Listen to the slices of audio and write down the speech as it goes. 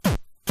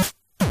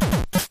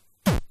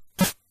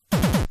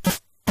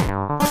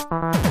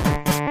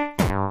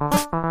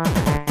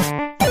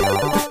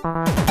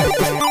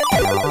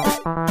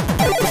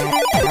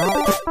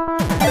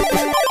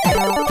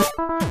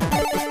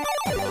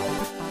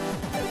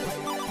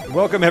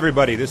Welcome,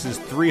 everybody. This is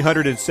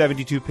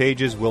 372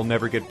 pages we'll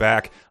never get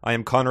back. I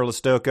am Connor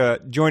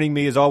Listoka. Joining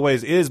me, as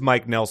always, is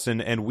Mike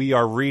Nelson, and we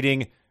are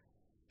reading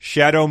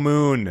Shadow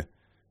Moon,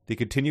 the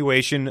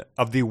continuation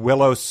of the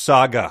Willow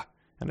saga.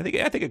 And I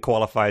think it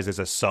qualifies as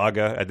a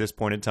saga at this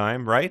point in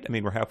time, right? I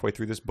mean, we're halfway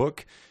through this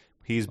book.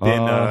 He's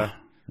been...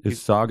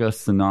 Is saga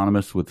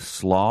synonymous with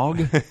slog?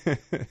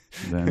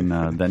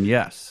 then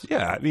yes.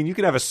 Yeah, I mean, you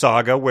could have a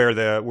saga where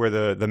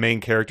the main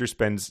character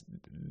spends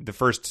the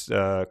first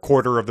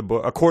quarter of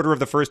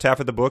the first half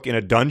of the book in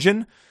a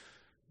dungeon,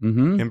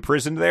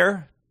 imprisoned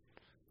there,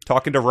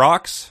 talking to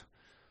rocks.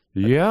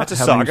 Yeah, that's a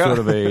having saga. Sort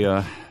of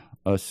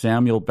a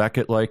Samuel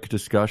Beckett-like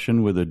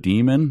discussion with a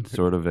demon,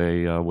 sort of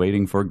a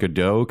waiting for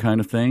Godot kind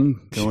of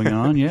thing going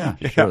on. Yeah,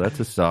 yeah. Sure, that's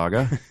a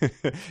saga.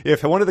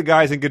 If one of the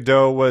guys in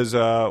Godot was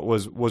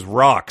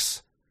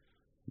rocks,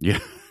 yeah,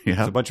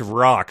 it's a bunch of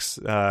rocks.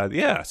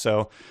 Yeah,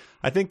 so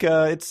I think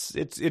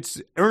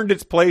it's earned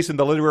its place in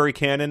the literary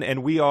canon,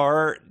 and we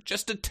are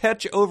just a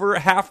touch over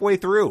halfway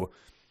through.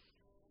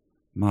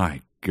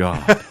 My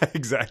God.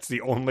 Exactly. It's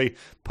the only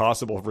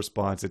possible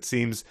response. It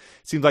seems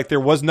like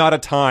there was not a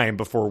time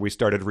before we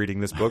started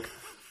reading this book.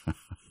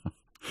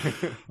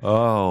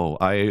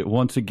 I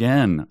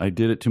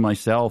did it to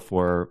myself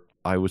where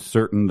I was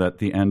certain that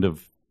the end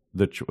of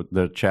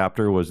the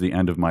chapter was the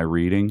end of my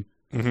reading,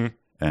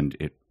 and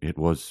it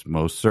was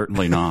most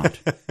certainly not.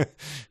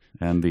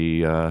 And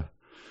the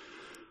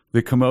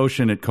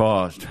commotion it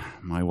caused,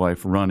 my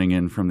wife running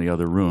in from the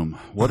other room.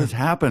 What has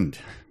happened?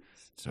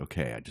 It's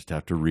okay. I just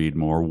have to read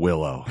more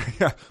Willow.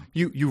 Yeah,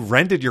 you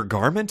rented your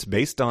garment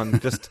based on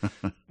just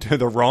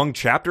the wrong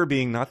chapter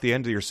being not the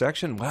end of your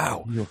section?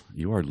 Wow.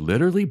 You are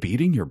literally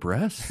beating your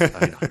breasts?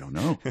 I don't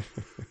know.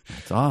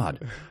 That's odd.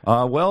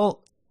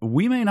 Well,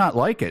 we may not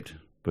like it,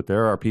 but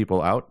there are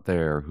people out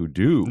there who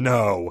do.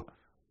 No.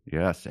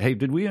 Yes. Hey,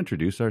 did we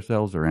introduce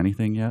ourselves or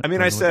anything yet? I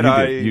mean, I said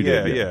you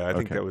did. Yeah. I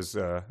think that was,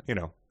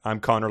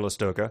 I'm Connor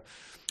Listoka.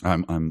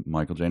 I'm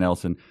Michael J.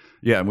 Nelson.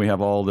 Yeah, and we have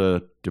all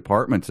the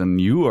departments,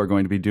 and you are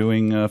going to be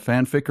doing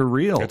fanfic or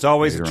real. It's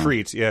always a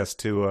treat, yes,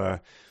 to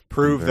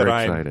prove that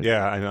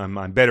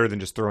I'm better than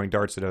just throwing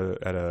darts at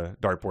a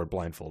dartboard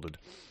blindfolded.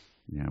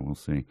 Yeah, we'll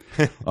see.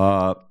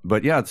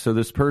 But yeah, so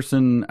this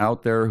person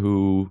out there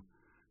who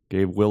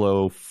gave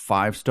Willow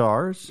 5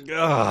 stars.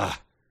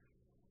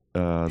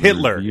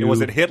 Hitler.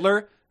 Was it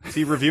Hitler? Is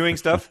he reviewing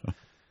stuff?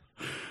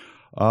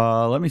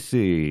 Let me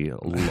see.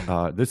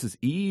 This is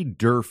E.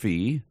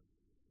 Durfee.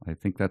 I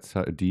think that's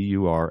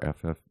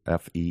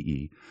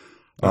Durffee.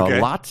 Okay.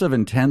 Lots of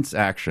intense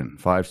action.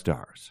 5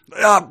 stars.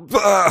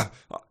 I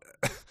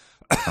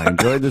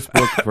enjoyed this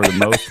book for the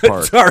most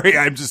part. Sorry,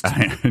 I'm just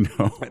I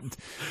know.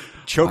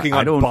 choking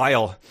on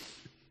bile.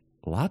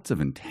 Lots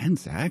of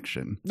intense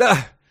action.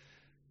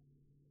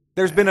 They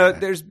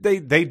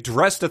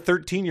dressed a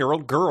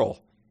 13-year-old girl.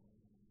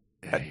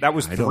 That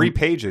was 3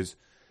 pages.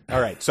 All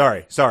right,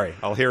 sorry.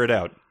 I'll hear it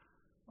out.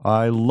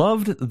 I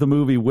loved the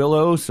movie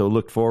Willow, so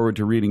looked forward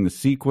to reading the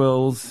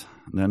sequels.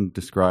 Then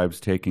describes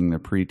taking the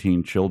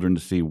preteen children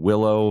to see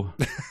Willow.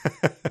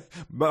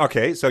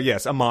 Okay, so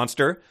yes, a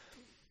monster.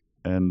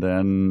 And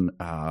then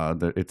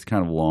it's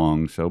kind of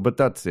long, but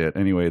that's it.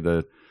 Anyway,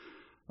 this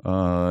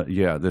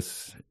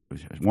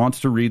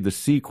wants to read the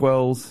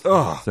sequels.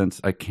 Since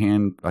I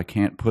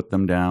can't put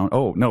them down.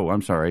 Oh no,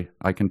 I'm sorry.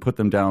 I can put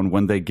them down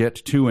when they get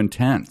too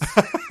intense.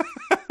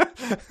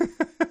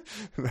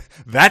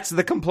 That's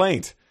the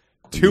complaint.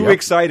 Too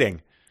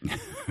exciting.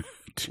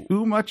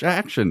 Too much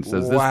action,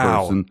 says this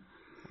person.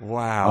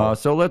 Wow.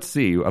 So let's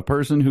see. A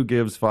person who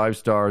gives 5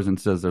 stars and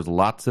says there's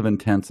lots of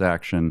intense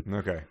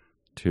action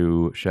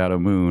to Shadow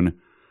Moon.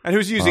 And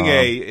who's using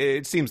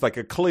it seems like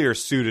a clear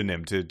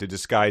pseudonym to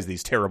disguise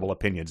these terrible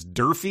opinions.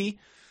 Durfee?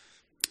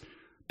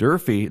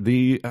 Durfee.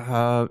 The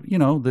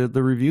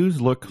reviews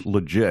look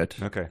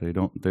legit. Okay. They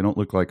don't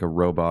look like a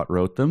robot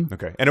wrote them.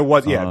 Okay. And it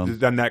was,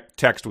 then that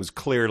text was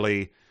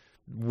clearly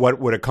what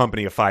would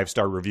accompany a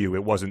 5-star review.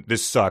 It wasn't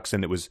this sucks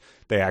and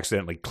they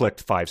accidentally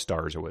clicked 5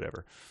 stars or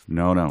whatever.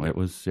 No, it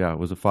was a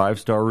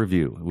 5-star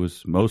review. It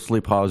was mostly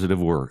positive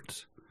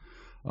words.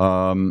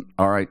 All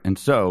right, and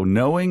so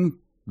knowing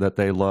that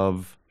they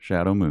love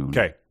Shadow Moon.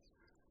 Okay.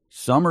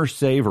 Summer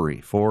Savory,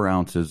 4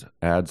 ounces,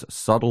 adds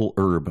subtle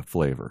herb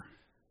flavor.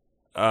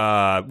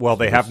 Well,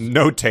 they have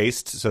no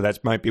taste, so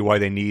that might be why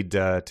they need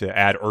to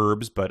add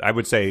herbs, but I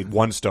would say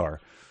 1 star.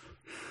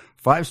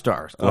 5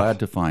 stars. Glad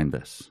to find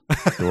this.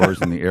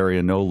 Stores in the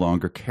area no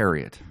longer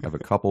carry it. I have a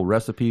couple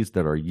recipes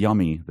that are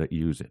yummy that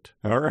use it.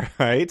 All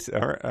right.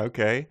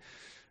 Okay.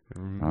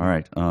 All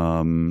right.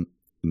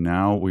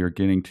 Now we are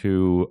getting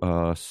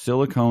to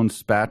silicone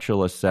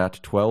spatula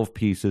set, 12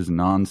 pieces,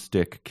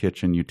 non-stick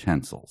kitchen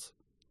utensils.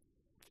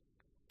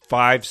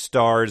 5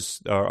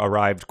 stars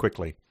arrived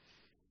quickly.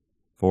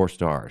 4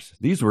 stars.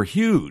 These were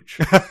huge.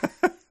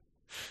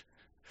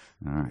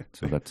 All right,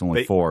 so that's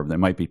only 4. They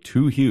might be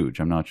too huge.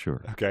 I'm not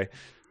sure. Okay.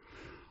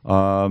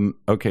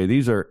 Okay,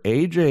 these are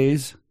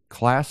AJ's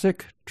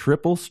classic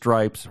triple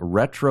stripes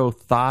retro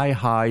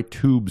thigh-high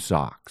tube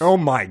socks. Oh,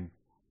 my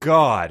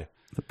God.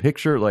 The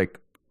picture,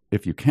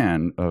 if you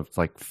can, of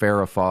like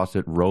Farrah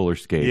Fawcett roller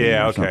skating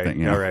Yeah, or okay. something.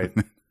 You know?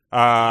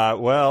 All right.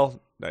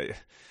 Well,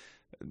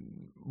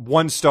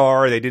 1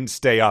 star. They didn't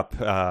stay up.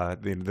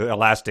 The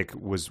elastic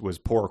was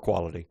poor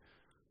quality.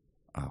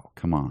 Oh,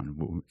 come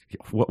on.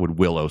 What would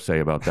Willow say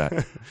about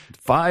that?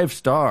 5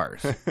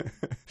 stars.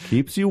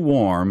 Keeps you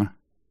warm,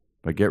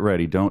 but get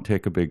ready. Don't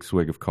take a big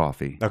swig of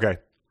coffee. Okay.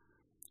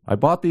 I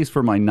bought these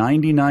for my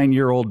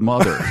 99-year-old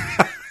mother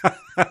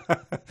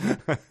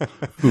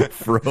who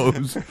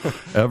froze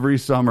every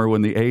summer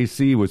when the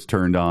AC was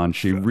turned on.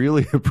 She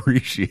really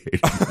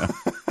appreciated them.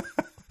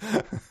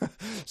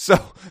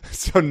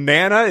 So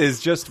Nana is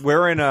just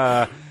wearing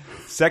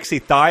sexy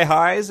thigh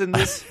highs in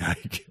this?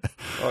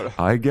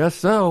 I guess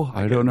so.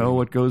 I don't know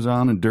what goes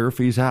on in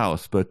Durfee's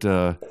house, but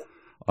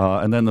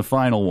and then the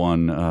final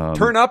one.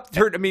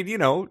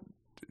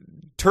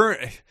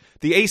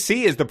 The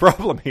AC is the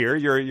problem here.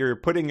 You're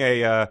putting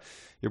a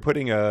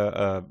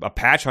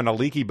patch on a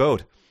leaky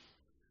boat.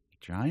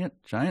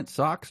 Giant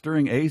socks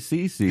during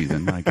AC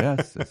season, I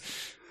guess.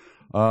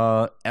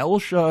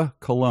 Elsha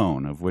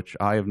Cologne, of which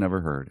I have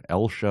never heard.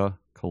 Elsha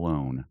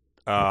Cologne.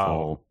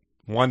 Oh,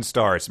 1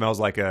 star. It smells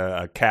like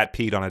a cat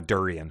peed on a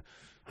durian.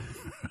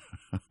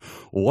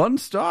 1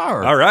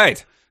 star. All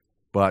right.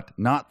 But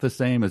not the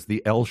same as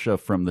the Elsha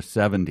from the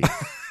 70s.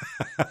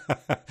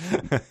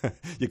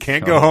 You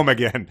can't go home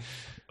again.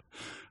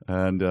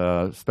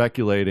 And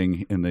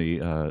speculating in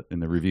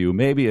the review,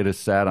 maybe it has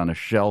sat on a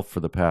shelf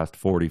for the past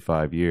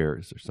 45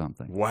 years or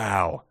something.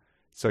 Wow.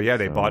 So yeah,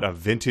 they bought a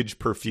vintage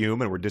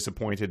perfume and were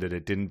disappointed that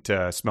it didn't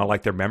smell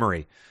like their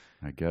memory.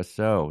 I guess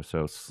so.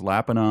 So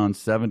slapping on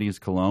 70s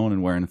cologne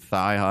and wearing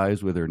thigh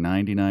highs with her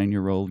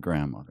 99-year-old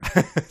grandmother.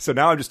 So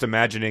now I'm just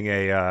imagining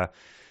some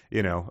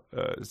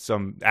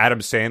Adam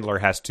Sandler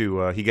has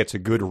to, he gets a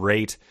good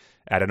rate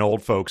at an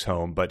old folks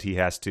home, but he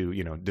has to,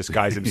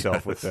 disguise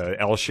himself with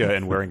Elsha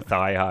and wearing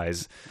thigh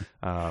highs.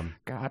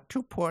 Got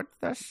to put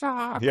the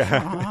socks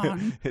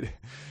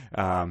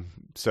on.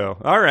 So,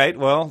 all right.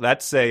 Well,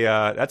 that's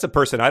a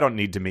person I don't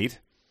need to meet.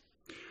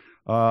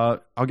 I'll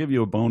give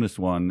you a bonus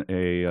one,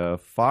 a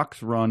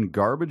Fox Run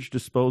garbage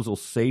disposal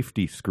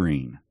safety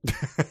screen. 2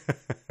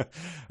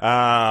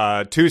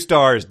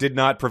 stars. Did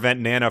not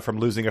prevent Nana from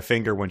losing a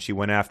finger when she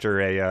went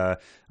after a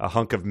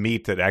hunk of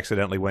meat that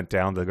accidentally went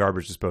down the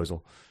garbage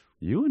disposal.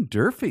 You and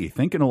Durfee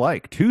thinking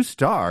alike. 2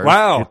 stars.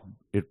 Wow.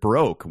 It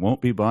broke.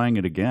 Won't be buying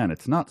it again.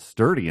 It's not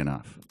sturdy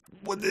enough.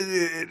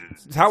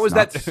 How is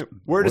that?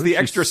 Where does the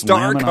extra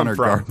star come on her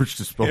from? Garbage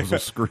disposal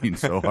screen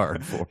so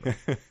hard for.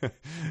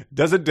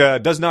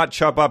 Does not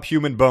chop up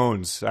human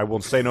bones. I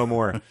will say no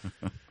more.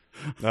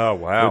 Oh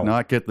wow! Did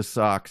not get the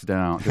socks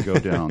down to go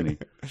down.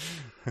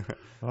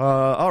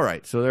 All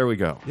right, so there we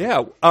go.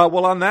 Yeah.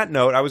 Well, on that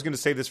note, I was going to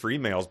save this for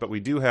emails, but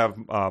we do have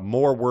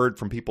more word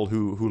from people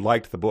who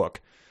liked the book.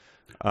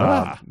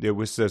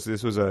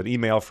 This was an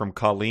email from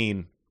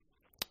Colleen.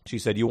 She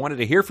said, you wanted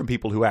to hear from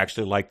people who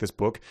actually like this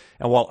book.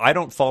 And while I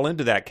don't fall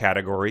into that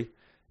category,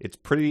 it's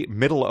pretty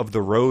middle of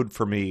the road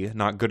for me.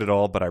 Not good at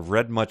all, but I've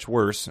read much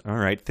worse. All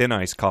right, thin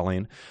ice,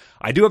 Colleen.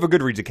 I do have a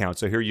Goodreads account,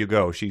 so here you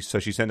go. She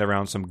sent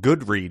around some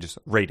Goodreads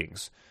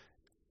ratings.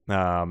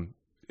 It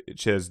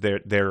says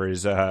there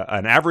is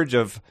an average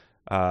of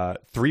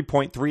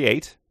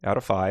 3.38 out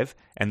of 5,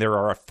 and there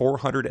are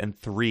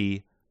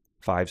 403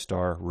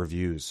 5-star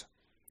reviews.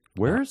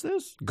 Where is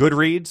this?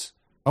 Goodreads.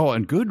 Oh,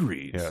 and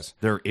Goodreads. Yes.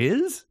 There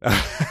is?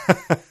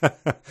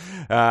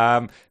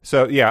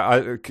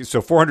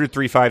 So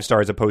 403 5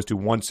 stars opposed to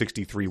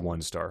 163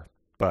 1 star.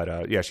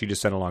 But she just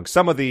sent along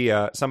some of the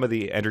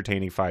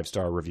entertaining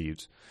 5-star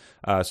reviews.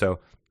 So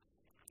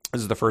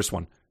this is the first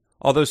one.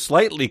 Although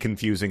slightly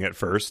confusing at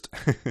first,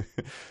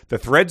 the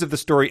threads of the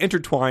story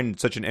intertwine in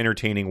such an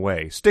entertaining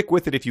way. Stick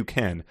with it if you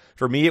can.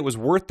 For me, it was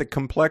worth the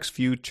complex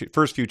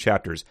first few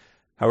chapters.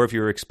 However, if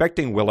you're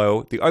expecting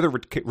Willow, the other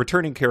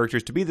returning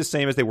characters to be the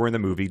same as they were in the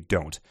movie,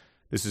 don't.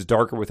 This is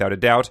darker without a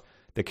doubt.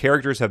 The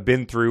characters have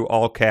been through,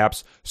 all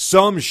caps,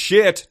 some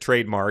shit,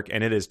 trademark,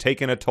 and it has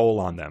taken a toll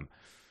on them.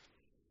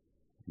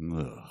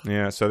 Ugh.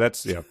 Yeah, so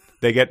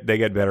they get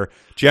better.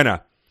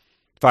 Jenna,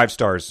 5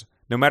 stars.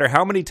 No matter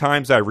how many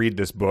times I read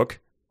this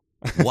book,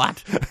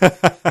 what?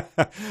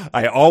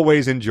 I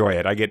always enjoy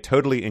it. I get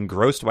totally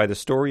engrossed by the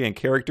story and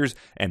characters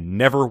and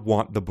never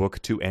want the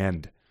book to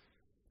end.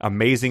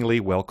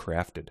 Amazingly well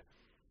crafted.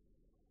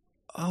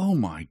 Oh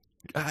my!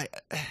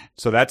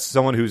 So that's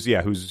someone who's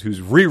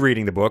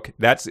rereading the book.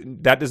 That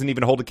doesn't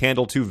even hold a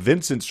candle to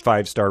Vincent's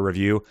 5-star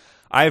review.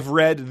 I've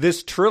read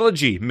this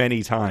trilogy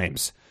many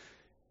times.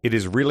 It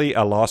is really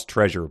a lost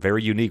treasure.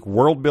 Very unique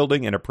world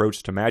building and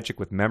approach to magic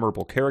with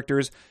memorable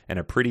characters and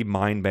a pretty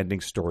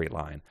mind-bending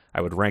storyline.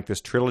 I would rank this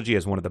trilogy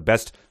as one of the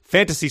best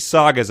fantasy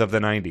sagas of the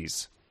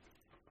 90s.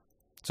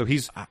 So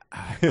he's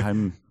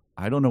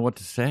I don't know what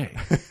to say.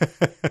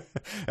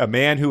 A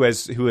man who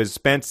has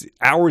spent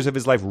hours of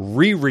his life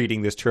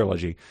rereading this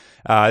trilogy.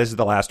 This is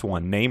the last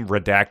one. Name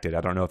redacted.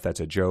 I don't know if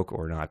that's a joke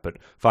or not, but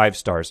 5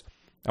 stars.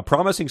 A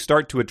promising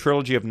start to a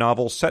trilogy of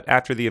novels set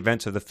after the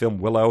events of the film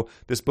Willow,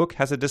 this book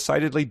has a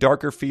decidedly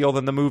darker feel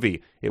than the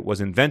movie. It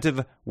was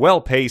inventive,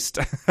 well-paced,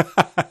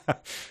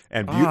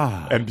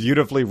 and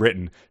beautifully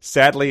written.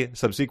 Sadly,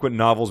 subsequent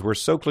novels were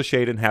so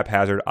cliched and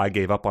haphazard, I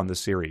gave up on the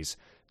series.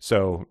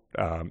 So,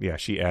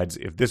 she adds,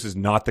 if this is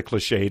not the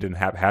cliched and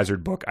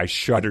haphazard book, I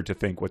shudder to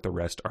think what the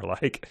rest are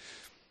like.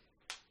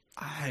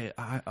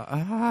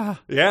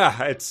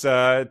 Yeah, it's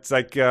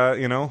like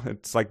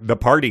it's like The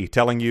Party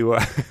telling you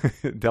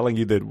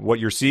that what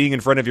you're seeing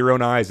in front of your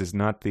own eyes is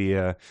not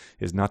the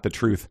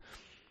truth.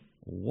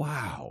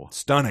 Wow,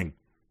 stunning.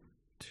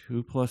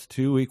 2 +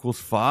 2 =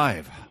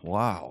 5.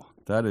 Wow,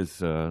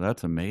 that's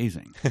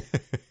amazing.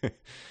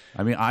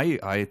 I mean,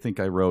 I think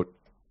I wrote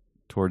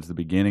towards the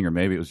beginning, or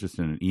maybe it was just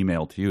in an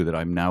email to you, that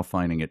I'm now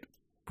finding it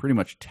pretty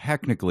much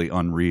technically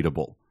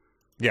unreadable.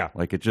 Yeah,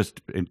 like it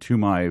just, into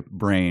my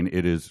brain,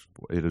 it is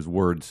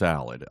word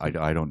salad.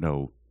 I don't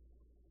know,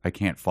 I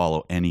can't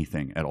follow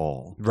anything at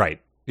all. Right.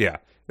 Yeah.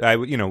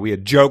 We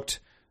had joked,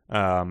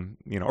 or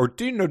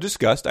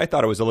discussed. I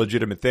thought it was a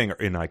legitimate thing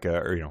in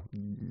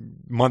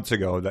months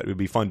ago that it would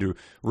be fun to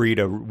read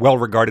a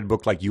well-regarded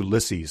book like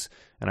Ulysses,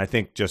 and I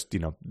think just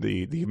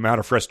the amount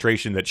of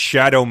frustration that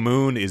Shadow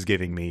Moon is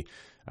giving me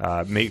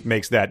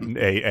makes that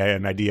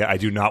an idea I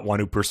do not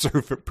want to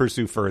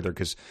pursue further,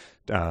 because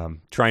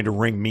trying to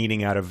wring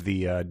meaning out of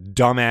the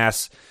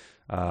dumbass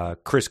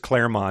Chris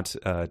Claremont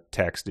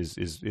text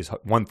is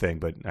one thing,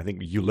 but I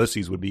think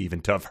Ulysses would be even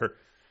tougher.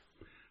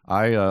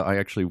 I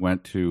actually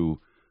went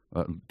to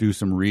do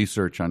some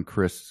research on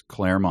Chris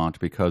Claremont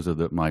because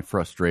of my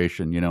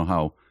frustration. You know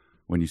how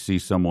when you see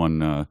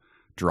someone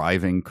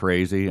driving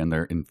crazy and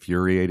they're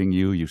infuriating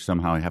you, you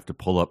somehow have to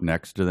pull up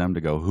next to them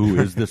to go, who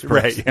is this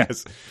person? Right,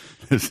 yes.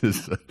 This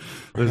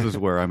is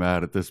where I'm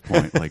at this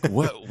point. Like,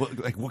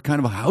 what kind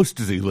of a house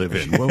does he live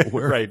in?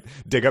 Where? Right.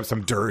 Dig up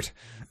some dirt.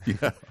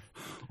 Yeah.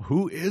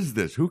 Who is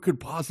this? Who could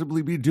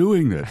possibly be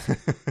doing this?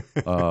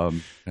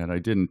 And I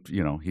didn't,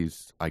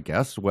 he's, I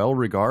guess, well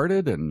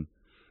regarded and,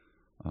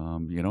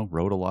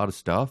 wrote a lot of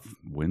stuff,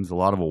 wins a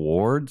lot of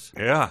awards.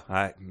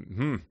 Yeah.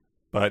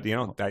 But,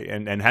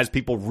 and has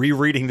people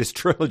rereading this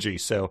trilogy.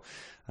 So,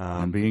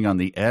 and being on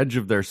the edge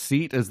of their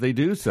seat as they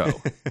do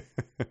so.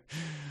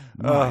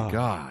 My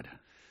God.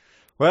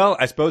 Well,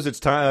 I suppose it's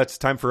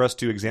time for us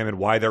to examine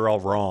why they're all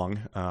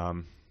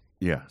wrong.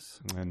 Yes,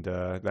 and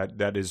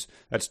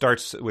that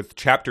starts with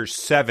chapter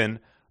 7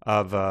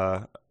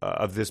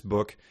 of this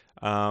book.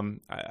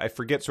 I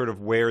forget sort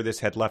of where this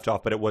had left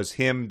off, but it was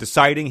him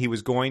deciding he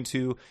was going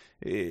to,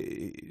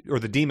 or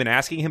the demon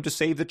asking him to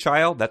save the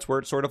child. That's where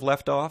it sort of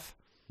left off.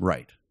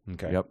 Right.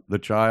 Okay. Yep. The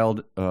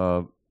child,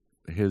 who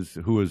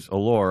is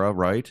Alora,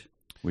 right?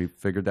 We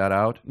figured that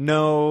out?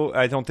 No,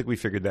 I don't think we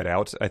figured that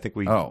out. I think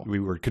we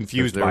were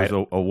confused by it. There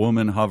was a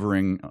woman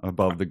hovering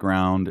above the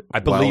ground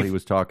while he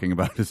was talking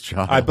about his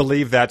child. I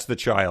believe that's the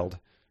child.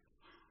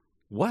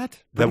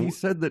 What? But he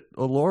said that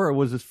Alora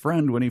was his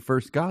friend when he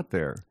first got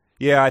there.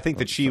 Yeah, I think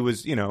that she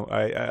was,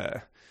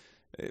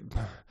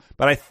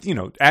 but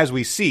as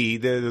we see,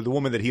 the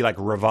woman that he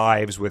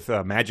revives with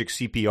magic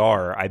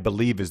CPR, I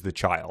believe is the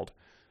child.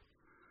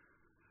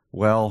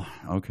 Well,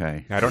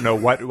 okay. I don't know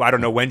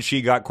when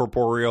she got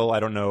corporeal. I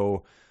don't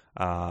know,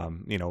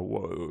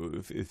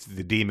 if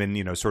the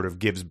demon, sort of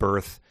gives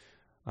birth,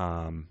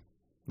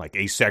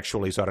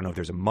 asexually. So I don't know if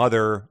there's a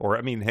mother,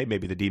 or hey,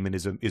 maybe the demon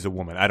is a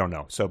woman. I don't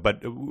know. So,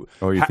 but you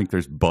think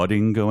there's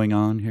budding going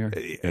on here?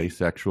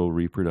 Asexual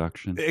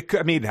reproduction.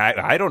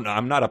 I don't know.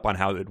 I'm not up on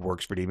how it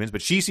works for demons,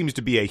 but she seems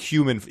to be a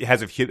human,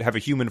 have a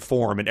human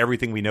form, and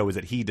everything we know is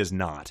that he does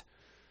not.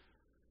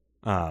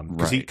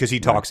 Because he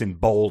talks in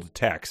bold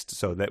text,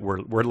 so that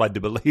we're led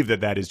to believe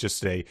that is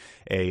just a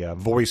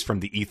voice from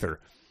the ether.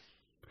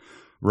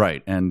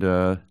 Right, and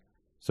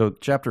so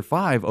chapter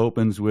 5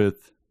 opens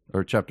with,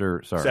 or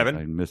chapter 7.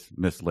 I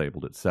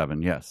mislabeled it.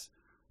 7. Yes,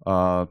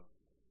 to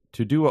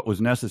do what was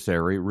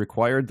necessary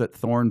required that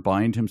Thorn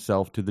bind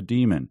himself to the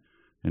demon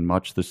in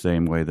much the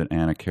same way that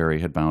Anna Carey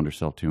had bound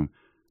herself to him.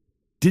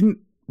 Didn't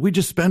we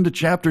just spend a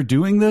chapter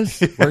doing this,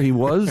 where he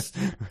was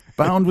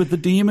bound with the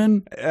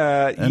demon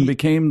and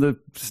became the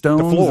stone?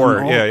 The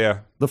floor, yeah.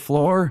 The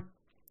floor?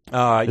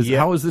 Yeah.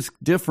 How is this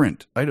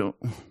different? I don't...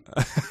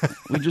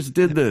 We just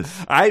did this.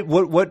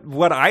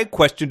 What I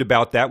questioned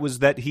about that was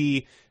that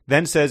he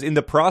then says, in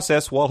the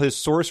process, while his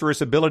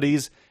sorceress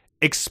abilities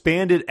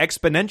expanded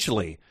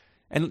exponentially.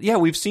 And yeah,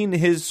 we've seen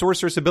his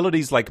sorceress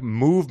abilities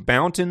move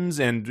mountains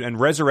and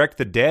resurrect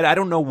the dead. I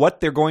don't know what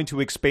they're going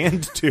to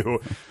expand to,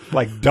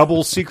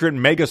 double secret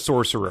mega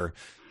sorcerer.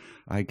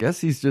 I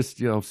guess he's just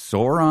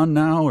Sauron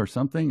now or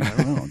something. I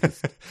don't know.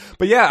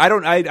 But yeah,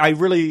 I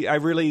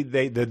really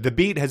the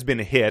beat has been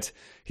a hit.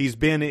 He's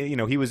been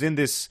he was in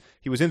this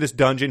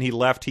dungeon. He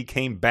left. He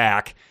came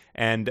back.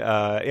 And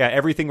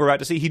everything we're about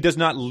to see, he does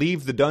not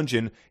leave the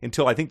dungeon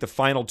until I think the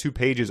final 2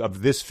 pages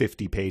of this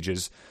 50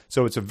 pages.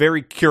 So it's a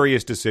very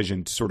curious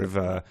decision to sort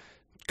of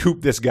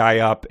coop this guy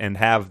up and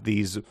have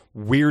these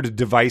weird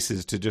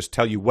devices to just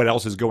tell you what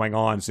else is going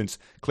on, since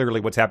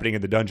clearly what's happening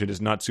in the dungeon is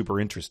not super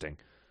interesting.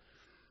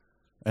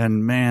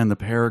 And man, the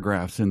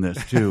paragraphs in this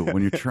too.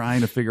 When you're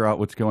trying to figure out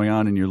what's going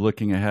on and you're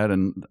looking ahead,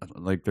 and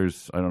like I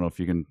don't know if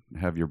you can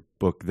have your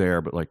book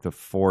there, but like the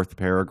fourth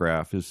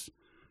paragraph is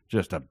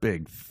just a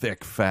big,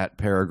 thick, fat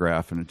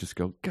paragraph, and it just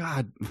go,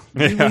 God,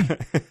 really?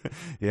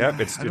 Yeah.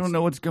 I don't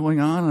know what's going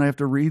on, and I have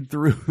to read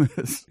through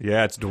this.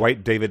 Yeah, it's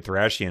Dwight David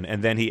Thrashian,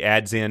 and then he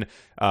adds in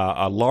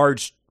a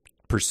large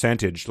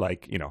percentage,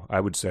 like, I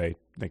would say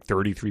like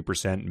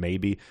 33%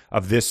 maybe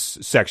of this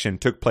section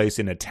took place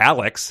in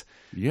italics.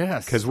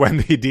 Yes, because when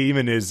the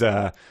demon is,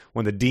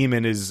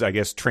 I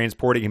guess,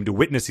 transporting him to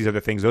witness these other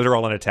things, those are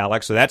all in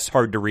italics, so that's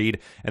hard to read.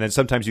 And then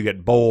sometimes you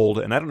get bold,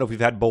 and I don't know if we've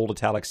had bold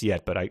italics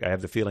yet, but I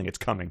have the feeling it's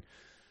coming.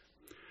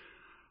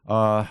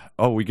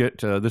 We get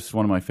this is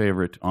one of my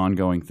favorite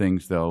ongoing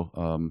things,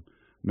 though.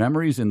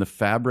 Memories in the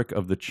fabric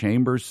of the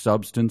chamber's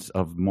substance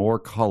of more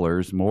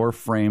colors, more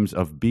frames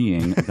of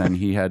being than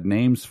he had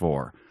names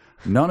for.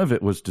 None of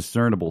it was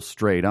discernible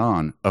straight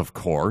on, of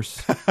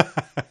course.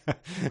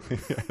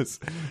 Yes.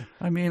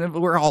 I mean,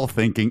 we're all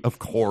thinking, of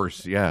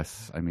course,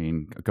 yes. I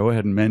mean, go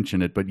ahead and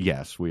mention it, but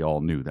yes, we all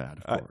knew that,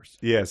 of course.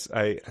 Yes,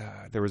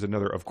 there was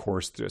another, of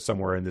course,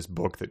 somewhere in this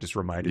book that just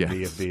reminded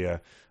me of the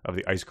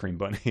ice cream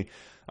bunny.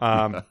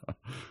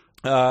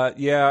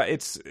 Yeah,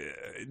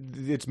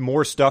 it's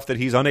more stuff that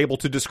he's unable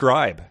to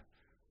describe.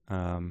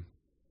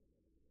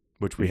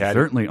 Which we had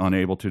certainly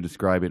unable to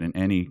describe it in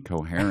any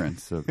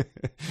coherence.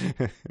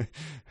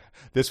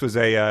 This was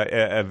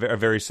a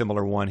very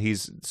similar one.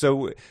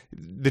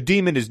 The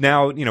demon is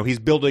now, he's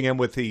building him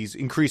he's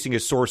increasing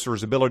his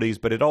sorcerer's abilities,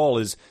 but it all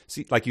is,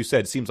 like you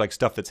said, seems like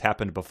stuff that's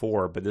happened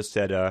before. But this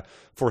said,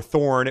 for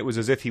Thorn, it was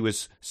as if he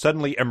was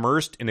suddenly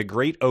immersed in a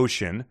great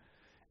ocean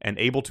and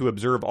able to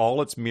observe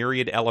all its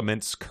myriad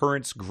elements,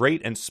 currents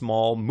great and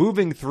small,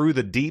 moving through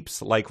the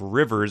deeps like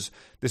rivers.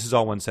 This is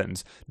all one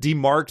sentence.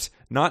 Demarked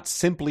not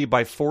simply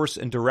by force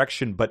and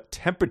direction, but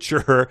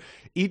temperature,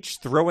 each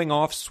throwing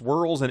off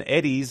swirls and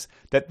eddies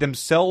that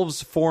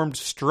themselves formed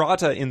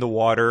strata in the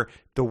water,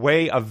 the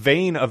way a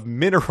vein of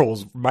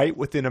minerals might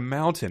within a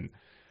mountain.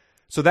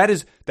 So that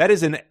is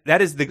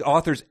the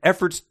author's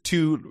efforts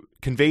to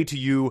convey to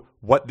you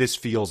what this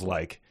feels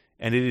like.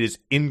 And it is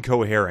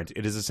incoherent.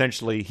 It is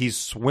essentially he's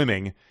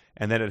swimming,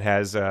 and then it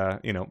has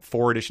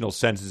 4 additional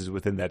sentences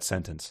within that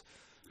sentence.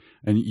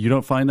 And you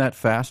don't find that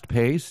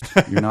fast-paced?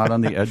 You're not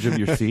on the edge of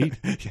your seat?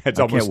 I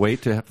can't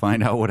wait to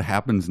find out what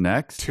happens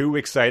next. Too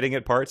exciting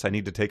at parts. I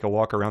need to take a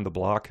walk around the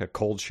block, a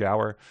cold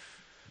shower.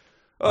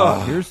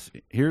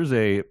 Here's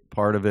a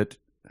part of it.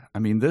 I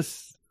mean,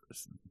 this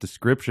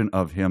description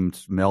of him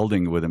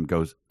melding with him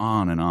goes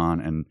on,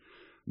 and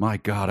my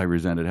God, I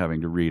resented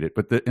having to read it.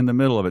 But in the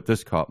middle of it,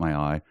 this caught my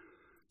eye.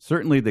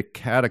 Certainly the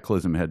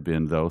cataclysm had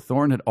been, though.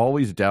 Thorn had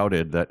always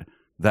doubted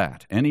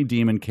that any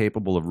demon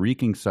capable of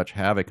wreaking such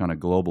havoc on a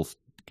global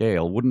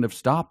scale wouldn't have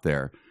stopped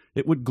there.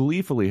 It would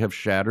gleefully have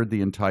shattered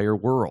the entire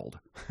world.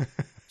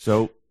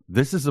 So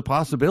this is a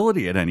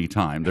possibility at any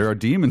time. There are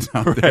demons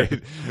out there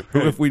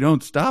who, if we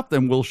don't stop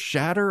them, will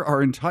shatter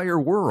our entire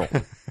world.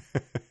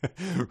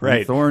 Right.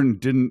 And Thorn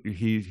didn't.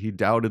 He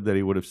doubted that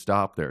he would have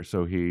stopped there.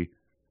 So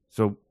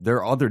there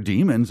are other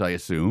demons, I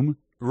assume.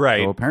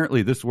 Right. So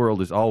apparently this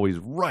world is always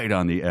right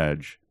on the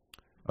edge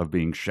of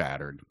being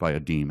shattered by a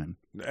demon.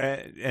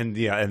 And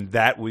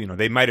that,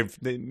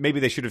 maybe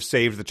they should have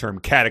saved the term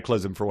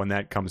cataclysm for when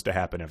that comes to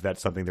happen, if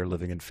that's something they're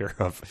living in fear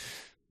of.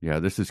 Yeah,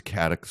 this is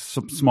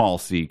small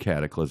c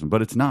cataclysm,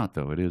 but it's not,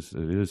 though. It is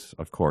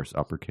of course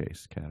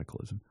uppercase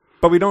cataclysm.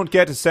 But we don't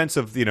get a sense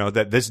of,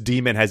 that this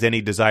demon has any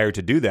desire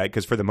to do that,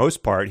 because for the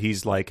most part,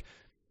 he's like,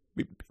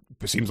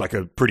 seems like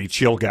a pretty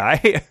chill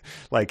guy.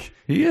 Like,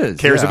 he is,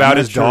 cares about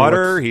his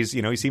daughter. He's,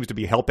 he seems to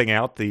be helping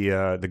out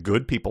the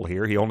good people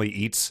here. He only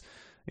eats,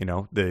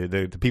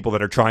 the people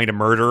that are trying to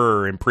murder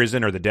or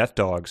imprison or the death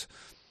dogs.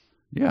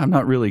 Yeah, I'm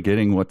not really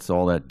getting what's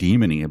all that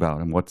demon-y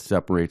about him. What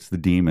separates the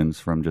demons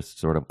from just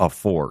sort of a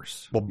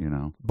force?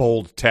 Well,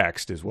 bold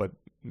text is what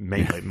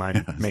mainly my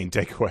main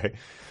takeaway.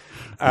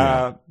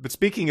 But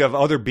speaking of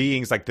other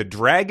beings, like the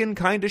dragon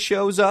kind of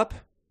shows up.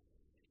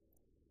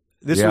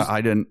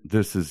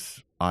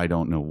 I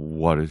don't know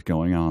what is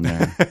going on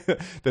there.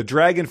 The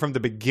dragon from the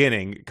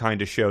beginning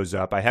kind of shows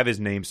up. I have his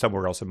name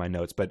somewhere else in my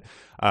notes, but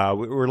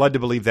we're led to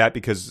believe that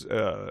because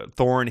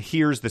Thorn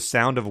hears the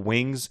sound of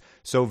wings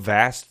so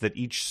vast that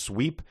each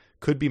sweep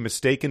could be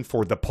mistaken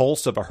for the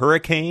pulse of a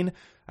hurricane.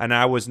 And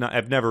I've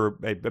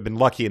been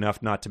lucky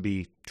enough not to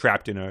be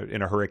trapped in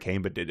a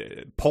hurricane, but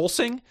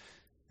pulsing?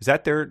 Is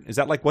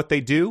that like what they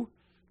do?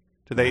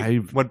 Do they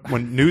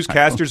when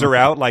newscasters are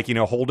out, like,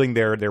 holding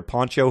their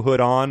poncho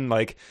hood on,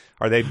 like,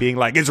 are they being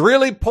like, it's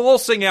really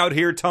pulsing out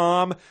here,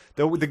 Tom?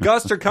 The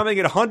gusts are coming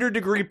at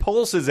 100-degree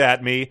pulses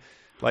at me.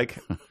 Like,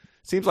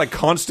 seems like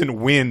constant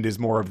wind is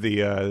more of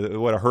the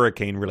what a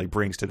hurricane really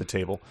brings to the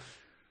table.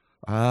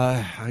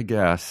 I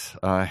guess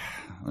it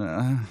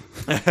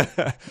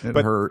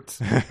hurts.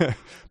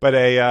 But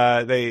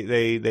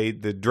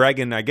the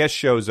dragon, I guess,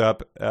 shows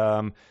up.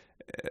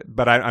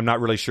 but I'm not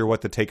really sure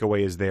what the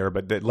takeaway is there.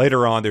 But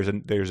later on,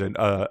 there's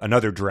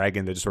another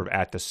dragon that is sort of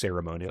at the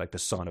ceremony, like the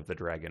son of the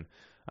dragon,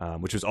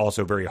 which was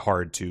also very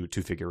hard to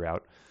figure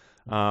out.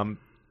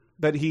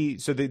 But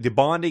the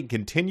bonding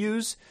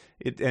continues,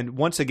 and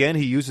once again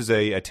he uses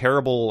a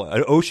terrible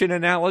ocean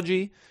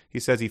analogy. He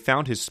says he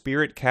found his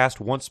spirit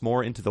cast once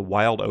more into the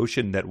wild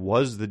ocean that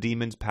was the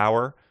demon's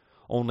power.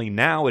 Only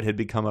now it had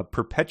become a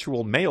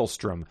perpetual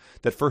maelstrom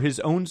that for his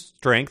own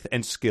strength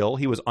and skill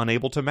he was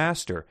unable to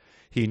master.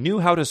 He knew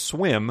how to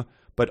swim,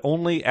 but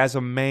only as a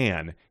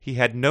man. He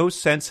had no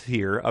sense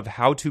here of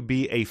how to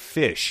be a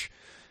fish,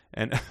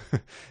 and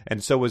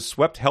so was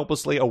swept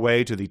helplessly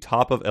away to the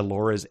top of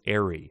Elora's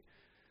eyrie.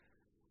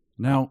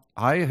 Now,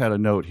 I had a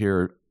note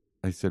here.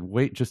 I said,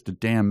 wait just a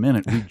damn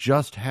minute. We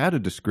just had a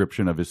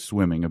description of his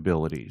swimming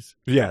abilities.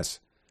 Yes.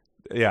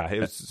 Yeah, it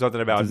was something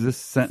about... Does this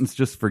sentence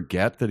just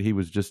forget that he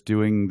was just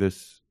doing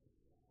this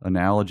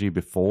analogy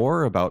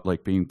before about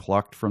like being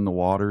plucked from the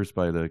waters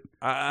by the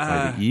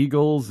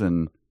eagles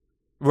and...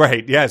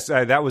 Right, yes.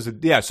 So that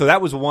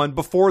was one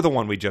before the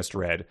one we just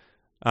read.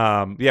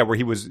 Where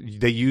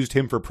they used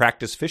him for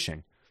practice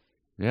fishing.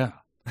 Yeah.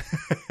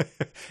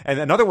 And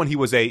another one, he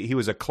was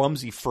a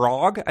clumsy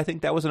frog. I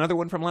think that was another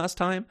one from last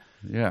time.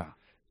 Yeah.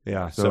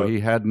 Yeah. So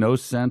he had no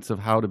sense of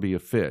how to be a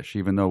fish,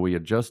 even though we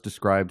had just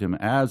described him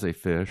as a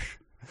fish,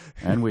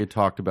 and we had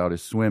talked about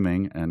his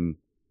swimming, and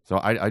so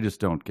I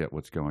just don't get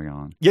what's going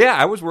on. Yeah,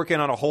 I was working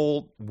on a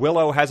whole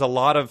Willow has a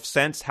lot of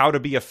sense how to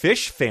be a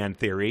fish fan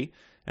theory,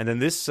 and then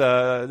this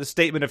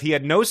statement of he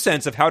had no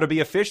sense of how to be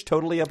a fish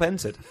totally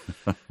upends it.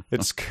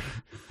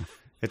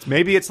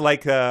 Maybe it's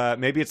like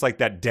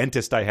that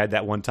dentist I had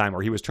that one time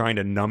where he was trying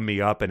to numb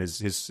me up, and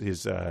his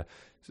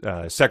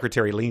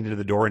secretary leaned into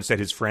the door and said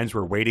his friends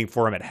were waiting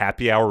for him at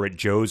happy hour at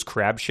Joe's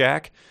Crab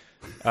Shack.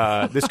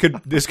 This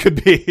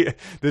could be.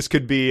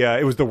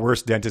 It was the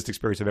worst dentist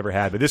experience I've ever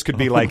had. But this could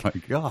be like, my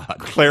God.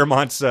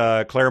 Claremont's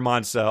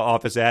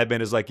office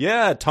admin is like,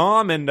 yeah,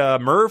 Tom and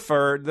Murph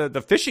are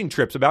the fishing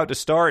trip's about to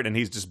start, and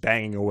he's just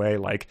banging away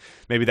like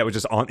maybe that was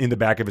just in the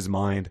back of his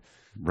mind.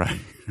 Right.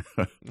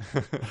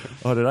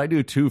 Oh, did I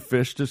do 2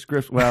 fish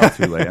descriptions? Well,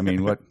 too late. I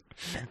mean, what?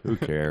 Who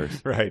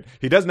cares? Right.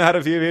 He doesn't know how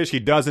to fish. He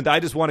doesn't.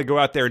 I just want to go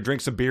out there and drink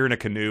some beer in a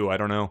canoe. I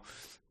don't know.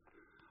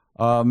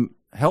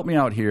 Help me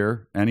out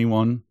here.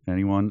 Anyone?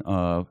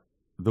 The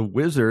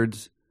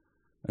wizards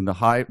and the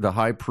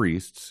high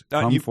priests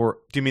come for.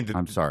 Do you mean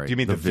I'm sorry. Do you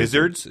mean the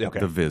Vizards? Okay.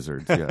 The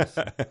Vizards. Yes.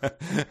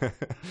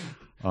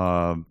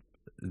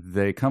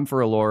 They come for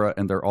Elora,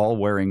 and they're all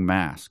wearing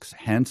masks,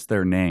 hence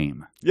their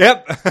name.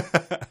 Yep.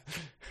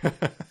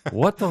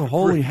 What the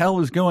holy hell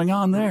is going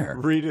on there?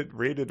 Read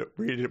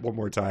it one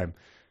more time.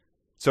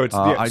 So it's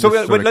I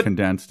just sort of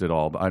condensed it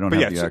all, but I don't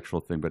have the actual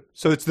thing. But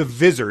so it's the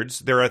Vizards.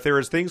 There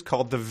is things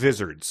called the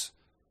Vizards.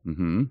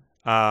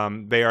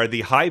 Mm-hmm. They are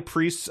the high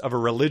priests of a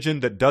religion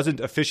that doesn't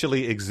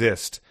officially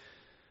exist.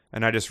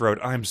 And I just wrote,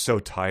 I'm so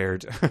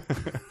tired.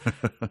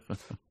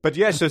 But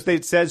yes, so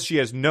it says she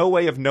has no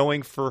way of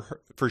knowing for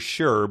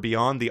sure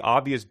beyond the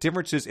obvious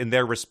differences in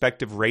their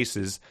respective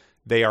races.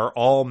 They are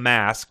all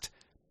masked,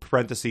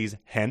 parentheses,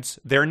 hence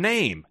their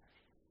name.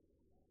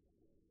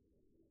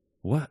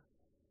 What?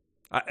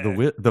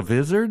 The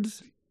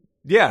Vizards?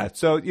 Yeah,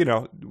 so,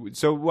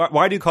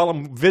 why do you call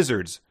them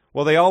Vizards?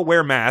 Well, they all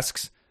wear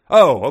masks.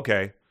 Oh,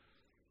 okay.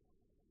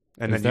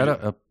 And is that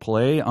a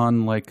play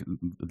on like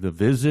the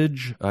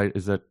visage?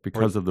 Is that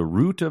because of the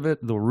root of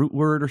it, the root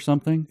word or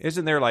something?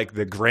 Isn't there like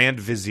the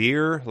Grand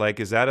Vizier? Like,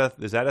 is that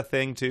a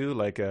thing too?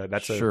 Like,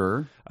 that's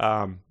sure.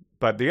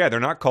 But yeah, they're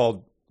not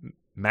called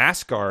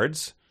mask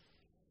guards.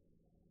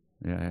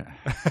 Yeah.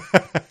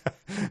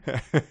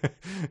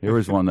 Here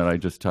was one that I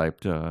just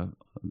typed.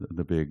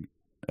 The big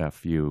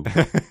FU.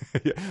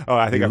 Oh,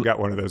 I think I've got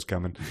one of those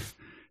coming.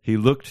 He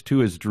looked to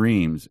his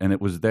dreams, and it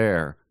was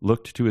there.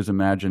 Looked to his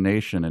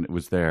imagination, and it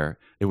was there.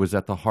 It was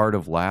at the heart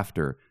of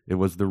laughter. It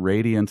was the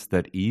radiance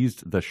that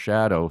eased the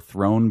shadow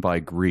thrown by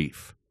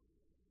grief.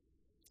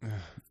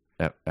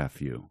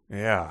 F-U.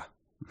 Yeah.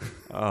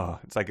 Oh,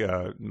 it's like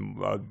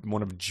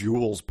one of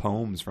Jules'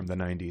 poems from the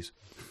 90s.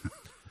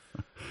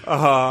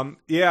 So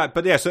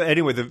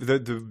anyway,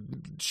 the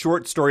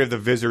short story of the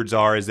Vizards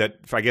is that,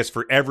 I guess,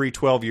 for every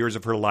 12 years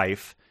of her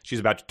life,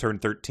 she's about to turn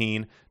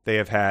 13, they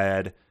have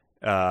had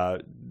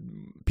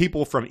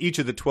people from each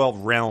of the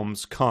 12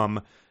 realms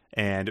come,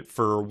 and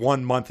for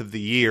 1 month of the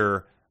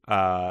year,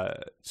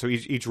 so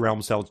each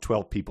realm sells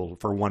 12 people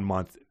for 1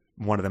 month.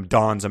 One of them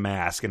dons a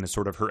mask and is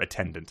sort of her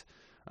attendant.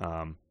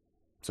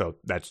 So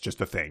that's just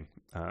a thing.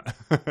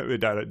 It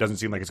doesn't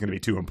seem like it's going to be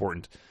too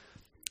important.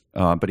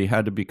 But he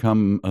had to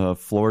become a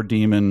floor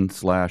demon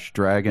 /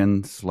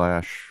 dragon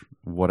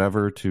 /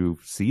 whatever to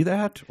see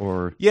that?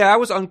 Or yeah, I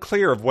was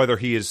unclear of whether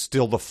he is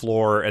still the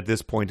floor at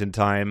this point in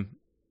time.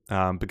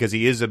 Because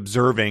he is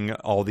observing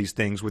all these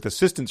things with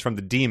assistance from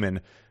the demon,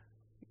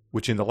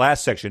 which in the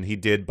last section he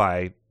did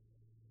by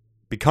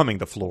becoming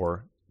the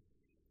floor.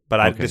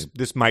 But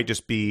this might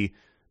just be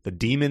the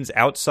demon's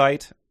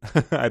outsight.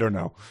 I don't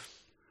know.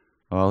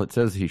 Well, it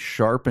says he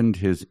sharpened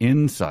his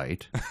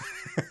insight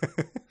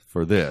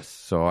for this.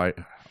 So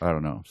I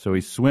don't know. So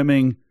he's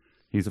swimming.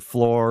 He's a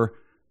floor.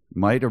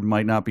 Might or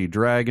might not be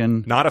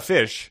dragon. Not a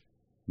fish.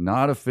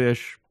 Not a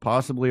fish.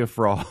 Possibly a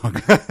frog.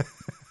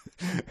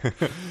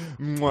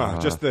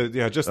 Just the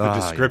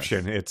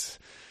description. Yes.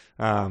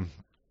 It's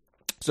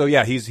so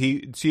yeah.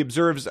 He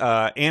observes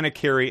Anna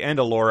Carey and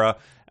Alora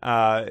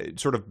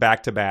sort of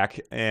back to back,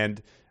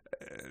 and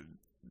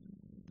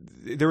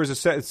there was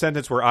a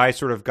sentence where I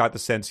sort of got the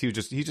sense he's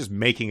just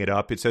making it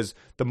up. It says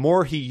the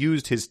more he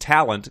used his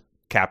talent,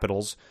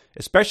 capitals,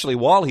 especially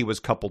while he was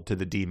coupled to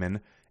the demon,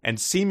 and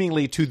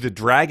seemingly to the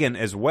dragon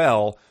as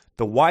well,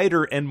 the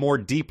wider and more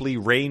deeply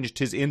ranged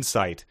his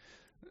insight.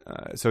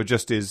 So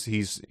just as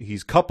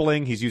he's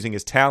coupling, he's using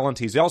his talent,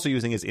 he's also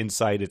using his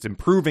insight. It's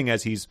improving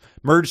as he's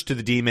merged to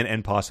the demon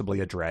and possibly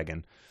a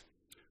dragon.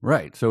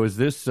 Right. So is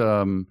this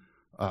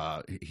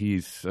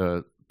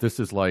this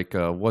is like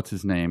what's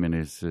his name in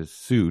his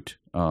suit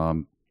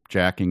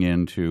jacking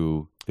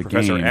into the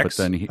Professor game, X?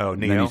 but then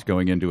Neo? he's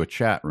going into a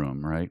chat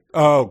room, right?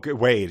 Oh,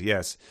 Wade,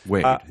 yes.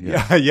 Wade,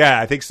 yeah,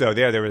 I think so.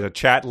 There was a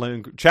chat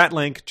link,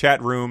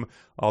 chat room,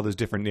 all those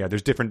different,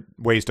 there's different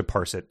ways to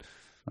parse it.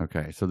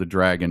 Okay, so the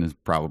dragon is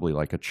probably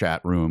like a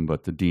chat room,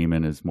 but the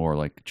demon is more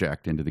like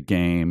jacked into the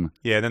game.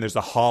 Yeah, and then there's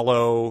the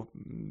hollow,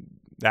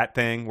 that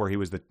thing where he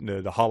was the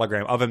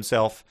hologram of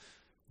himself.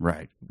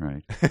 Right.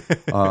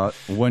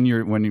 When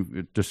you're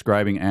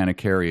describing Anna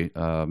Carey,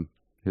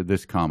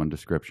 this common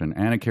description: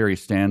 Anna Carey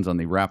stands on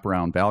the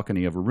wraparound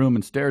balcony of a room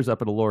and stares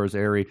up at Alora's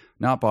Airy,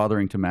 not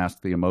bothering to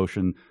mask the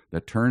emotion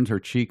that turns her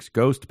cheeks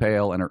ghost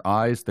pale and her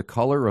eyes the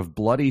color of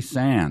bloody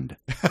sand.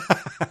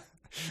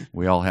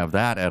 We all have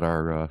that at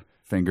our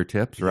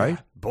fingertips, right?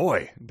 Yeah.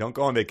 Boy, don't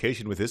go on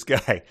vacation with this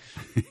guy.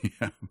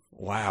 Yeah.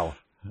 Wow.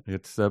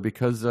 It's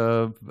because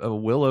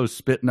Willow's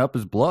spitting up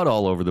his blood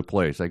all over the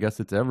place. I guess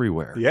it's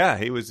everywhere. Yeah,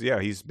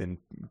 he's been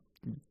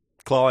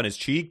clawing his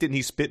cheek. Didn't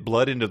he spit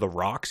blood into the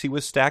rocks he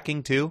was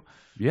stacking too?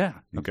 Yeah,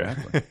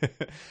 exactly. Okay.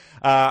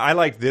 I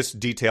like this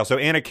detail. So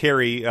Anna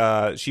Carey,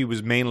 she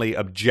was mainly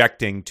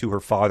objecting to her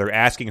father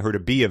asking her to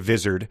be a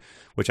wizard,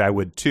 which I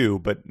would too.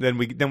 But then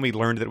we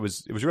learned that it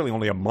was really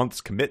only a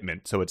month's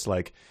commitment. So it's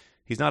like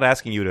he's not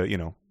asking you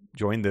to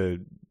join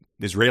the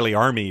Israeli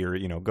army or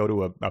go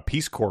to a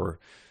Peace Corps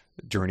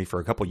journey for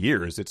a couple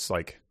years. It's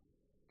like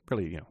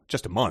really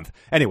just a month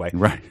anyway.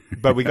 Right.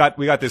 But we got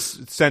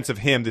this sense of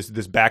him, this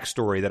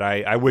backstory that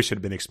I wish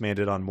had been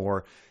expanded on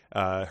more.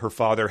 Her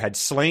father had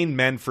slain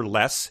men for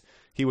less.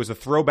 He was a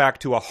throwback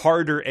to a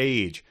harder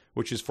age,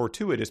 which is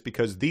fortuitous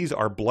because these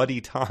are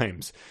bloody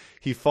times.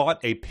 He fought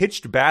a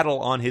pitched battle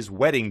on his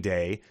wedding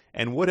day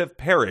and would have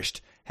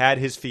perished had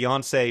his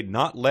fiancée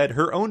not led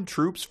her own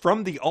troops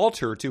from the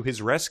altar to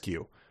his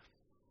rescue.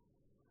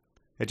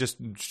 It just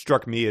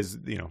struck me as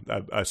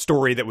a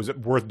story that was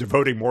worth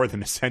devoting more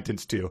than a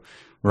sentence to.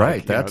 Right,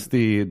 like, that's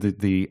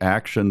the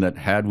action that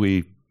had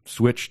we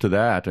switched to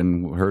that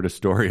and heard a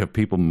story of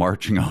people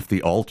marching off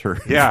the altar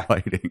and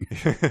fighting.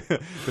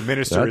 The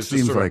minister that is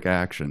seems just like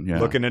action. Yeah,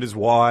 looking at his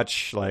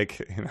watch,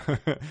 like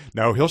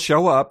no, he'll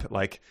show up.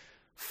 Like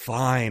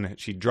fine,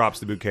 she drops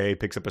the bouquet,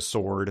 picks up a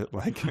sword.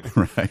 Like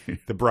right.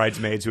 The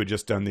bridesmaids who had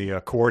just done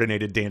the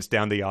coordinated dance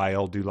down the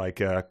aisle do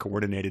like a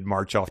coordinated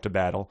march off to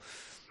battle.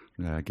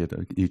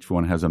 Each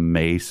one has a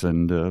mace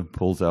and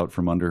pulls out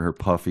from under her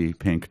puffy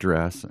pink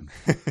dress.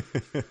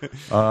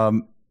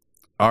 All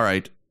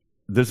right.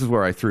 This is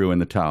where I threw in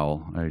the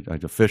towel. I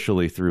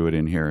officially threw it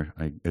in here.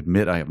 I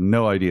admit I have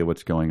no idea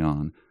what's going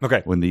on.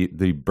 Okay. When the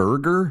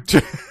burger,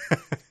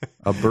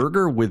 a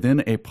burger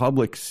within a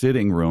public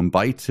sitting room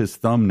bites his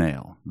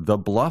thumbnail. The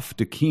bluff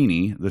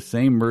Dakini, the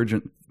same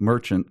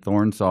merchant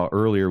Thorne saw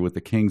earlier with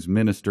the king's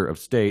minister of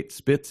state,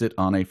 spits it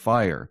on a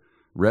fire.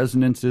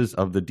 Resonances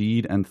of the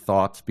deed and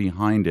thoughts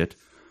behind it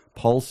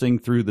pulsing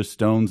through the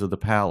stones of the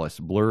palace,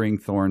 blurring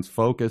Thorne's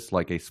focus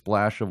like a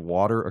splash of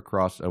water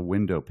across a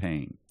window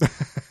pane.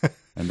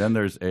 And then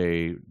there's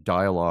a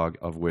dialogue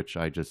of which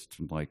I just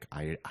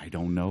I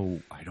don't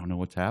know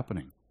what's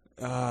happening.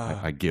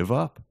 I give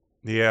up.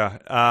 Yeah.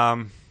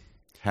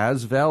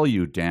 Has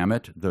value, damn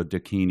it, the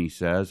Dakini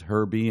says.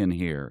 Her being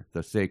here,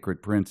 the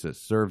sacred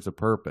princess, serves a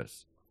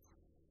purpose.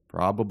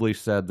 Probably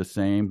said the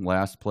same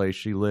last place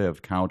she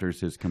lived,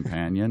 counters his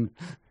companion.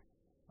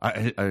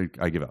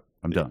 I give up.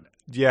 I'm done.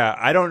 Yeah,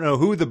 I don't know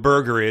who the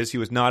burger is. He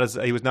was not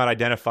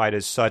identified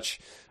as such.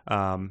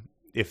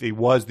 If he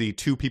was the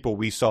two people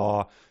we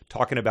saw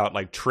talking about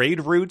like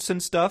trade routes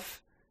and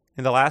stuff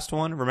in the last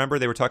one. Remember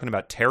they were talking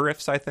about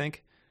tariffs, I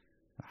think.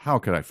 How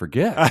could I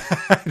forget?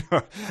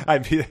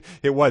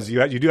 It was.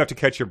 You do have to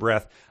catch your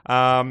breath.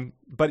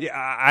 But yeah,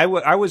 I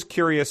was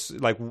curious.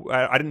 Like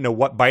I didn't know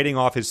what biting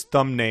off his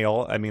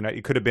thumbnail. I mean,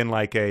 it could have been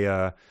like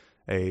a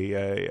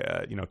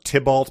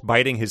Tybalt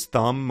biting his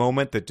thumb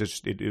moment that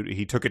just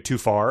he took it too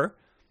far.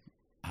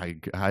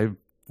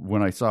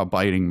 When I saw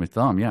biting my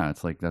thumb, yeah,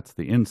 it's like that's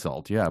the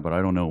insult. Yeah, but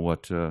I don't know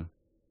what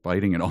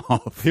biting it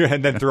off.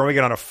 And then throwing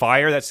it on a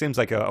fire. That seems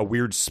like a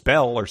weird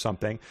spell or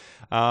something.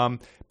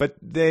 But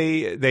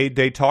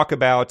they talk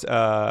about,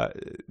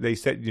 they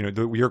said,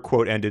 your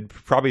quote ended,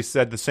 probably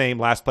said the same,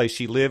 last place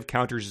she lived,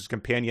 counters his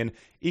companion,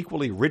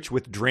 equally rich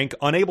with drink,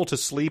 unable to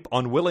sleep,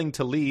 unwilling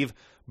to leave,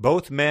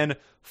 both men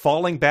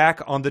falling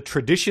back on the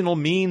traditional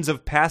means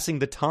of passing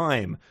the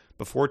time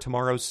before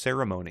tomorrow's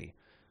ceremony.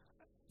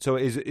 So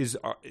is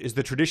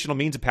the traditional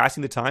means of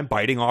passing the time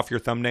biting off your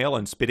thumbnail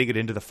and spitting it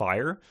into the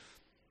fire?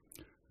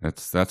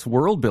 That's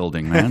world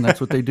building, man. That's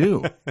what they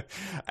do.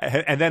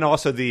 And then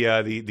also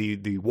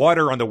the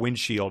water on the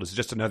windshield is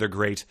just another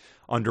great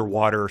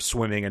underwater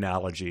swimming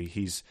analogy.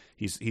 He's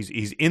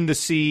in the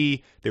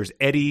sea. There's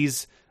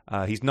eddies.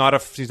 He's not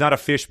a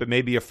fish, but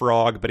maybe a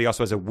frog. But he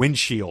also has a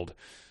windshield.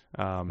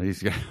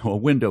 He's got a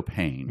window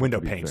pane.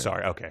 Window pane.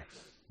 Sorry. Okay.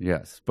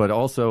 Yes, but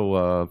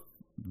also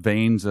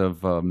veins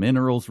of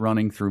minerals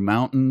running through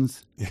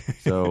mountains.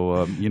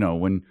 So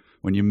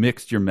when you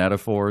mixed your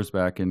metaphors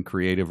back in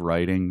creative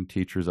writing,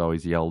 teachers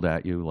always yelled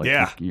at you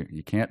like,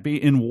 you can't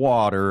be in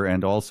water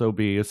and also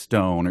be a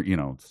stone,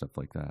 or stuff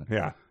like that.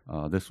 Yeah.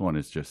 This one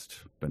is just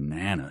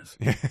bananas.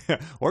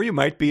 Or you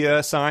might be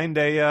assigned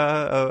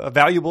a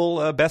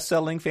valuable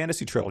best-selling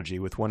fantasy trilogy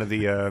with one of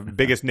the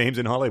biggest names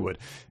in Hollywood.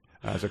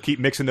 So keep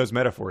mixing those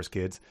metaphors,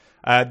 kids.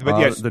 But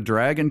yes, the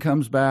dragon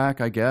comes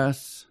back, I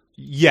guess.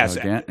 Yes.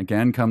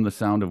 Again come the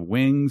sound of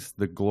wings.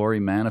 The glory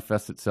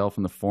manifests itself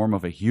in the form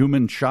of a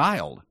human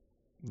child.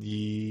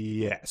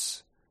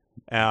 Yes.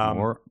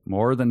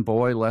 More than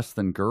boy, less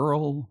than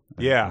girl.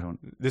 Yeah.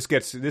 This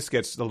gets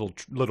a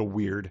little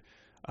weird.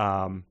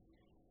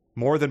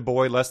 More than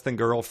boy, less than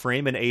girl,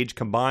 frame and age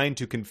combine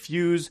to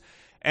confuse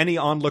any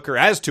onlooker,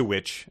 as to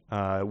which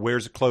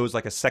wears clothes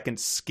like a second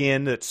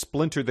skin that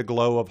splinter the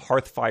glow of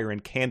hearth fire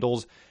and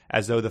candles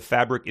as though the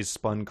fabric is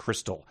spun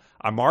crystal.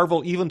 A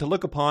marvel even to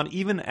look upon,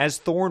 even as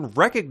Thorn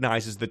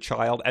recognizes the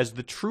child as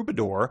the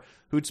troubadour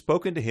who'd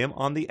spoken to him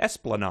on the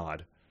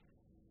esplanade.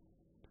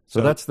 So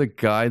that's the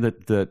guy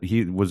that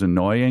he was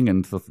annoying,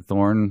 and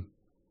Thorn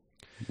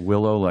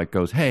Willow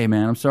goes, "Hey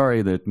man, I'm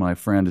sorry that my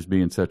friend is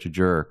being such a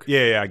jerk."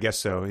 Yeah, I guess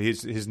so.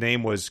 His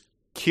name was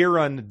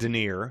Kieran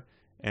Denier,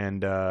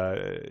 and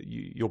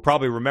you'll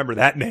probably remember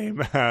that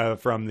name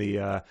from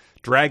the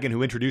dragon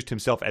who introduced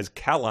himself as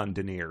Callan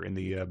Denier in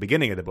the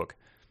beginning of the book.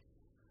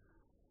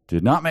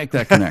 Did not make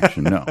that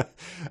connection, no.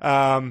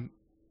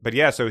 But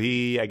yeah, so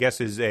he, I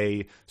guess, is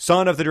a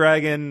son of the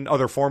dragon,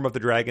 other form of the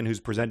dragon, who's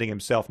presenting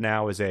himself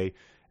now as a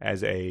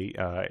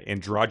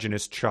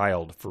androgynous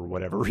child for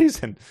whatever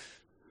reason.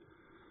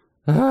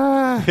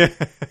 And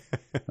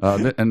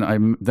I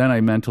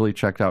mentally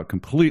checked out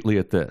completely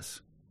at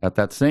this. At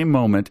that same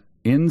moment,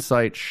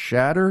 Insight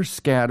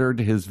scattered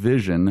his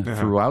vision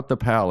throughout the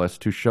palace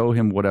to show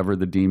him whatever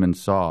the demon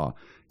saw.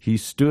 He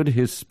stood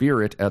his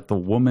spirit at the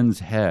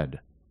woman's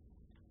head.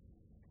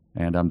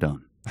 And I'm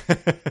done.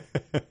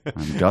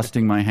 I'm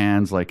dusting my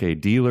hands like a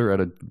dealer at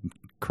a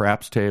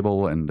craps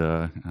table, and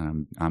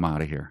I'm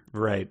out of here.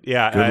 Right.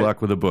 Yeah. Good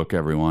luck with the book,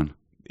 everyone.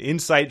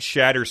 Insight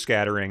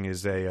scattering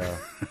is a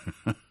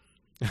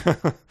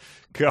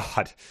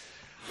God.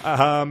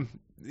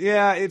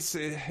 Yeah, it's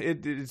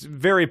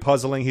very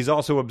puzzling. He's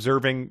also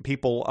observing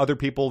other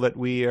people that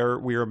we are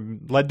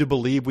led to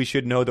believe we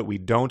should know that we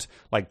don't,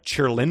 like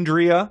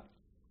Cherlindria.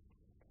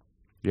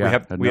 Yeah, I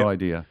had no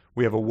idea.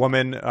 We have a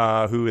woman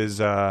who is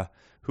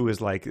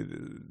like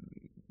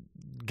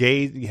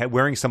gay,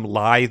 wearing some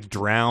lithe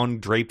drown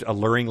draped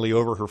alluringly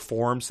over her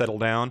form. Settle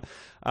down.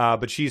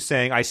 But she's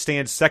saying, "I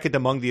stand second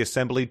among the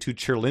assembly to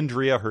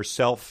Cherlindria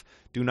herself.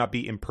 Do not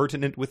be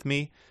impertinent with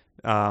me."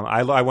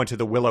 I went to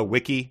the Willow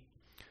Wiki.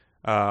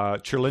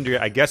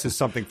 Cherlindria, I guess, is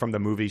something from the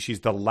movie.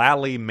 She's the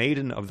Lally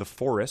Maiden of the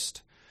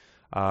Forest.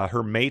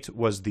 Her mate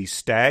was the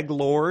Stag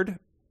Lord,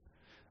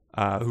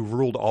 who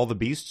ruled all the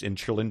beasts in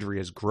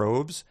Cherlindria's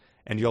groves.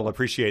 And you'll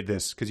appreciate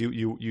this because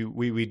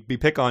we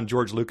pick on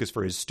George Lucas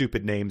for his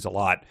stupid names a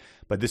lot,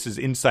 but this is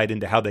insight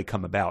into how they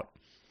come about.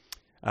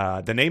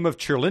 The name of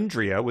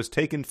Cherlindria was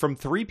taken from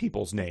three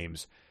people's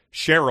names: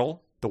 Cheryl,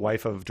 the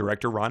wife of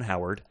director Ron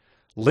Howard;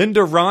 Linda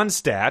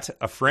Ronstadt,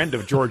 a friend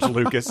of George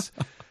Lucas;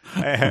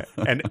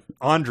 and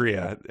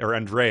Andrea,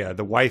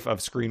 the wife of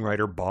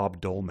screenwriter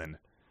Bob Dolman.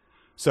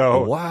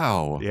 So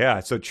wow, yeah.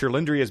 So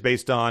Cherlindria is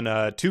based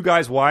on two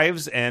guys'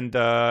 wives, and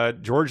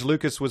George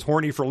Lucas was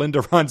horny for Linda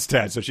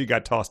Ronstadt, so she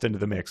got tossed into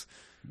the mix.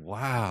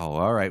 Wow.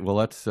 All right. Well,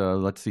 let's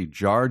see.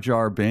 Jar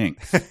Jar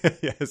Binks.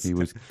 Yes, he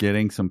was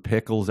getting some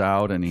pickles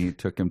out, and he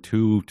took him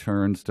 2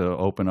 turns to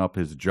open up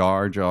his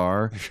jar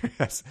jar.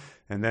 Yes,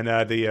 and then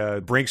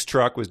the Brinks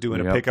truck was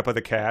doing a pickup of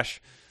the cash.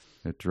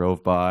 It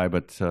drove by,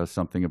 but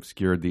something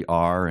obscured the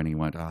R, and he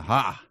went,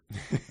 "Aha!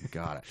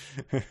 Got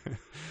it."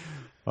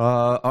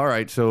 All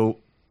right. So.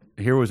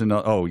 Here was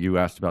another. Oh, you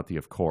asked about the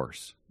of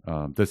course.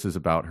 This is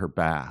about her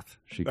bath.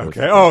 She goes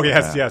okay. Oh,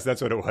 yes, yes,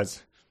 that's what it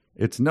was.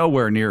 It's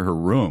nowhere near her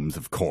rooms,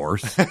 of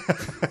course.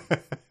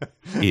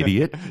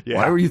 Idiot. Yeah.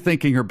 Why were you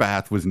thinking her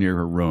bath was near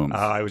her rooms?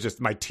 I was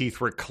just, my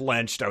teeth were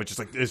clenched. I was just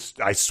like, this.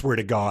 I swear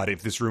to God,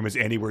 if this room is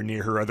anywhere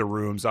near her other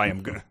rooms, I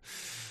am gonna.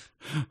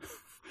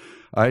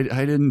 I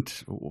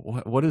didn't.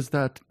 What is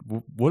that?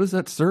 What is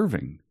that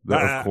serving?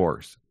 Of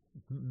course,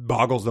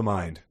 boggles the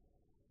mind.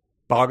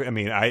 I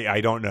mean,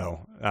 I don't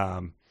know.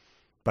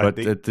 But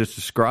it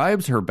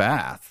describes her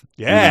bath.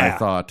 Yeah. And I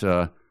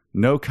thought,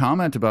 no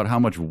comment about how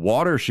much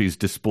water she's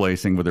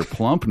displacing with her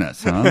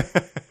plumpness, huh?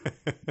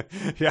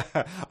 Yeah,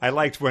 I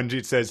liked when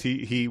it says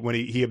when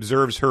he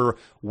observes her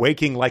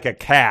waking like a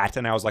cat,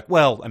 and I was like,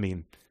 well, I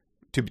mean,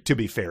 to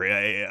be fair,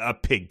 a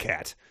pig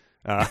cat.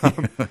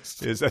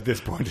 Is at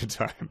this point in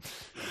time.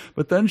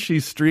 But then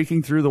she's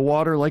streaking through the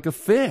water like a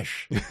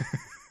fish.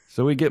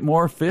 So we get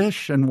more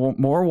fish and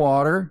more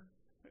water.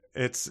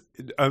 It's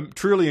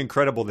truly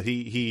incredible that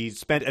he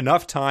spent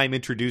enough time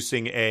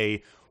introducing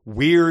a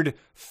weird,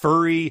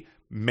 furry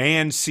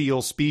man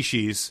seal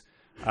species,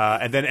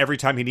 and then every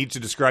time he needs to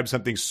describe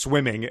something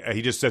swimming,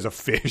 he just says a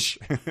fish.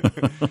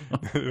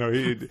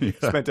 He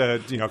spent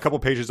a couple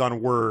pages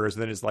on words,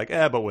 and then it's like,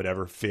 but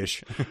whatever,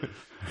 fish.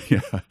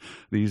 Yeah,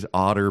 these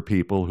otter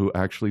people who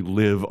actually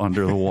live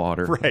under the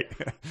water. Right.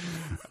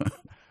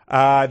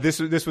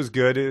 This was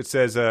good. It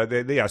says, so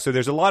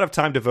there's a lot of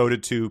time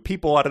devoted to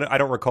people. I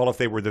don't recall if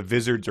they were the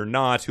Vizards or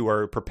not, who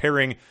are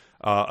preparing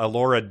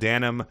Elora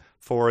Danan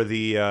for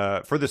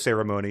the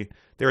ceremony.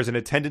 There is an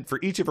attendant for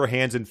each of her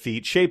hands and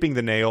feet, shaping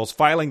the nails,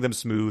 filing them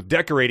smooth,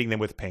 decorating them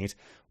with paint.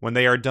 When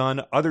they are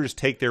done, others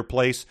take their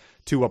place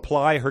to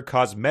apply her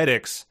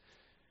cosmetics.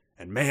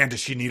 And man,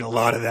 does she need a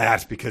lot of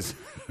that, because,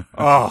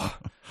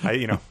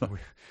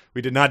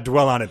 we did not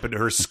dwell on it, but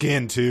her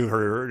skin too,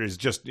 her is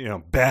just,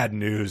 bad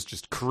news,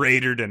 just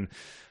cratered. And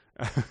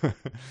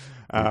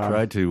I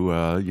tried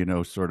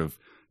to, sort of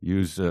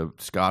use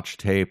Scotch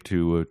tape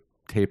to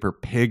tape her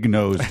pig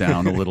nose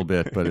down a little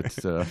bit, but it's,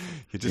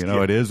 it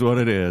is what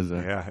it is.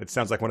 Yeah, it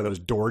sounds like one of those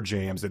door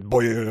jams that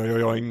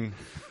boing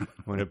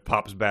when it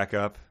pops back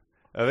up.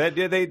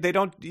 They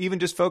don't even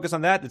just focus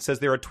on that. It says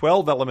there are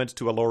 12 elements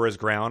to Elora's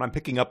gown. I'm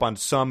picking up on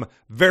some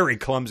very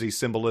clumsy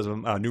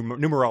symbolism,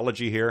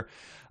 numerology here.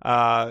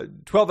 12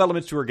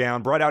 elements to her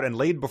gown, brought out and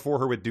laid before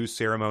her with due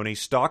ceremony.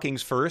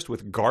 Stockings first,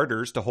 with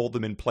garters to hold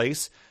them in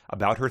place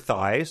about her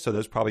thighs. So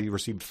those probably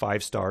received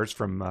 5 stars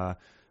from,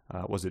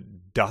 was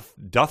it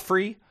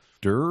Duthfrey?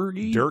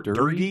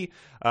 Durgy.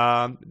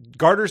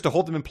 Garters to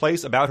hold them in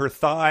place about her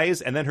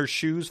thighs, and then her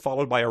shoes,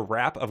 followed by a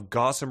wrap of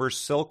gossamer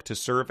silk to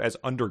serve as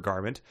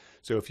undergarment.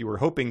 So if you were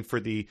hoping for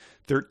the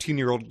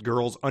 13-year-old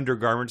girl's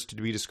undergarments to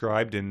be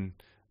described in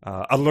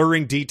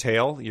alluring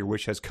detail, your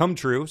wish has come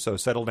true, so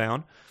settle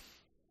down.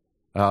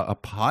 A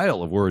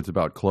pile of words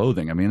about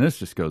clothing. I mean, this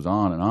just goes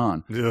on and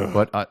on. Ugh.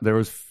 But there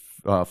was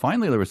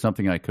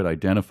something I could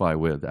identify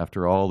with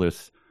after all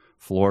this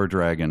floor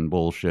dragon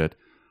bullshit.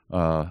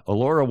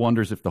 Elora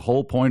wonders if the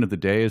whole point of the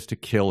day is to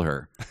kill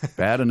her.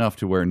 Bad enough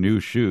to wear new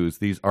shoes,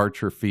 these arch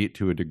her feet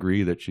to a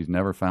degree that she's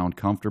never found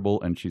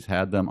comfortable, and she's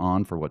had them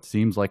on for what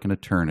seems like an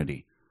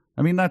eternity.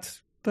 I mean,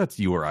 that's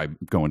you or I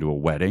going to a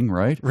wedding,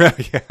 right?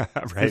 Yeah,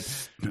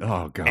 right.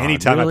 Oh, God.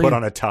 Anytime really? I put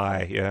on a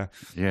tie, yeah.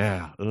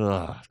 Yeah.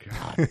 Ugh,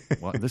 God.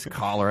 This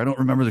collar, I don't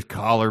remember this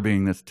collar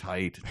being this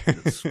tight.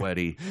 It's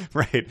sweaty.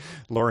 Right.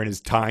 Lauren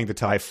is tying the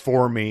tie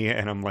for me,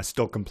 and I'm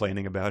still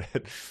complaining about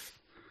it.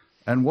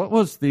 And what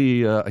was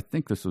I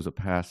think this was a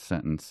past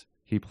sentence.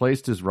 He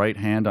placed his right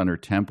hand on her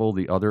temple,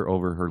 the other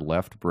over her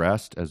left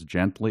breast, as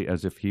gently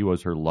as if he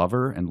was her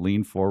lover, and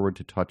leaned forward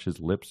to touch his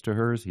lips to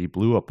hers. He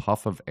blew a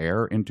puff of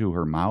air into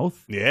her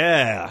mouth.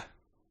 Yeah.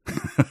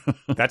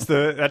 That's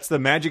the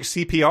magic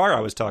CPR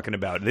I was talking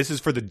about. This is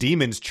for the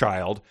demon's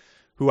child,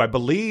 who I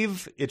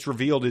believe it's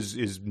revealed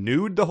is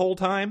nude the whole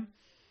time.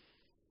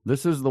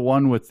 This is the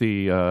one with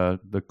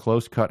the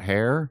close-cut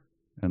hair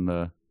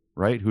and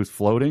who's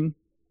floating?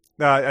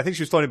 I think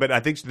she was floating, but I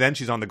think then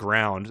she's on the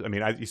ground. I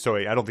mean, I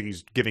don't think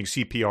he's giving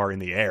CPR in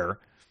the air.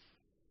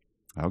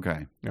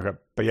 Okay.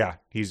 But yeah,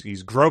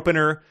 he's groping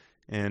her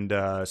and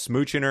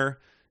smooching her.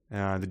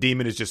 The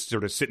demon is just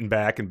sort of sitting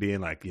back and being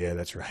like, yeah,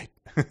 that's right.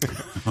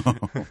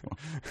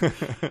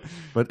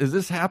 But is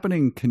this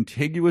happening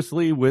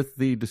contiguously with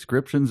the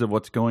descriptions of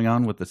what's going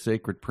on with the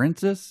sacred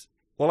princess?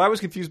 Well, I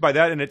was confused by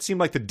that, and it seemed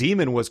like the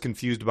demon was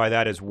confused by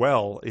that as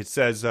well. It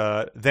says,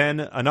 then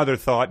another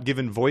thought,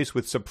 given voice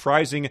with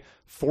surprising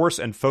force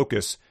and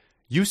focus.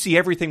 You see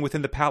everything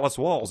within the palace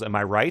walls, am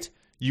I right?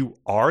 You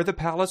are the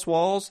palace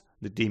walls?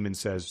 The demon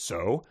says,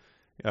 so?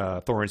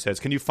 Thorin says,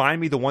 can you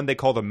find me the one they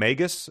call the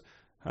Magus?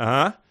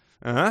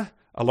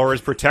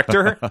 Elora's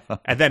protector?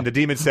 And then the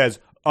demon says,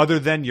 other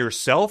than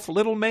yourself,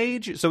 little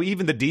mage? So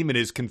even the demon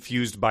is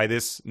confused by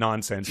this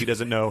nonsense. He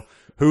doesn't know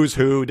who's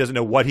who, doesn't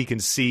know what he can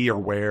see or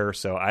where.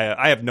 So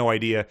I have no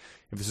idea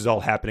if this is all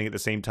happening at the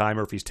same time,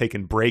 or if he's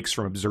taking breaks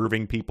from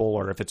observing people,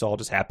 or if it's all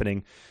just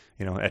happening,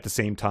 at the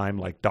same time,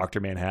 like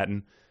Dr.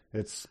 Manhattan.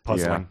 It's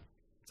puzzling. Yeah.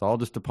 It's all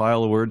just a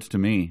pile of words to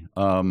me.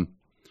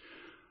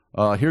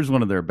 Here's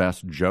one of their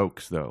best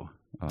jokes, though.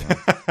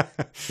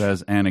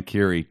 Says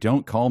Anakiri,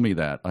 don't call me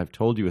that. I've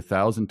told you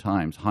 1,000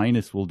 times.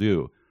 Highness will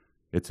do.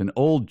 It's an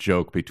old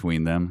joke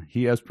between them.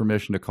 He has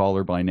permission to call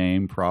her by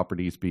name,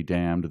 properties be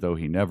damned, though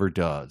he never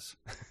does.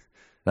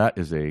 That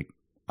is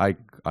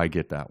I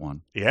get that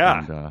one.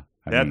 Yeah.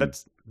 And,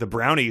 The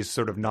brownies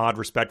sort of nod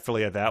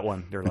respectfully at that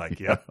one. They're like,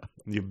 "Yep,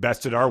 you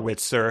bested our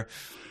wits, sir."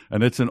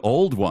 And it's an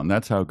old one.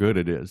 That's how good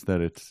it is. That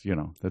it's,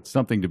 that's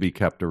something to be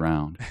kept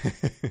around.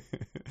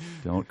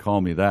 Don't call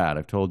me that.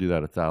 I've told you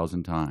that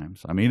 1,000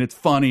 times. I mean, it's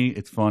funny.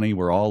 It's funny.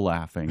 We're all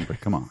laughing, but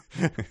come on.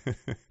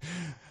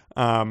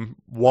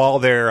 While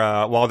they're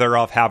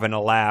off having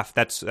a laugh,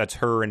 that's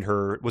her and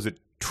her. Was it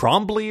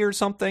Trombley or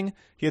something?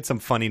 He had some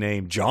funny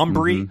name.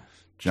 Jombry.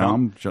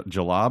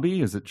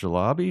 Jalopy? Is it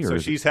Jalopy? So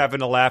she's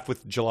having a laugh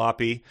with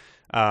Jalopy.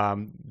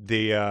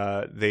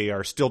 They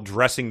are still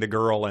dressing the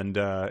girl,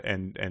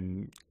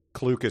 and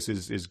Clucas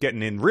is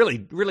getting in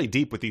really, really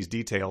deep with these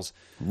details.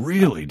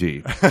 Really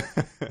deep.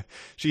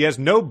 She has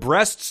no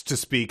breasts to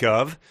speak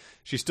of.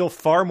 She's still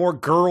far more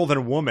girl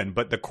than woman,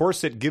 but the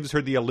corset gives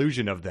her the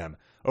illusion of them.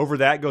 Over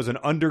that goes an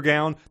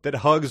undergown that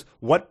hugs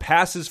what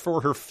passes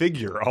for her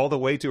figure all the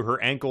way to her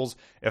ankles,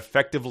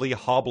 effectively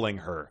hobbling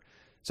her.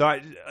 So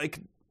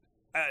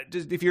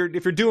just if you're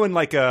doing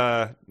like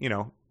a,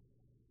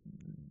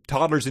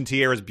 Toddlers in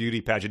Tiara's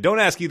beauty pageant, don't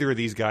ask either of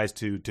these guys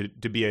to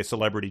be a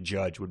celebrity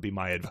judge, would be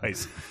my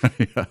advice.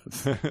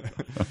 Yes.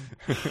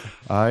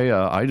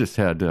 I just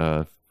had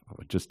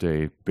just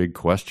a big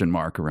question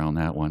mark around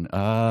that one.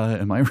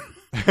 Am I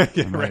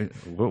right?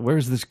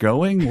 Where's this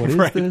going? What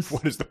is this?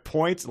 What is the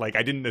point? Like,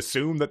 I didn't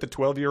assume that the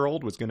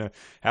 12-year-old was going to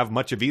have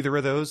much of either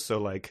of those. So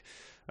like,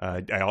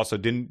 I also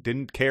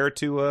didn't care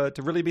to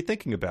really be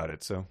thinking about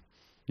it. So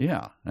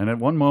yeah. And at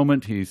one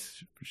moment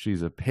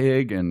she's a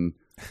pig and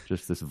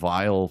just this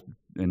vile,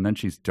 and then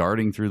she's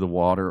darting through the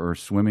water or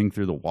swimming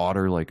through the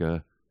water like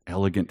a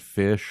elegant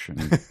fish.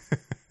 And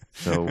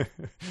so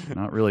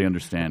not really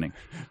understanding.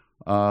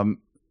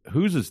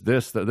 Whose is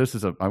this? This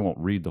is I won't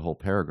read the whole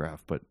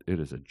paragraph, but it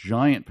is a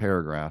giant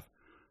paragraph.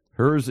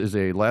 Hers is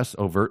a less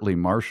overtly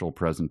martial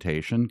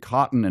presentation,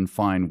 cotton and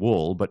fine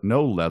wool, but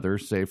no leather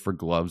save for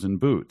gloves and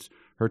boots.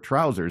 Her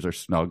trousers are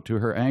snug to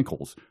her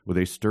ankles, with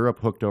a stirrup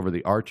hooked over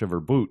the arch of her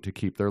boot to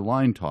keep their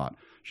line taut.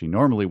 She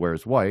normally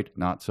wears white,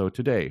 not so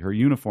today. Her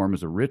uniform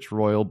is a rich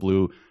royal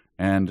blue,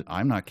 and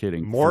I'm not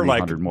kidding, more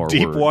like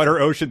deep words. Water,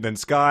 ocean than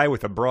sky,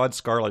 with a broad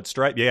scarlet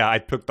stripe. Yeah, I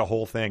took the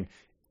whole thing.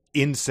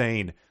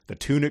 Insane. The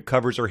tunic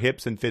covers her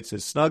hips and fits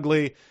as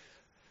snugly.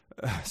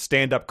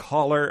 Stand-up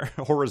collar,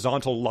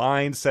 horizontal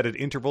lines set at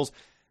intervals.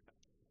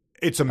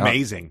 It's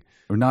amazing.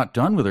 We're not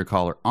done with her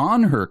collar.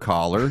 On her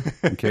collar,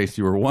 in case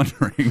you were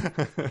wondering.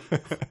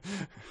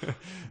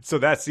 So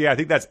I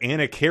think that's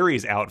Anna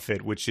Carey's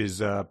outfit, which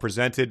is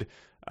presented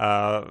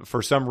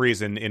for some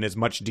reason in as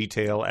much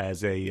detail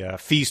as a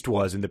feast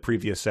was in the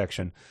previous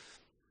section.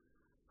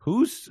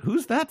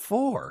 Who's that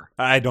for?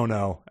 I don't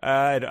know.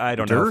 I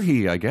don't know.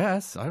 Durhee, I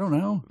guess. I don't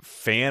know.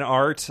 Fan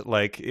art,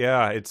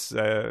 it's.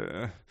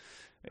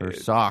 Her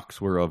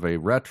socks were of a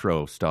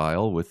retro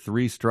style with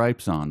 3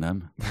 stripes on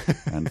them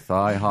and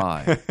thigh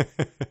high.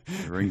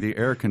 During the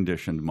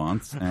air-conditioned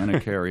months,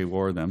 Anna Carey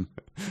wore them.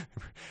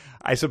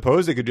 I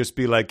suppose it could just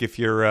be like if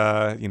you're,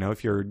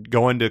 if you're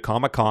going to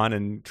Comic-Con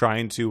and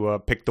trying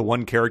to pick the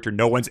one character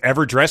no one's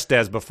ever dressed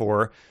as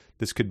before,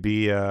 this could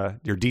be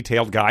your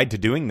detailed guide to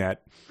doing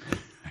that.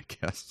 I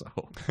guess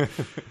so.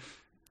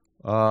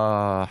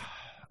 Oh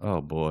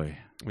boy.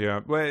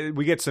 Yeah, well,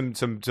 we get some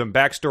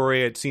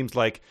backstory. It seems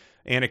like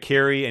Anna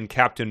Carey and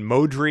Captain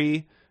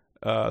Modry,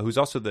 who's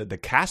also the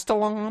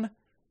Castellan,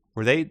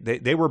 where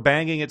they were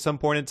banging at some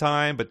point in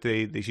time, but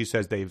she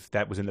says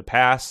that was in the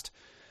past.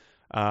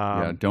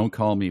 Yeah, don't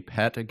call me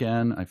pet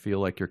again. I feel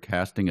like you're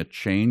casting a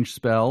change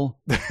spell.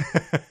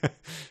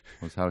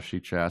 Was how she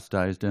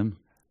chastised him.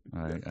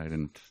 I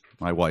didn't.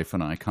 My wife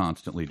and I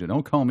constantly do.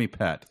 Don't call me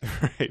pet.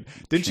 Right?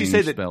 Did she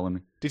say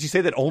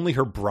that only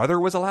her brother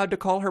was allowed to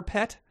call her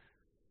pet?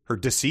 Her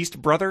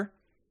deceased brother?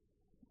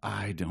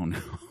 I don't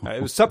know.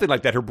 It was something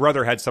like that. Her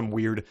brother had some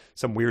weird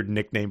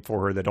nickname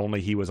for her that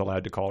only he was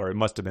allowed to call her. It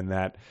must have been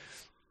that.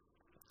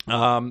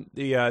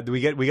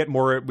 We get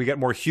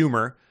more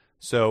humor.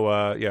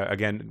 So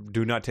again,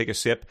 do not take a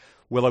sip.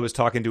 Willow is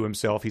talking to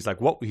himself. He's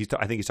like, "What?"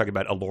 I think he's talking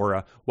about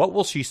Allura. What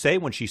will she say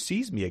when she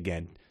sees me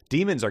again?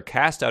 Demons are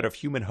cast out of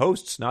human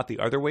hosts, not the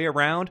other way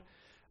around.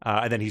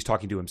 And then he's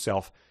talking to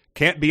himself.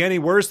 Can't be any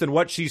worse than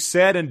what she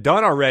said and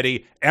done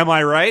already. Am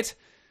I right?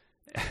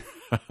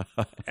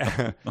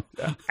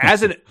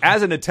 As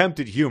an attempt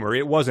at humor,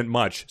 it wasn't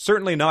much.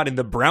 Certainly not in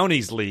the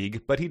Brownies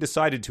League, but he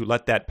decided to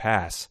let that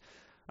pass.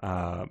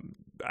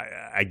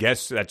 I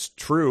guess that's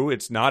true.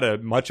 It's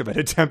not much of an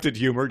attempt at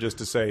humor, just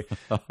to say,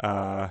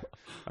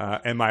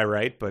 am I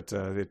right? But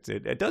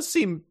it does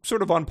seem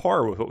sort of on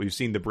par with what we've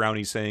seen the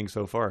Brownies saying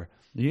so far.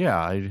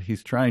 Yeah,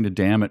 he's trying to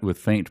damn it with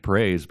faint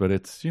praise, but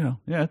it's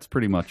it's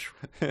pretty much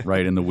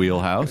right in the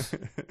wheelhouse.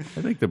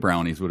 I think the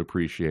Brownies would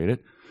appreciate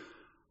it.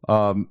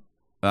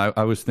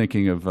 I was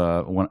thinking of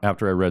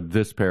after I read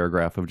this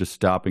paragraph of just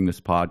stopping this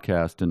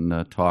podcast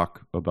and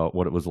talk about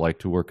what it was like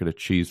to work at a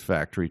cheese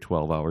factory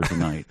 12 hours a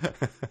night.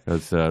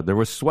 Because there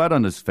was sweat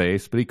on his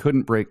face, but he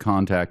couldn't break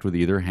contact with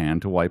either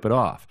hand to wipe it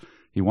off.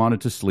 He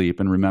wanted to sleep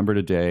and remembered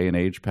a day, an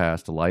age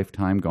past, a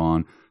lifetime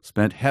gone,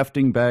 spent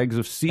hefting bags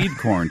of seed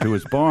corn to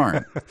his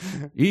barn.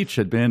 Each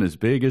had been as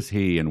big as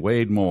he and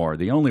weighed more.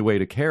 The only way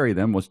to carry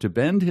them was to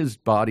bend his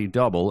body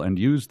double and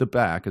use the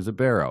back as a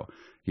barrow.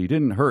 He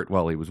didn't hurt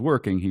while he was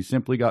working. He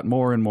simply got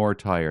more and more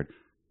tired.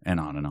 And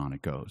on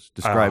it goes,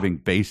 describing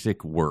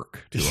basic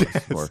work to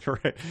us. That's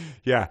right.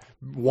 Yeah,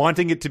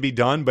 wanting it to be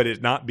done, but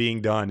it not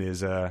being done is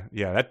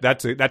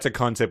that's a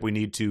concept we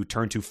need to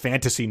turn to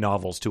fantasy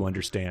novels to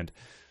understand.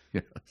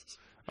 Yes.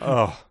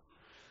 Oh,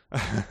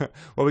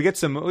 well, we get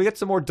some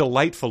more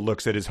delightful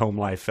looks at his home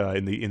life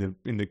in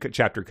the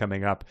chapter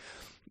coming up,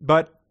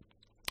 but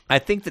I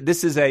think that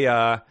this is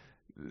a.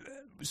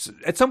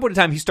 At some point in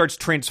time, he starts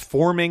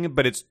transforming,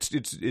 but it's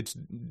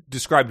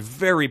described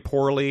very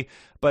poorly.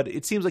 But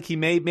it seems like he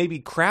maybe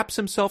craps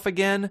himself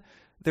again.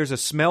 There's a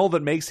smell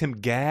that makes him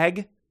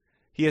gag.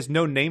 He has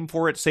no name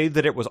for it, save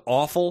that it was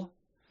awful.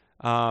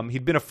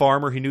 He'd been a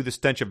farmer. He knew the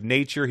stench of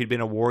nature. He'd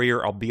been a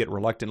warrior, albeit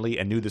reluctantly,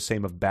 and knew the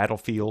same of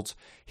battlefields.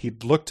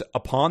 He'd looked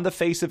upon the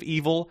face of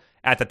evil.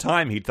 At the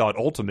time, he'd thought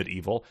ultimate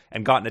evil,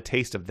 and gotten a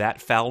taste of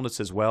that foulness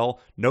as well.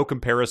 No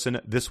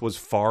comparison. This was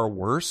far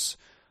worse.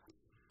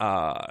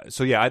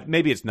 So yeah,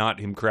 maybe it's not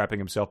him crapping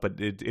himself,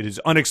 but it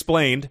is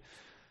unexplained.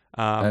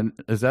 And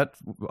does that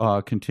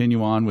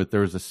continue on with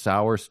there was a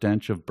sour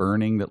stench of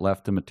burning that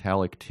left a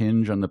metallic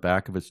tinge on the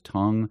back of his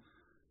tongue,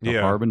 a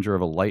harbinger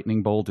of a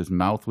lightning bolt. His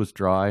mouth was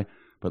dry,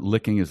 but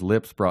licking his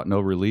lips brought no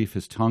relief.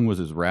 His tongue was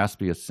as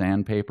raspy as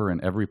sandpaper,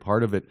 and every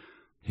part of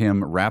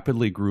him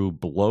rapidly grew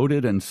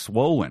bloated and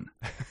swollen.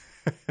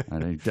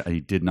 And he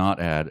did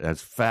not add,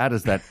 as fat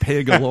as that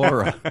pig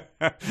Alora.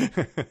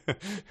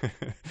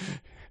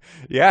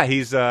 Yeah,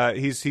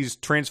 he's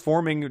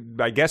transforming,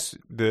 I guess,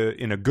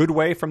 in a good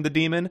way from the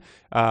demon.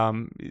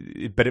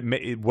 But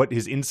what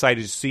his insight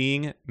is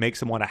seeing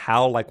makes him want to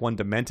howl like one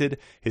demented.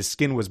 His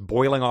skin was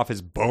boiling off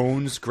his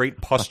bones, great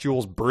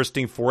pustules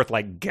bursting forth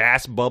like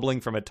gas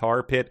bubbling from a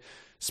tar pit,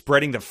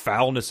 spreading the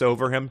foulness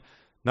over him.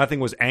 Nothing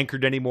was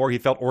anchored anymore. He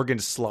felt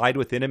organs slide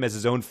within him as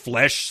his own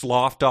flesh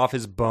sloughed off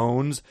his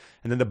bones,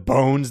 and then the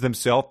bones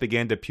themselves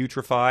began to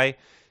putrefy.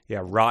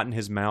 Yeah, rot in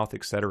his mouth,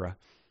 etc.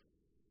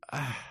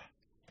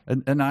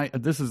 And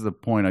this is the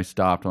point I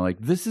stopped. I'm like,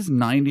 this is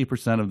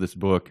 90% of this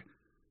book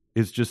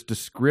is just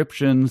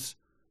descriptions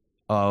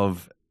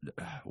of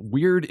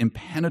weird,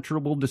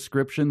 impenetrable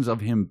descriptions of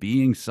him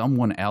being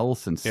someone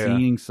else and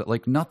seeing,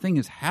 like nothing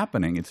is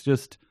happening. It's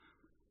just,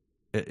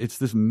 it's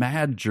this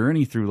mad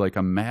journey through like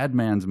a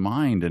madman's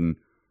mind, and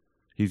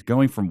he's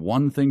going from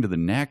one thing to the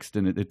next,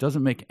 and it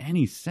doesn't make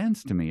any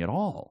sense to me at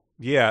all.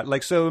 Yeah,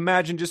 like, so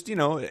imagine just,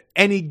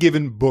 any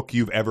given book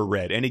you've ever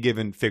read, any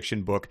given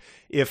fiction book,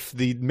 if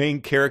the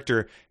main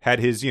character had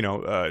his,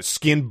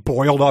 skin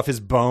boiled off his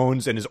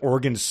bones and his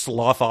organs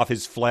slough off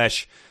his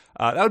flesh,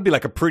 that would be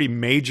like a pretty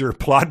major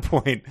plot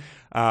point.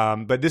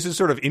 But this is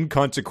sort of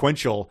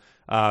inconsequential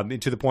to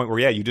the point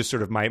where, you just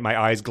sort of, my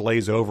eyes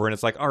glaze over and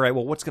it's like, all right,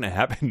 well, what's going to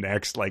happen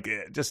next? Like,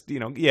 just,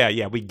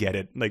 we get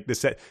it. Like,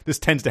 this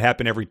tends to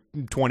happen every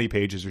 20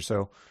 pages or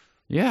so.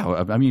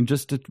 Yeah, I mean,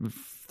 just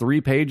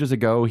 3 pages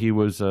ago, he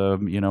was, a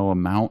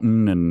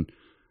mountain and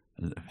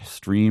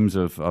streams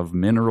of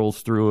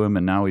minerals through him,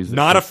 and now he's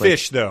not a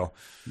fish, though.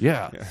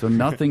 Yeah, so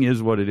nothing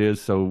is what it is.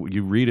 So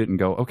you read it and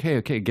go, okay,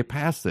 get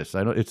past this.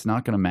 It's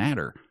not going to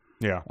matter.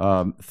 Yeah.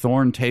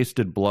 Thorn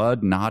tasted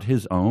blood, not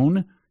his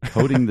own,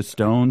 coating the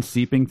stone,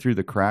 seeping through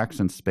the cracks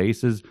and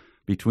spaces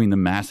between the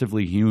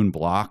massively hewn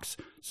blocks.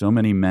 So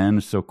many men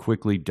so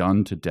quickly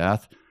done to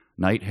death.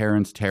 Night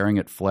herons tearing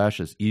at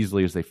flesh as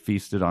easily as they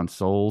feasted on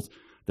souls.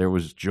 There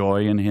was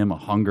joy in him, a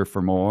hunger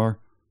for more.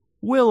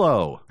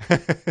 Willow!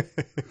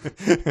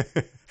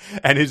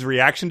 And his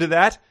reaction to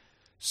that?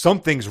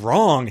 Something's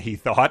wrong, he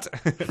thought.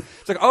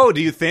 It's like, oh,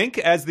 do you think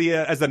as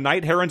the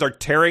night herons are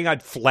tearing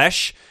at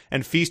flesh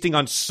and feasting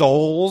on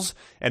souls,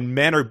 and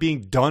men are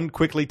being done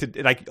quickly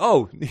to, like,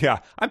 oh, yeah,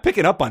 I'm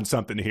picking up on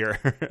something here.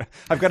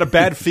 I've got a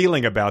bad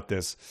feeling about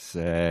this.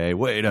 Say,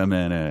 wait a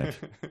minute.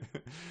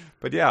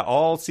 But yeah,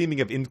 all seeming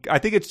of, I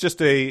think it's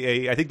just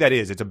I think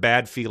it's a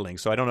bad feeling.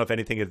 So I don't know if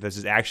anything of this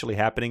is actually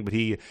happening, but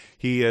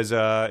he's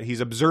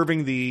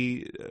observing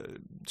the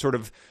sort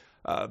of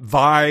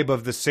vibe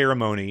of the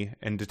ceremony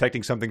and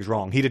detecting something's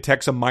wrong. He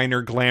detects a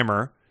minor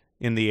glamour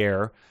in the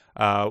air,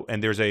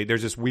 and there's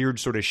this weird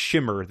sort of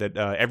shimmer that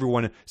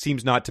everyone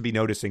seems not to be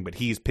noticing, but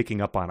he's picking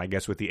up on, I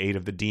guess, with the aid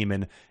of the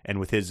demon and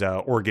with his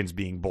organs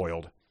being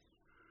boiled.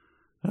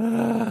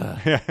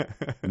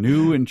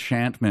 New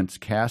enchantments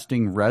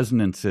casting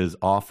resonances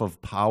off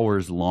of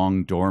powers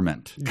long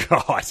dormant.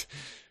 God,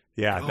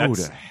 yeah, go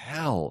to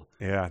hell.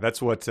 Yeah, that's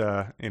what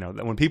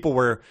when people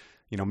were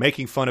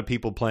making fun of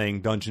people playing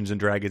Dungeons and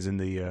Dragons in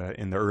the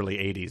early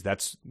 '80s.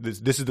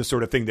 This is the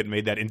sort of thing that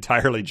made that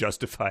entirely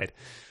justified.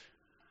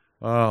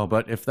 Oh,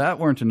 but if that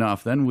weren't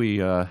enough, then we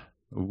had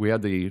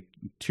the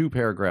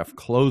 2-paragraph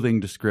clothing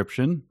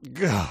description.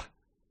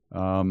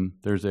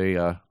 There's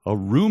a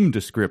room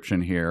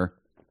description here.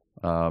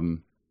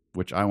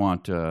 Which I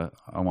want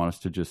us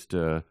to just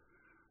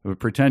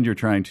Pretend you're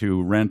trying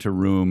to rent a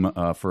room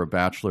for a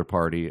bachelor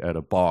party at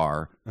a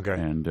bar. Okay.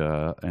 And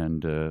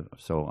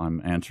so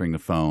I'm answering the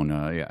phone.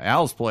 Yeah,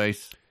 Al's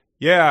place.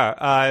 Yeah,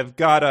 I've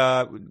got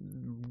a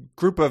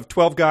group of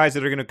 12 guys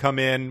that are going to come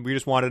in. We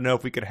just wanted to know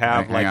if we could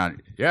have Hang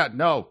on. Yeah,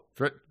 no.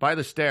 By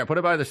the stair. Put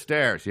it by the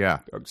stairs. Yeah.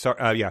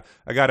 Sorry, yeah.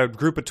 I got a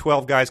group of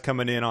 12 guys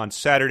coming in on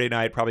Saturday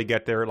night, probably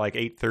get there at like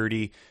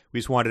 8:30. We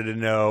just wanted to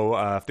know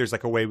if there's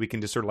like a way we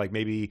can just sort of like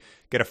maybe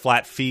get a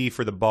flat fee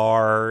for the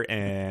bar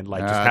and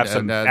like just have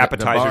some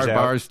appetizers the out.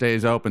 bar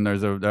stays open.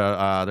 There's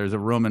a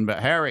room in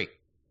Harry.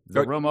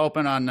 The room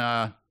open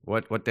on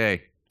what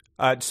day?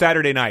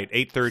 Saturday night,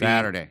 8:30.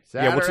 Saturday.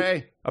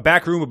 Yeah, a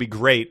back room would be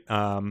great.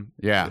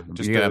 Yeah,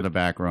 just you have the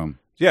back room.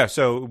 Yeah,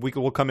 so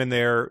we'll come in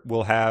there.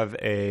 We'll have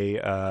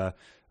a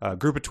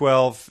group of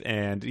 12,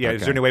 and yeah,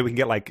 is there any way we can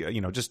get like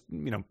just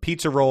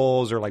pizza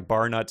rolls or like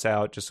bar nuts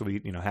out just so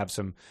we have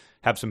some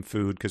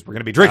food because we're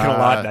going to be drinking a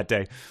lot that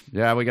day.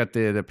 Yeah, we got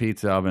the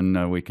pizza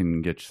oven. We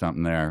can get you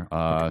something there.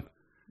 Okay.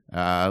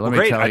 Let me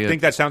great. tell you. I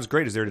think that sounds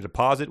great. Is there a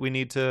deposit we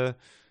need to?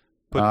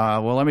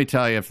 Well, let me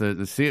tell you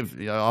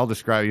I'll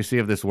describe. You see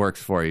if this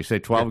works for you. You say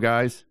 12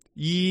 guys.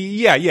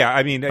 Yeah.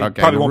 I mean, it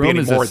okay, probably the won't room be any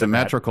is more a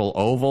symmetrical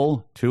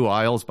oval, 2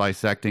 aisles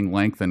bisecting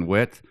length and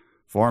width,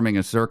 forming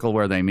a circle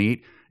where they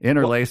meet.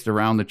 Interlaced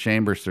around the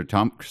chamber's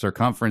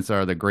circumference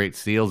are the great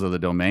seals of the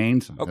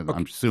domains. Okay.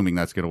 I'm assuming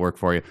that's going to work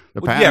for you.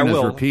 The pattern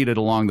is repeated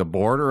along the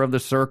border of the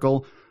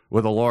circle,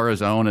 with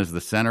Alora's own as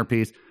the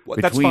centerpiece.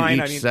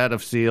 Between each set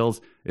of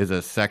seals is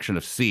a section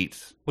of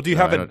seats. Well, do you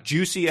have a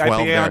juicy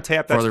IPA on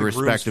tap? That's for the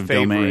respective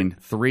domain,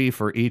 3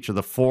 for each of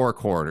the 4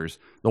 quarters.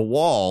 The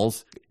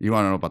walls, you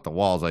want to know about the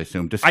walls, I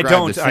assume,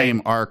 describe the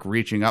same arc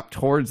reaching up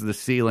towards the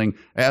ceiling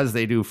as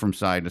they do from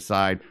side to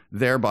side,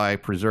 thereby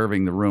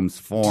preserving the room's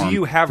form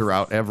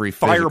throughout every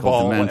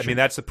physical dimension. I mean,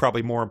 that's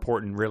probably more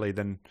important, really,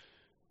 than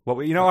what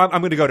we...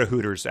 I'm going to go to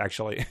Hooters,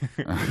 actually.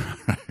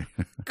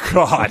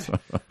 God.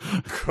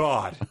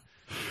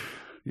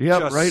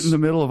 Yep, right in the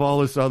middle of all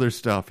this other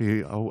stuff.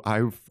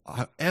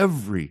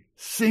 Every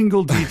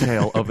single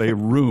detail of a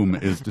room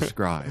is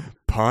described.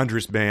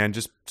 Ponderous, man,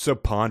 just so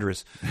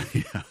ponderous.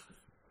 Yeah.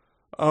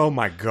 Oh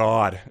my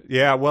God.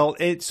 Yeah. Well,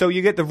 so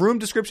you get the room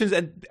descriptions,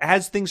 and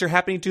as things are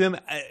happening to him,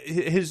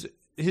 his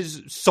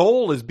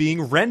soul is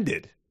being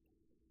rended.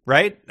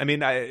 Right? I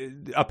mean,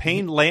 a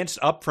pain lanced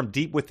up from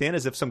deep within,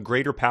 as if some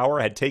greater power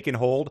had taken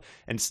hold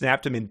and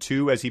snapped him in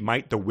two, as he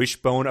might the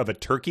wishbone of a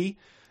turkey.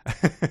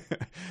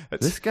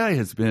 This guy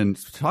has been,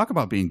 talk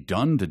about being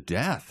done to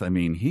death. I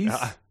mean,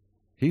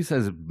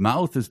 his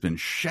mouth has been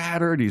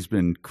shattered. He's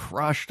been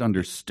crushed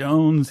under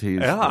stones. His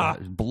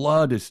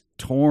blood is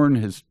torn.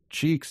 His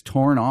cheeks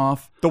torn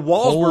off. The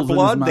walls were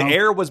blood. The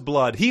air was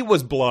blood. He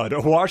was blood,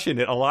 awash in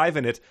it, alive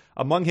in it.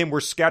 Among him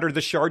were scattered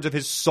the shards of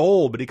his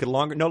soul, but he could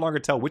no longer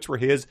tell which were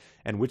his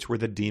and which were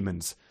the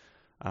demons.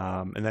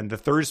 And then the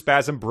third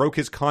spasm broke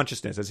his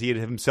consciousness as he had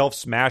himself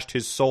smashed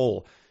his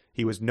soul.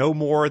 He was no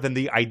more than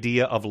the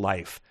idea of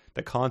life,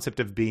 the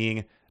concept of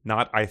being,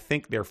 not I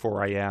think,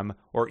 therefore I am,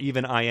 or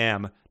even I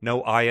am,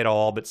 no I at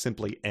all, but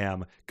simply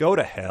am. Go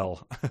to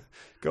hell.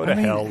 Go to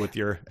hell with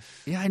your...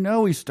 Yeah, I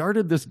know. He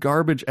started this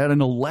garbage at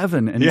an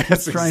 11, and he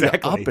keeps trying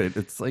to up it.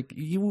 It's like,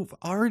 you've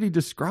already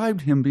described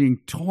him being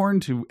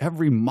torn to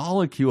every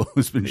molecule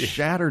has been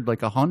shattered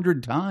like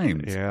 100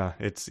 times. Yeah,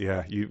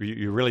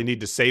 you really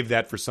need to save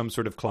that for some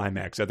sort of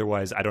climax.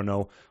 Otherwise, I don't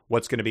know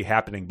what's going to be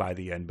happening by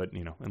the end, but,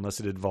 unless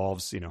it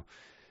involves,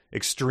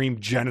 extreme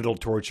genital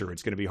torture,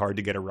 it's going to be hard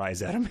to get a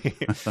rise out of me.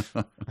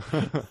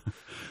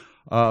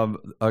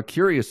 A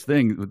curious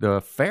thing, the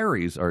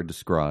fairies are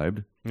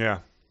described. Yeah.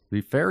 The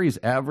fairies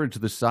average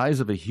the size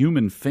of a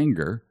human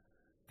finger.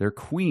 Their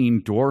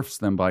queen dwarfs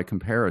them by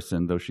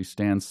comparison, though she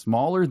stands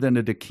smaller than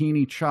a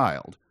Dakini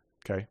child.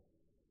 Okay.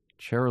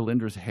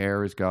 Cherulindra's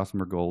hair is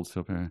gossamer gold.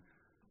 So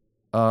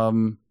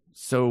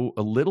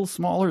a little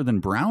smaller than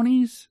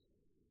brownies?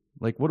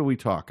 Like, what are we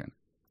talking?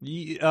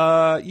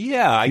 Yeah.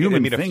 A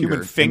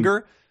human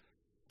finger.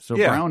 So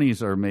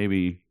brownies are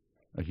maybe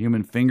a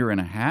human finger and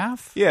a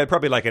half? Yeah,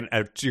 probably like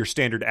your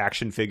standard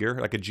action figure,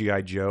 like a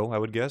G.I. Joe, I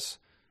would guess.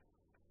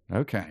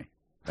 Okay.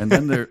 And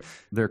then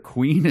their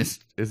queen is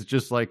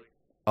just like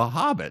a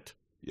hobbit.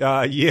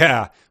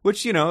 Yeah.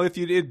 Which, if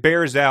it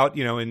bears out,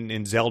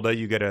 in Zelda,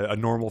 you get a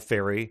normal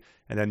fairy,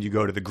 and then you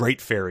go to the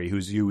great fairy,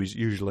 who's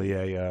usually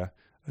a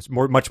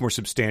much more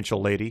substantial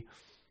lady.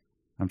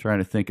 I'm trying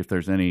to think if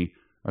there's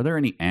are there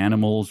any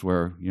animals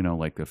where,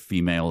 like the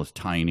female is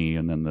tiny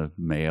and then the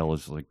male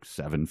is like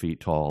 7 feet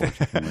tall? Or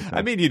something like that?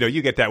 I mean,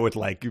 you get that with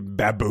like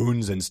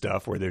baboons and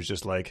stuff where there's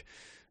just like,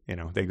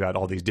 they've got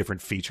all these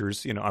different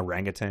features,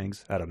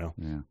 orangutans. I don't know.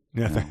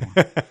 Yeah.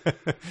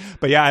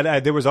 But yeah,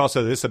 there was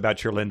also this about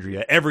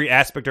Cherlindria. Every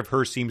aspect of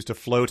her seems to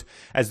float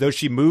as though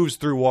she moves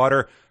through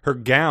water, her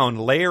gown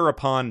layer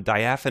upon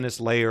diaphanous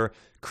layer,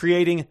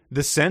 creating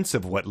the sense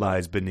of what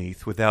lies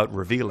beneath without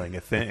revealing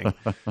a thing.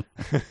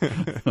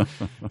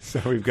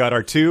 So we've got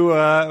our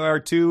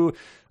two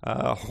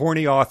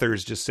horny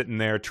authors just sitting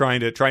there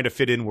trying to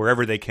fit in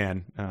wherever they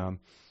can.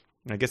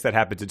 I guess that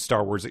happens in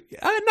Star Wars.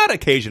 Not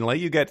occasionally.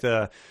 You get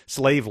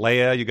Slave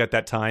Leia. You got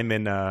that time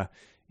in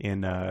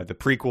the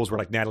prequels where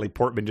like Natalie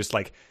Portman just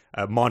like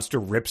a monster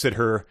rips at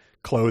her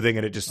clothing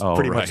and it just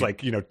pretty much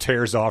like,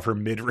 tears off her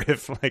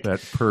midriff. Like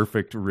that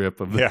perfect rip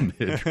of the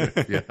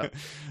midriff.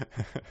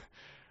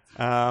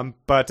 Yeah.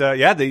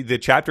 The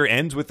chapter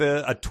ends with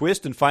a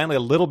twist and finally a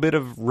little bit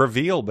of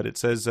reveal. But it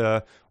says,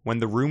 when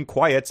the room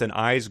quiets and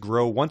eyes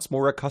grow once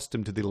more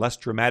accustomed to the less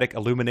dramatic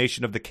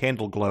illumination of the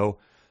candle glow,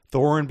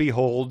 Thorn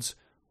beholds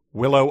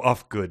Willow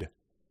Ufgood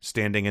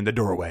standing in the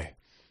doorway.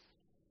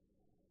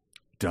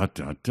 Da,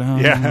 da, da.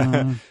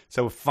 Yeah.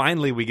 So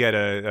finally we get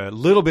a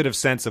little bit of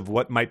sense of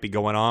what might be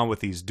going on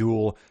with these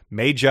dual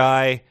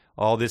magi,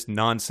 all this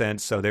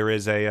nonsense. So there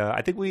is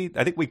I think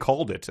we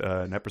called it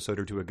an episode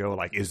or two ago,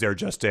 like, is there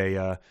just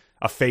a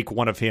fake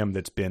one of him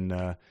that's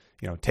been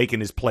taken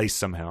his place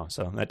somehow?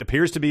 So that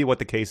appears to be what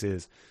the case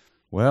is.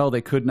 Well,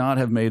 they could not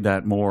have made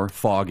that more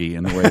foggy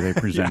in the way they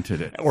presented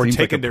it. Or seems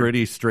taken like a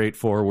pretty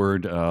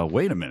straightforward,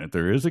 wait a minute,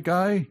 there is a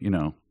guy?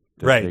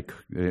 Right.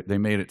 They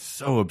made it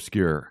so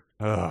obscure.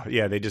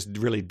 They just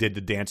really did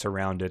the dance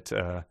around it.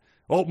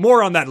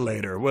 More on that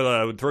later.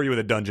 We'll throw you in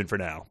the dungeon for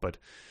now. But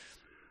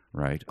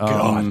right.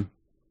 God.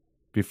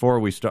 Before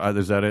we start,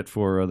 is that it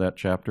for that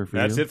chapter for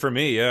you? That's it for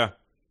me, yeah.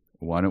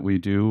 Why don't we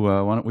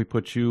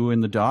put you in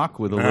the dock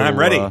with a little... I'm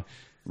ready.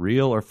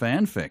 Real or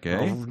fanfic, eh?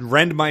 I'll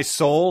rend my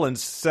soul and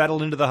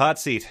settle into the hot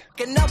seat.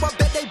 And now I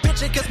bet they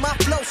bitching cause my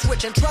flow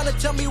switching, trying to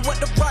tell me what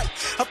to write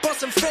about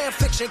some fan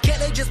fiction. Can't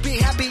they just be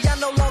happy? I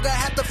no longer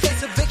have to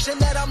face eviction,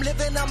 that I'm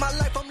living out my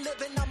life, I'm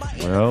living out my...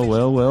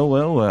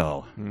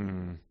 Well.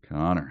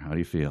 Connor, how do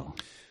you feel?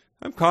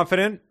 I'm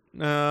confident.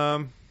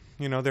 There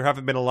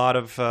haven't been a lot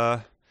of...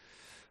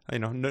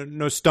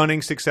 no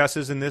stunning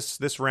successes in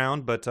this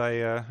round, but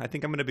I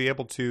think I'm going to be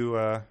able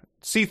to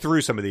see through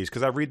some of these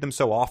because I read them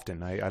so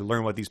often. I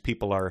learn what these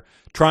people are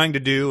trying to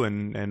do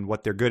and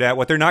what they're good at,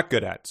 what they're not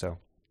good at. So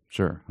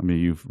sure. I mean,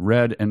 you've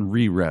read and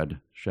reread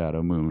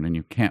Shadow Moon, and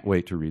you can't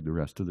wait to read the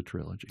rest of the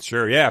trilogy.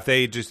 Sure, yeah.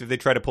 If they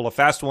try to pull a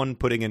fast one,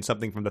 putting in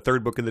something from the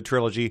third book of the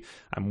trilogy,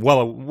 I'm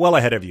well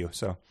ahead of you.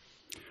 So,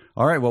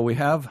 all right. Well, we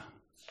have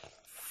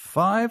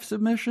 5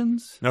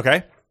 submissions.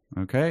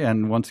 Okay,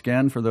 and once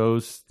again, for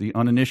the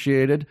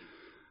uninitiated,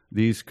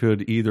 these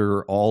could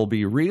either all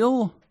be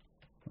real,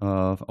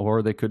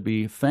 or they could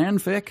be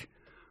fanfic,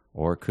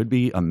 or it could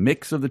be a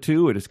mix of the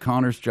two. It is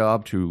Connor's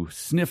job to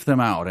sniff them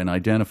out and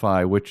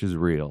identify which is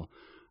real.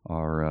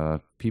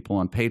 Our people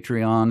on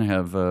Patreon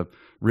have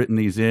written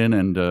these in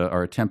and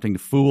are attempting to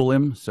fool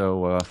him,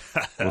 so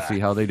we'll see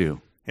how they do.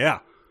 Yeah.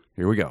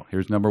 Here we go.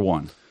 Here's number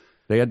 1.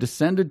 They had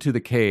descended to the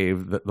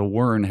cave that the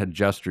Wyrn had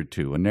gestured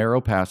to, a narrow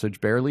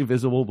passage barely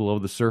visible below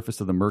the surface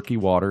of the murky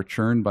water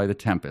churned by the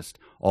tempest,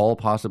 all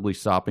impossibly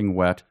sopping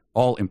wet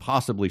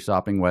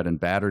and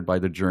battered by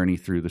the journey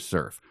through the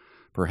surf.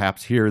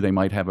 Perhaps here they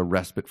might have a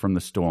respite from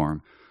the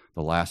storm.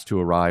 The last to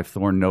arrive,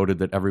 Thorn noted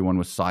that everyone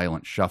was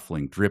silent,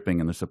 shuffling, dripping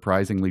in the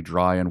surprisingly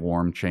dry and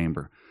warm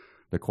chamber.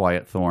 The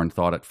quiet Thorn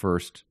thought at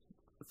first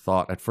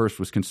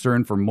was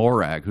concerned for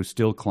Morag, who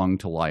still clung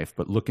to life,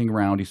 but looking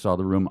around he saw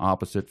the room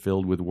opposite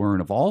filled with Wyrn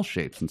of all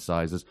shapes and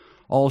sizes,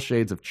 all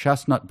shades of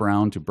chestnut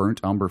brown to burnt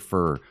umber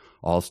fur,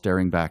 all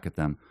staring back at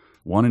them.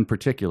 One in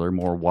particular,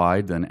 more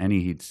wide than any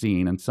he'd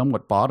seen and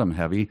somewhat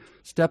bottom-heavy,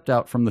 stepped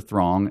out from the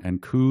throng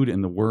and cooed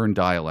in the Wyrn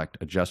dialect,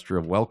 a gesture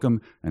of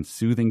welcome and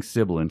soothing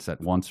sibilance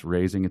at once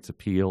raising its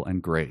appeal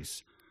and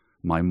grace.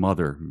 "My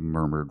mother,"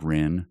 murmured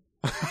Rin.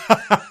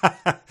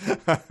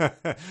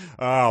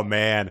 Oh,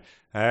 man.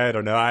 I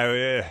don't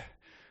know.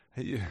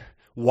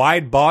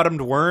 Wide-bottomed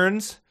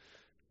Wyrns?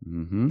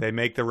 Mm-hmm. They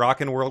make the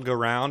rockin' world go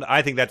round?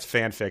 I think that's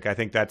fanfic. I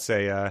think that's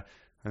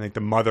I think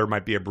the mother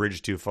might be a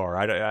bridge too far.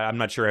 I'm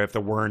not sure if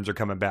the Wyrns are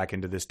coming back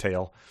into this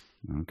tale.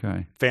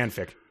 Okay.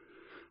 Fanfic.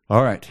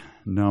 All right.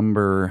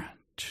 Number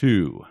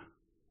 2.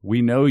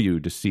 "We know you,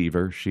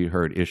 deceiver," she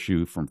heard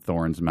issue from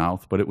Thorn's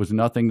mouth, but it was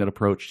nothing that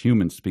approached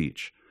human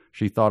speech.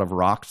 She thought of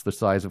rocks the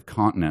size of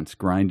continents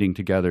grinding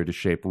together to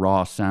shape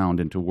raw sound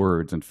into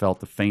words and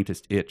felt the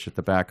faintest itch at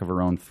the back of her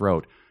own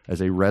throat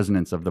as a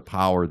resonance of the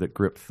power that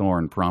gripped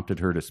Thorn prompted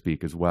her to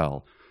speak as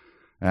well.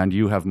 "And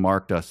you have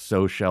marked us,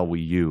 so shall we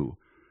you."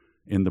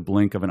 In the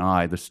blink of an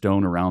eye, the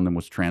stone around them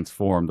was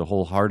transformed, the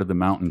whole heart of the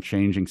mountain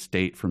changing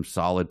state from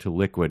solid to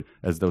liquid,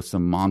 as though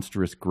some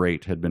monstrous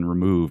grate had been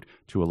removed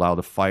to allow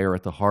the fire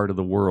at the heart of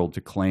the world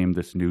to claim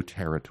this new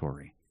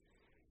territory.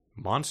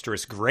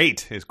 Monstrous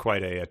grate is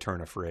quite a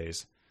turn of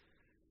phrase.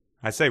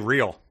 I say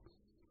real.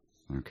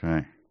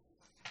 Okay.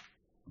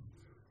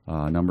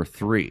 Number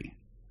 3.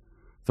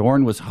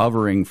 Thorn was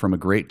hovering from a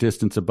great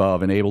distance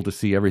above and able to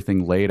see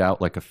everything laid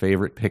out like a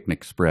favorite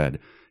picnic spread.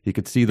 He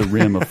could see the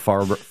rim of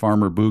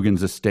Farmer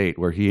Boogan's estate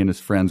where he and his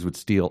friends would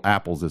steal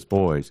apples as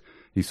boys.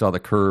 He saw the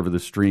curve of the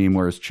stream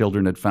where his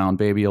children had found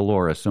baby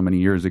Alora so many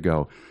years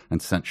ago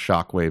and sent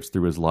shockwaves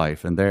through his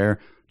life. And there,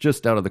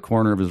 just out of the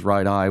corner of his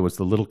right eye, was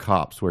the little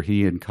copse where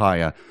he and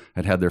Kaya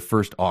had had their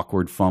first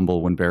awkward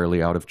fumble when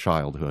barely out of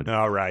childhood.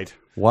 All right.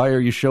 "Why are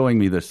you showing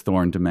me this?"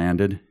 Thorn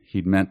demanded.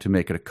 He'd meant to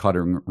make it a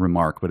cutting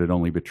remark, but it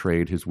only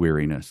betrayed his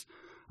weariness.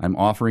 I'm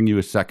offering you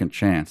a second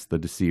chance, the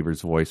deceiver's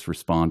voice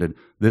responded.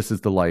 This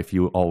is the life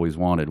you always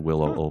wanted,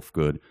 Willow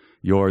Ulfgood.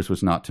 Yours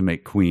was not to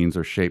make queens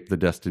or shape the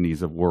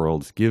destinies of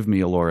worlds. Give me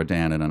Elora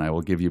Danan, and I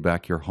will give you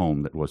back your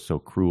home that was so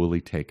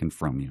cruelly taken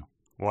from you.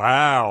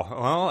 Wow.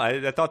 Well,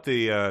 I thought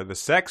the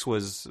sex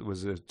was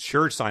a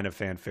sure sign of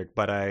fanfic,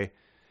 but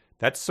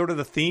that's sort of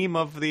the theme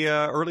of the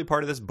early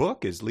part of this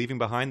book, is leaving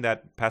behind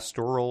that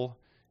pastoral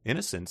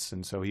innocence,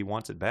 and so he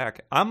wants it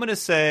back. I'm going to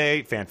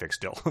say fanfic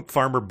still.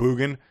 Farmer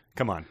Boogan,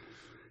 come on.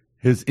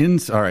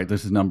 All right,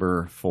 this is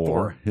number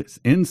 4. His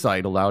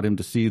insight allowed him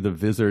to see the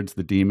vizards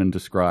the demon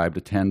described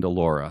attend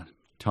Elora,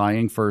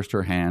 tying first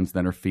her hands,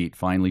 then her feet,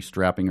 finally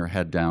strapping her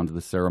head down to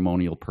the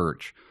ceremonial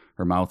perch.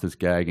 Her mouth is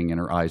gagging and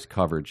her eyes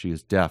covered. She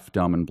is deaf,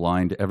 dumb, and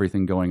blind to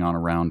everything going on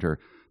around her.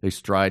 They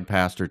stride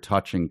past her,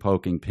 touching,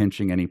 poking,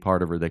 pinching any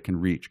part of her they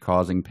can reach,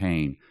 causing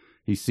pain.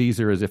 He sees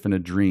her as if in a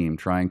dream,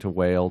 trying to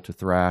wail, to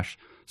thrash,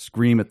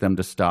 scream at them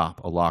to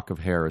stop. A lock of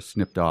hair is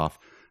snipped off,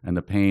 and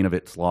the pain of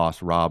its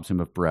loss robs him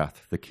of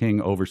breath. The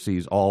king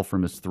oversees all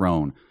from his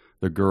throne.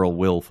 The girl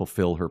will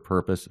fulfill her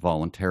purpose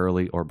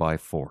voluntarily or by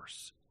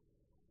force.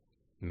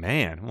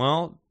 Man,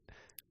 well,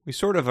 we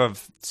sort of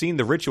have seen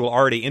the ritual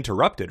already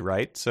interrupted,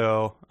 right?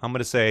 So I'm going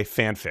to say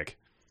fanfic.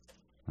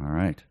 All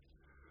right.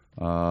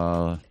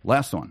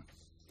 Last one.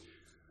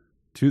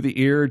 To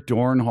the ear,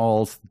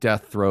 Dornhall's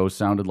death throw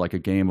sounded like a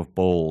game of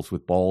bowls,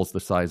 with balls the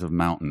size of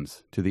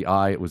mountains. To the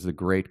eye, it was the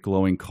great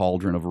glowing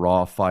cauldron of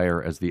raw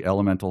fire as the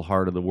elemental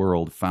heart of the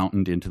world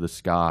fountained into the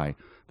sky.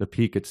 The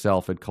peak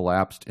itself had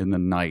collapsed in the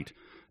night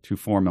to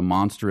form a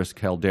monstrous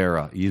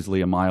caldera,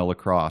 easily a mile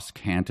across,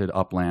 canted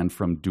upland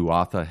from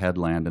Duatha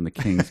Headland and the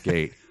King's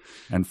Gate,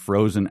 and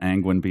frozen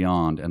Angwin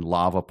beyond, and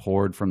lava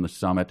poured from the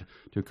summit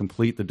to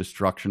complete the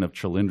destruction of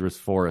Chalindra's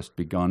forest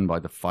begun by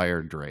the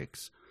fire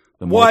drakes.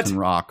 The molten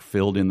rock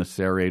filled in the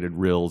serrated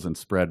rills and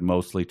spread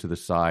mostly to the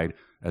side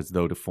as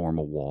though to form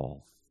a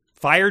wall.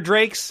 Fire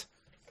drakes?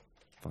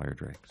 Fire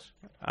drakes.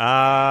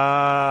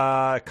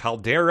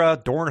 Caldera,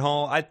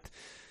 Dornhall.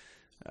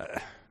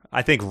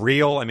 I think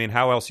real. I mean,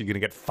 how else are you going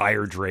to get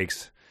fire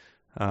drakes?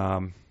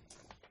 All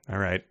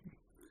right.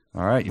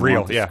 All right. You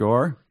real, want the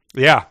score?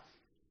 Yeah.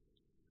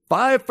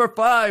 5 for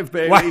 5,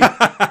 baby.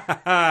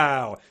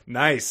 Wow.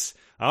 Nice.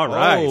 All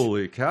right.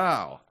 Holy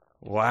cow.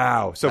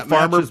 Wow. So that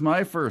Farmer matches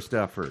my first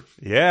effort.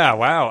 Yeah,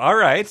 wow. All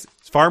right.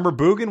 Farmer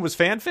Boogan was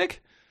fanfic?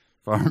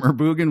 Farmer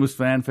Boogan was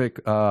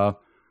fanfic.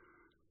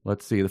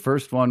 Let's see. The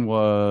first one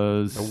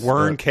was The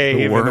Wern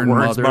Cave the Wern and the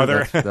Wern's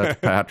Mother. That's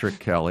Patrick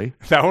Kelly.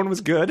 That one was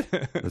good.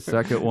 The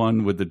second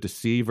one with the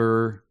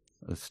Deceiver,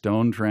 a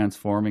stone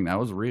transforming, that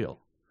was real.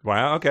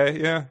 Wow, okay,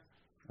 yeah.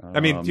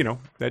 I mean, you know,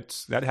 that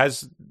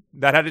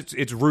had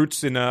its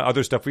roots in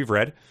other stuff we've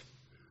read.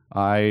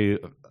 I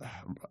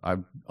a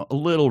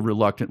little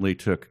reluctantly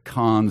took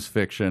Khan's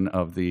fiction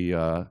of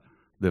the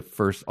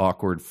first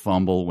awkward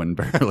fumble when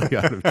barely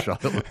out of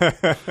shuttle,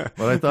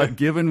 but I thought,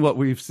 given what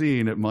we've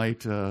seen, it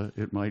might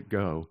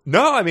go.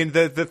 No, I mean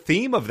the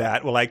theme of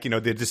that, well, like, you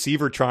know, the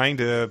deceiver trying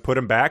to put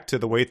him back to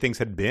the way things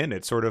had been.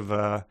 It's sort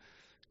of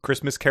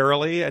Christmas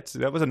Carol-y.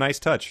 That was a nice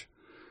touch.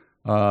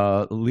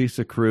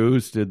 Lisa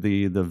Cruz did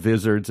the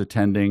vizards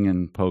attending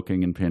and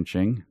poking and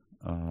pinching.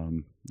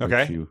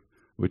 Okay.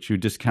 Which you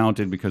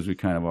discounted because we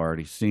kind of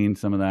already seen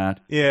some of that.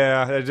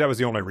 Yeah, that was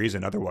the only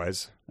reason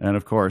otherwise. And,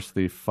 of course,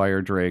 the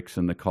fire drakes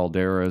and the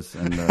calderas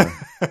and the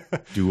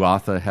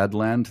Duatha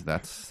Headland,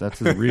 that's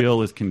as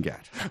real as can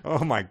get.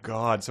 Oh, my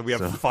God. So we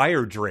have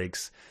fire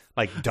drakes.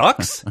 Like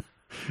ducks?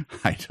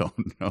 I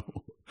don't know.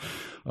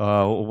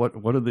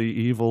 What are the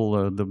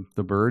evil,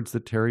 the birds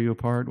that tear you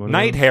apart?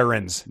 Night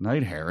herons.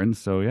 Night herons,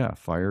 so yeah,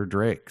 fire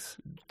drakes.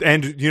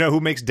 And you know who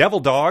makes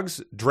devil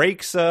dogs?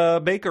 Drake's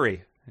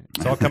Bakery.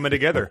 It's all coming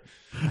together.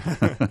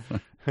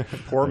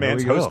 Poor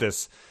man's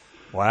hostess.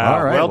 Wow.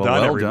 All right, well done,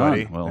 well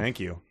everybody. done. Well, thank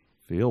you.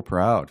 Feel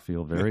proud.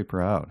 Feel very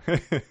proud.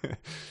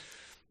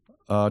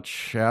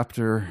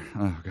 Chapter.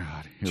 Oh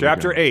God.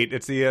 Chapter 8.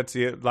 It's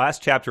the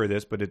last chapter of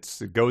this, but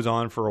it goes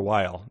on for a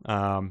while.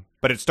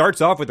 But it starts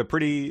off with a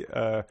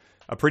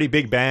pretty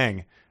big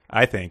bang,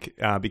 I think,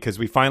 because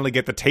we finally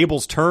get the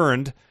tables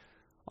turned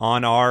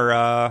on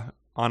our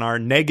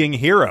negging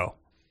hero.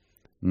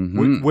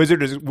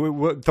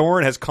 Mm-hmm.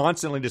 Thorn has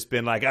constantly just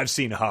been like, I've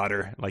seen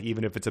hotter, like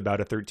even if it's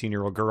about a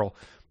 13-year-old girl.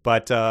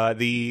 But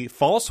the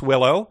false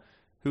Willow,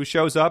 who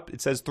shows up, it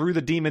says, through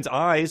the demon's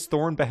eyes,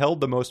 Thorn beheld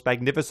the most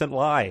magnificent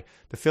lie.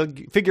 The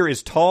figure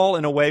is tall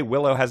in a way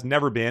Willow has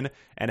never been,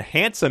 and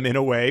handsome in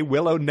a way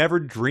Willow never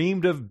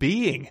dreamed of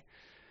being.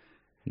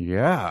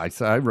 Yeah,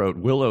 I wrote,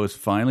 Willow has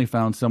finally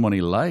found someone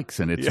he likes,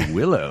 and it's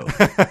Willow.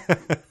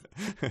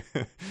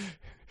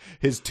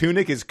 His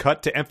tunic is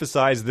cut to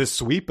emphasize the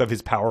sweep of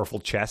his powerful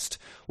chest,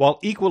 while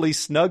equally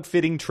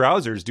snug-fitting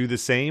trousers do the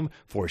same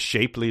for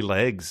shapely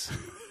legs.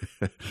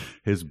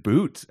 His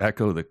boots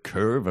echo the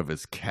curve of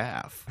his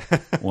calf.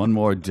 One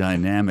more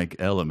dynamic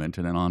element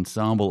in an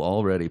ensemble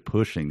already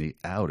pushing the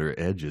outer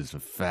edges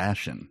of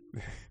fashion.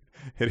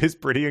 It is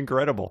pretty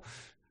incredible.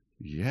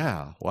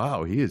 Yeah,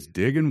 wow, he is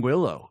digging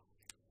Willow.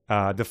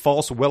 The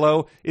false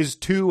willow is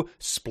too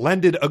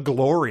splendid a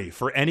glory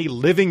for any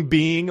living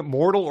being,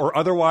 mortal or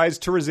otherwise,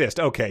 to resist.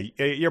 Okay,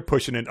 you're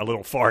pushing it a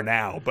little far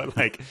now, but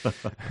like,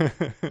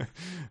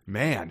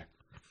 man.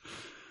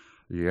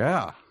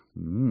 Yeah.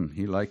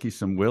 He likes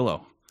some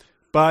willow.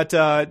 But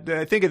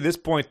I think at this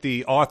point,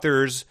 the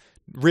authors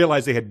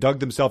realized they had dug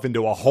themselves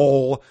into a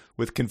hole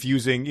with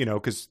confusing,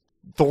 because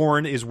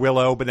Thorn is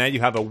Willow, but now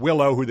you have a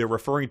Willow who they're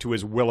referring to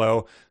as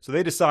Willow. So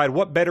they decide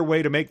what better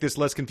way to make this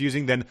less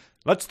confusing than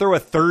let's throw a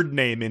third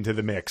name into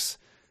the mix.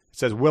 It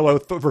says Willow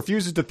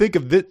refuses to think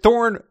of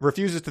Thorn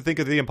refuses to think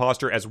of the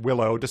imposter as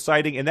Willow,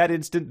 deciding in that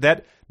instant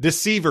that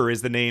Deceiver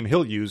is the name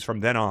he'll use from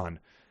then on.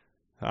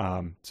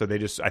 So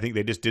I think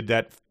they just did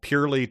that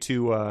purely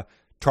to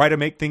try to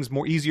make things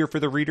more easier for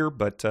the reader,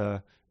 but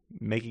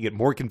making it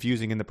more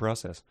confusing in the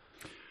process.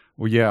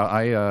 Well,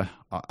 yeah,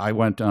 I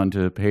went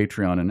onto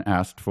Patreon and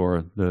asked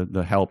for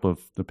the help of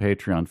the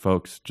Patreon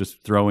folks,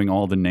 just throwing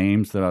all the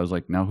names that I was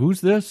like, now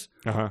who's this?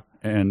 Uh-huh.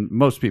 And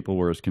most people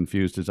were as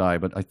confused as I,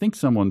 but I think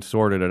someone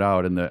sorted it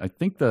out. And I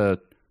think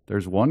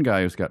there's one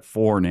guy who's got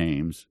 4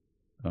 names,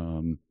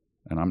 and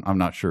I'm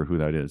not sure who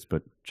that is,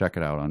 but check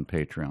it out on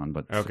Patreon.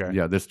 But okay.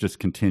 Yeah, this just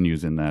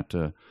continues in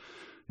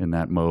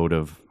that mode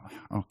of,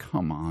 oh,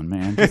 come on,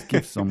 man, just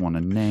give someone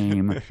a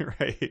name.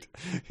 Right.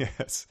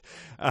 Yes.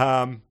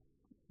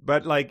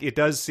 But like it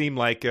does seem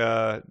like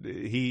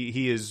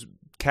he is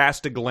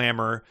cast a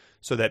glamour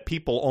so that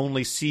people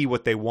only see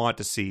what they want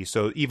to see.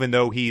 So even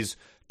though he's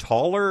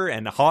taller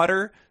and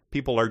hotter,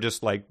 people are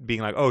just like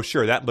being like, "Oh,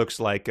 sure, that looks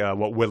like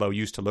what Willow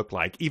used to look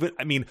like."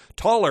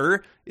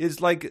 Taller is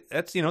like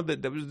that's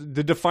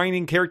the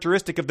defining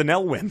characteristic of the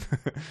Nelwyn.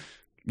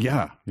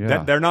 Yeah.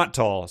 They're not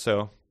tall,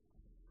 so.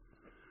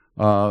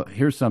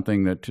 Here's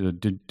something that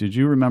did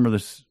you remember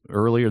this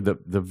earlier?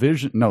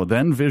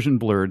 Then vision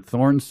blurred.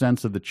 Thorn's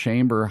sense of the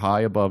chamber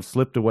high above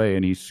slipped away,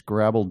 and he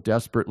scrabbled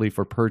desperately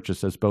for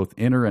purchase as both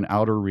inner and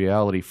outer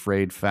reality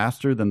frayed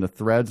faster than the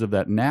threads of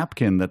that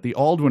napkin that the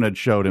Aldwin had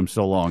showed him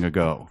so long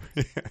ago.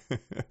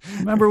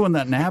 Remember when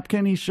that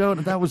napkin he showed?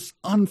 That was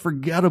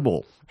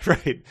unforgettable.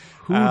 Right.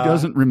 Who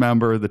doesn't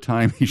remember the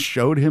time he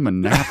showed him a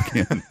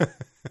napkin?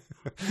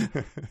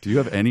 Do you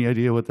have any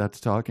idea what that's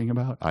talking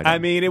about? I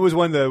mean, it was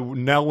when the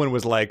Nelwyn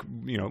was like,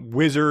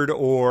 wizard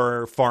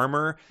or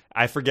farmer.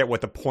 I forget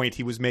what the point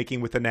he was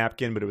making with the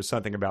napkin, but it was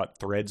something about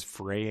threads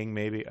fraying,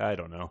 maybe. I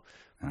don't know.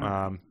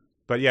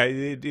 But yeah,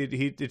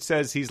 it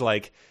says he's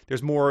like,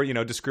 there's more,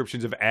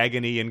 descriptions of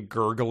agony and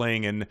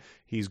gurgling, and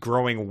he's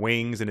growing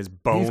wings, and his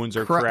bones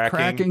are cracking.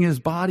 Cracking his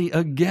body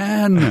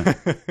again.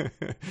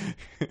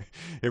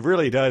 It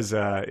really does.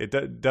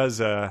 It does.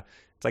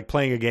 It's like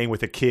playing a game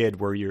with a kid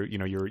where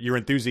you're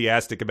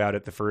enthusiastic about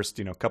it the first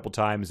couple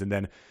times, and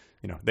then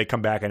they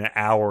come back in an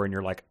hour and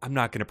you're like, I'm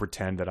not going to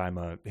pretend that I'm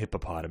a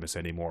hippopotamus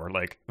anymore.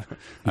 Like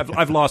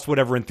I've lost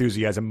whatever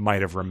enthusiasm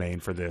might have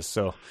remained for this.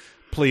 So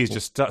please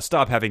just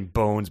stop having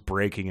bones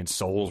breaking and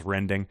souls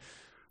rending.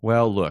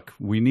 Well, look,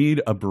 we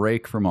need a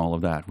break from all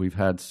of that. We've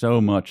had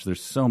so much.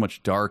 There's so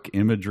much dark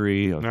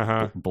imagery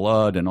of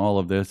blood and all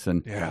of this.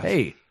 And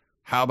hey,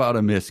 how about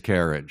a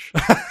miscarriage?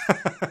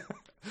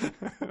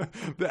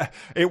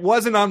 It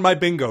wasn't on my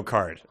bingo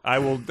card. I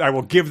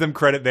will give them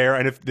credit there.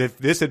 And if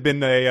this had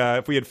been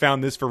if we had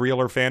found this for real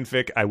or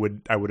fanfic, I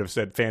would have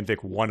said fanfic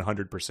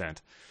 100%.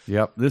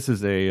 Yep, this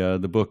is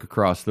the book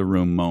across the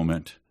room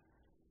moment.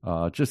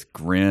 Just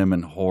grim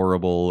and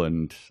horrible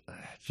and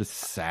just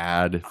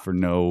sad for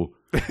no.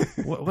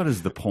 What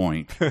is the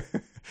point?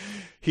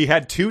 He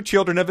had 2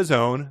 children of his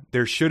own.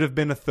 There should have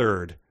been a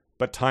third,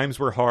 but times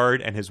were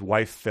hard and his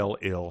wife fell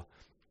ill.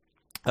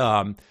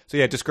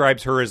 It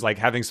describes her as like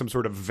having some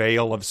sort of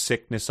veil of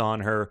sickness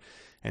on her,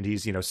 and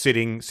he's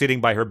sitting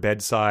by her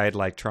bedside,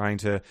 like trying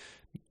to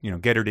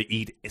get her to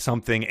eat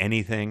something,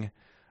 anything.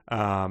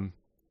 But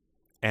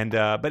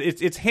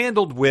it's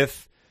handled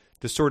with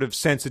the sort of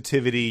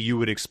sensitivity you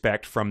would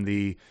expect from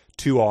the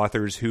 2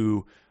 authors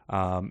who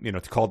called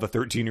the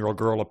 13-year-old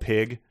girl a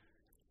pig.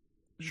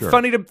 Sure.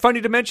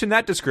 Funny to mention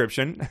that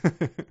description.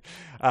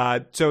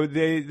 So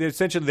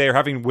they're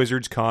having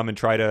wizards come and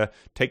try to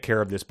take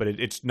care of this, but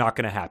it's not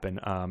going to happen.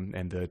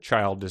 And the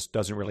child just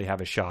doesn't really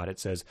have a shot. It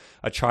says,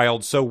 a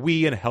child so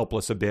wee and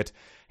helpless a bit,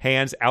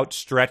 hands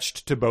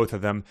outstretched to both of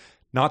them.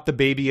 Not the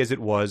baby as it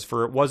was,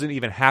 for it wasn't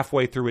even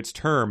halfway through its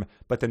term,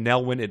 but the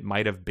Nelwyn it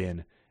might have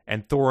been.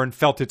 And Thorin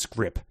felt its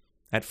grip,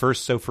 at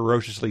first so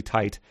ferociously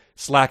tight,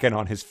 slacken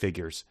on his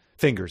fingers.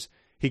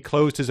 He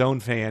closed his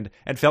own hand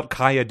and felt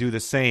Kaya do the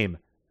same.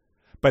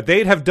 But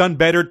they'd have done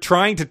better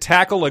trying to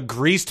tackle a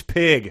greased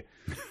pig.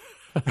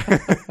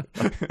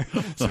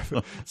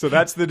 so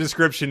that's the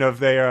description of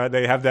they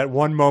have that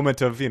one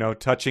moment of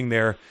touching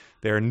their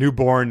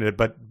newborn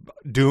but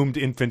doomed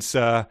infant's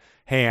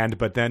hand,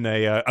 but then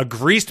a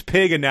greased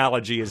pig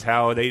analogy is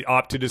how they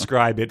opt to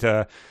describe it,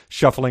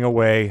 shuffling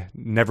away,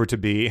 never to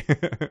be.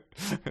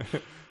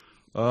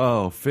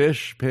 Oh,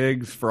 fish,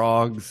 pigs,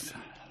 frogs,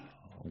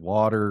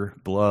 water,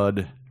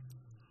 blood.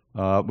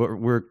 But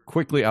we're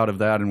quickly out of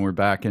that, and we're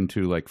back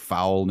into like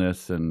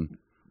foulness and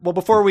Well,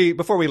 before we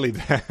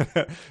leave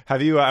that,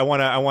 have you? I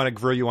want to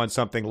grill you on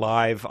something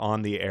live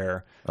on the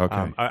air.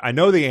 Okay. I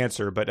know the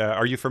answer, but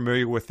are you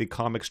familiar with the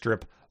comic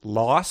strip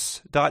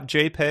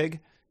Loss.jpg?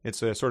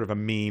 It's a sort of a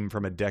meme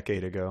from a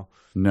decade ago.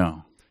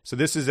 No. So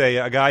this is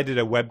a guy did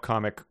a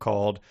webcomic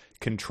called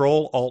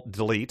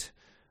Control-Alt-Delete.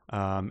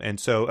 And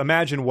so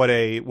imagine what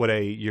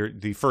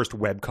the first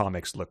web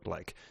comics looked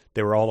like.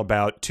 They were all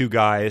about two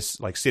guys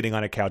like sitting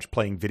on a couch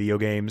playing video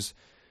games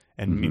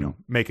and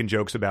making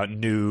jokes about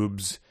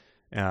noobs,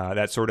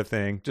 that sort of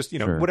thing. Just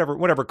Sure.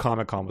 whatever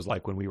Comic-Con was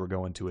like when we were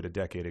going to it a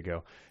decade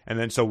ago. And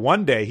then so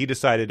one day he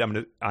decided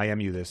I am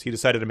you this. He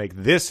decided to make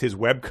this his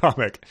web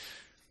comic.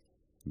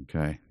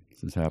 Okay.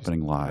 This is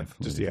happening live.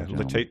 Just ladies and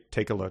gentlemen.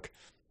 take a look.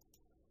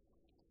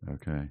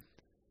 Okay.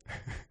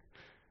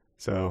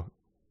 So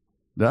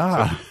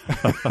Ah.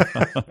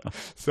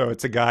 So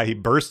it's a guy. He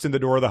bursts in the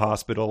door of the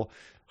hospital.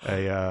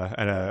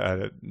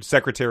 A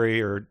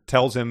secretary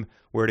tells him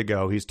where to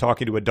go. He's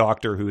talking to a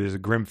doctor who has a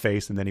grim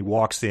face, and then he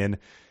walks in,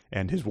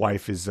 and his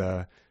wife is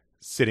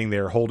sitting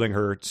there holding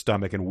her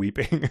stomach and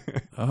weeping.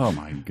 Oh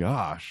my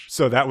gosh!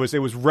 So it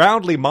was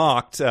roundly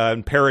mocked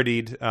and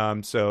parodied.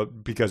 So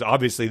because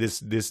obviously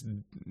this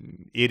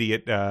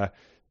idiot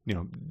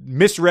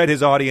misread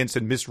his audience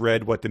and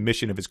misread what the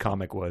mission of his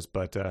comic was,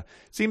 but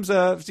seems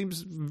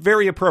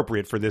very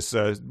appropriate for this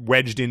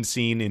wedged in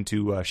scene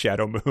into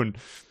Shadow Moon.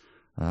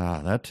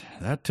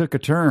 That took a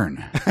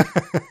turn.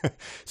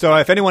 So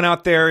if anyone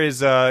out there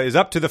is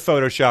up to the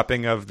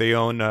photoshopping of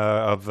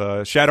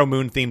of Shadow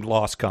Moon themed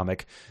Lost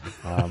comic,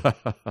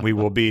 we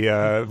will be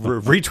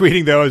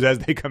retweeting those as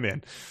they come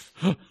in.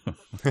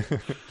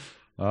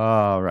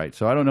 All right.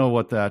 So I don't know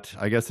what that.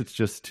 I guess it's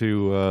just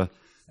to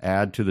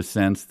add to the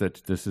sense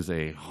that this is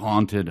a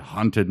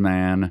hunted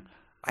man.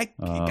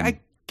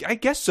 I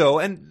guess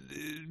so,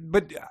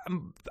 but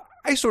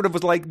I sort of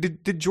was like,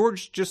 did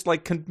George just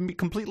like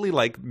completely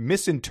like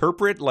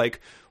misinterpret like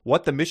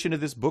what the mission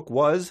of this book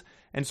was?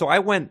 And so I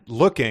went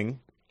looking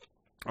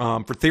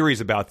for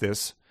theories about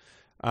this.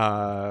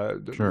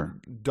 Sure.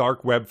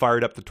 Dark web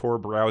fired up the Tor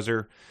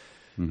browser.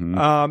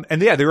 Mm-hmm.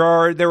 And yeah, there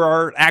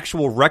are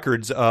actual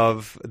records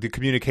of the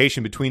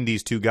communication between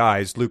these two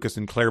guys, Lucas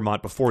and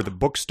Claremont, before the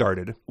book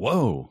started.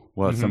 Whoa!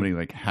 Well, somebody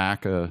like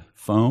hack a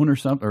phone or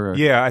something?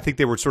 Yeah, I think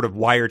they were sort of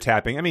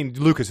wiretapping. I mean,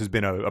 Lucas has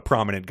been a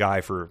prominent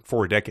guy for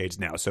 4 decades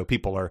now, so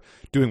people are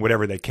doing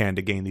whatever they can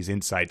to gain these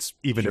insights,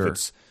 even if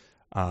it's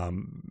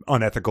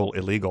unethical,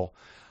 illegal.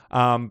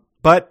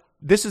 But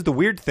this is the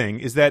weird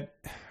thing: is that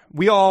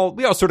we all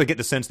sort of get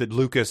the sense that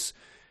Lucas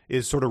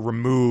is sort of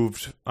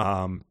removed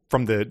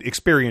from the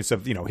experience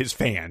of his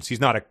fans. He's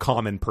not a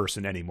common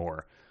person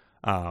anymore.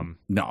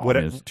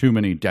 There's too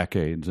many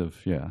decades of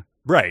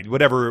right.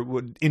 Whatever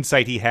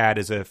insight he had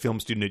as a film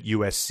student at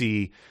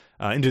USC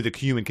into the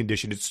human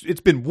condition,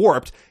 it's been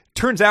warped.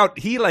 Turns out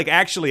he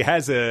actually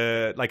has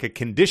a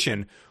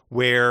condition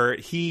where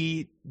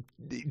he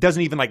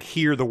doesn't even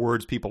hear the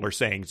words people are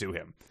saying to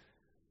him.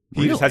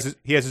 He just has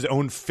his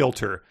own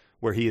filter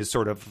where he is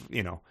sort of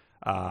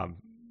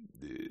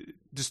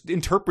just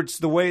interprets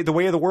the way of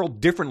the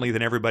world differently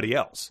than everybody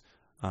else.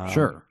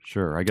 Sure.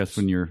 I guess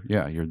when you're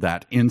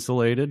that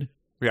insulated.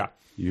 Yeah.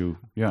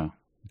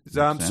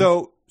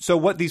 So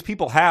what these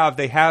people have,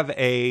 they have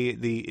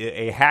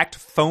a hacked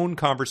phone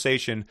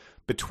conversation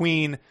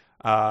between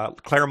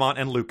Claremont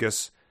and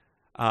Lucas,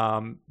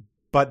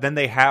 but then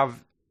they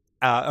have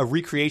a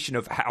recreation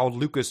of how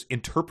Lucas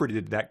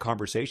interpreted that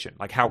conversation,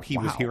 like how he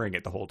was hearing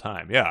it the whole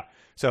time. Yeah.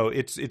 So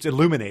it's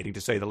illuminating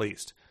to say the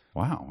least.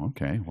 Wow.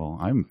 Okay. Well,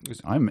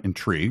 I'm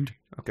intrigued.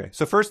 Okay.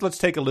 So first, let's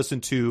take a listen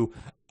to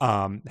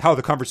how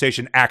the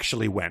conversation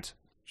actually went.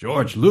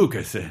 George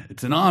Lucas,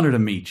 it's an honor to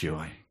meet you.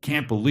 I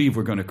can't believe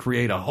we're going to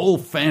create a whole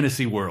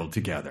fantasy world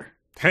together.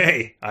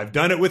 Hey, I've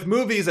done it with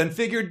movies and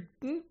figured,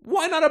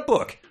 why not a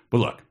book? But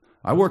look,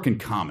 I work in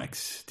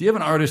comics. Do you have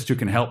an artist who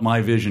can help my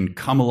vision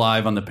come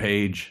alive on the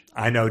page?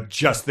 I know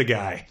just the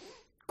guy.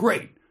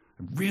 Great.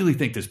 I really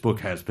think this book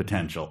has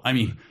potential. I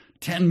mean,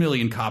 10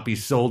 million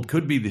copies sold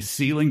could be the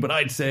ceiling, but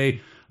I'd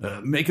say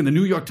making the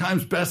New York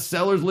Times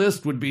bestsellers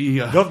list would be...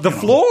 the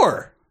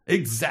floor!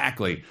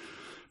 Exactly.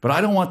 But I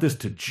don't want this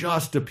to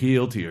just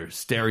appeal to your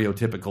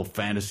stereotypical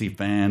fantasy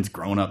fans,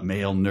 grown-up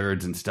male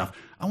nerds and stuff.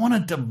 I want a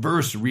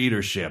diverse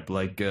readership,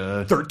 like...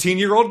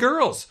 13-year-old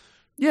girls!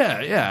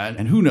 Yeah,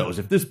 and who knows,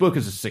 if this book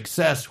is a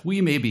success,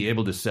 we may be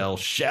able to sell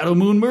Shadow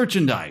Moon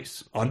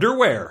merchandise.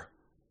 Underwear.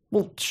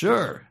 Well,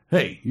 sure.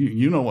 Hey,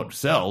 you know what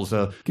sells.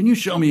 Can you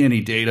show me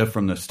any data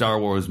from the Star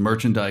Wars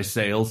merchandise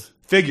sales?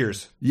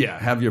 Figures. Yeah,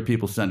 have your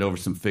people send over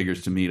some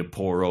figures to me to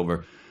pour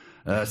over.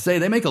 Say,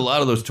 they make a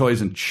lot of those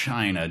toys in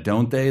China,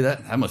 don't they?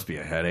 That must be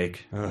a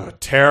headache.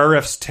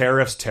 Tariffs.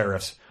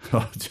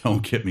 Oh,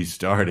 don't get me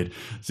started.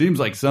 Seems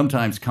like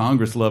sometimes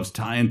Congress loves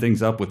tying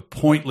things up with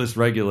pointless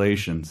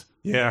regulations.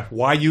 Yeah,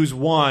 why use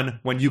one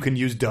when you can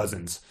use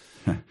dozens?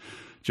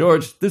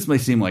 George, this may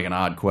seem like an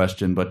odd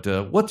question, but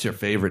what's your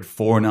favorite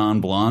Four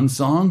Non-Blondes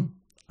song?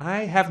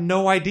 I have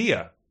no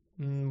idea.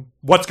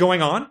 What's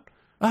going on?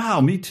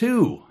 Oh, me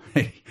too.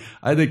 Hey,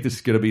 I think this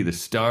is going to be the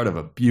start of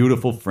a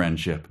beautiful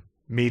friendship.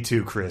 Me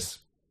too, Chris.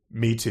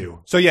 Me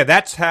too. So yeah,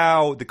 that's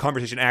how the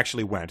conversation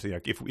actually went.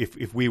 Like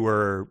if we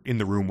were in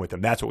the room with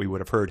him, that's what we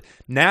would have heard.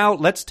 Now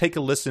let's take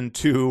a listen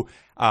to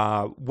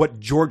what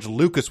George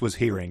Lucas was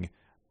hearing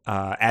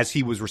as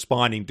he was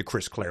responding to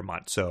Chris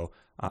Claremont. So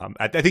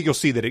I think you'll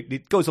see that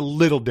it goes a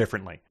little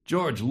differently.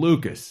 George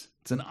Lucas,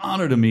 it's an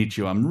honor to meet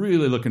you. I'm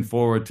really looking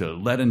forward to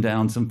letting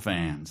down some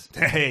fans.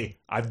 Hey,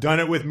 I've done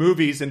it with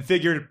movies and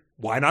figured,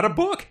 why not a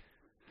book?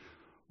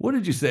 What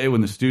did you say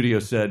when the studio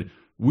said,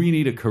 we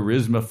need a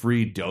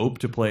charisma-free dope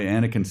to play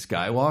Anakin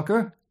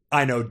Skywalker?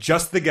 I know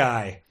just the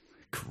guy.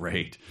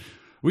 Great.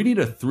 We need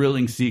a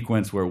thrilling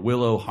sequence where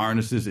Willow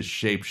harnesses his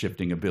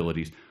shape-shifting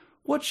abilities.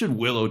 What should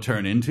Willow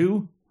turn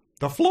into?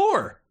 The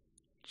floor.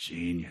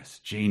 Genius,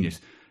 genius.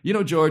 You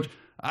know, George,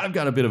 I've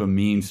got a bit of a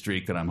mean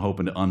streak that I'm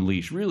hoping to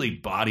unleash. Really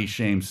body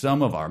shame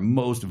some of our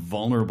most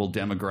vulnerable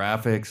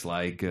demographics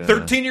like...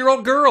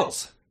 13-year-old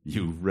girls.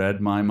 You read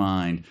my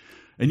mind.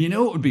 And you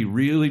know what would be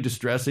really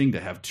distressing to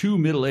have two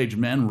middle-aged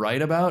men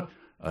write about?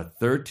 A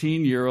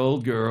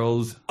 13-year-old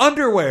girl's...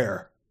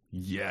 underwear.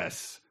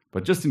 Yes.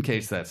 But just in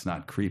case that's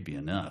not creepy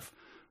enough,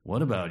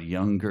 what about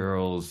young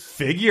girls...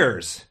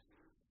 figures.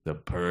 The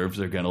pervs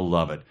are going to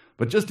love it.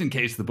 But just in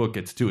case the book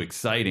gets too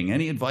exciting,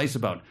 any advice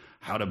about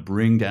how to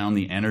bring down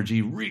the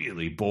energy,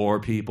 really bore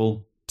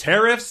people?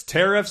 Tariffs,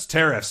 tariffs,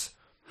 tariffs.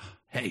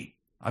 Hey,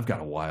 I've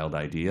got a wild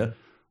idea.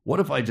 What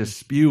if I just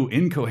spew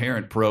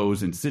incoherent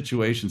prose in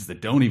situations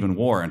that don't even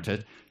warrant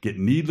it, get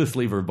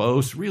needlessly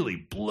verbose, really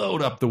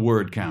bloat up the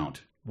word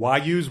count? Why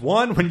use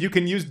one when you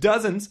can use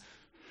dozens?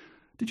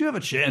 Did you have a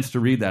chance to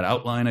read that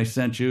outline I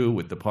sent you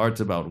with the parts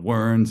about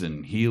Werns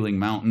and healing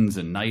mountains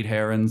and night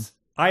herons?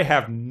 I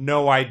have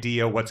no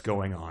idea what's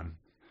going on.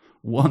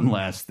 One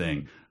last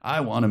thing.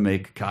 I want to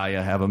make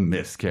Kaya have a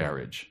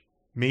miscarriage.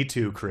 Me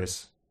too,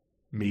 Chris.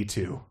 Me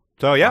too.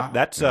 So yeah,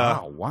 that's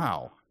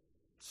wow.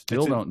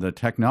 Still don't the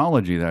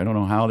technology there. I don't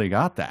know how they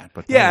got that,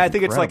 but yeah, I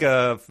think it's like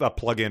a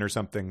plug-in or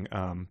something.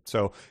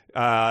 So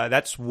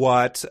that's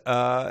what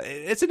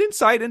it's an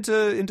insight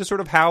into sort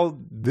of how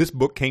this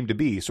book came to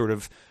be. Sort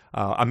of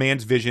a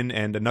man's vision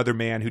and another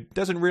man who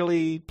doesn't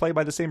really play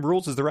by the same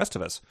rules as the rest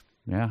of us.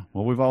 Yeah,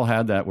 well, we've all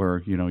had that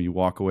where you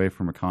walk away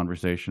from a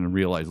conversation and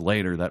realize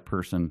later that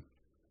person.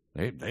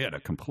 They had a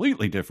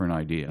completely different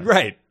idea.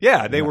 Right.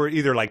 Yeah. They were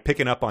either like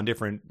picking up on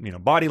different,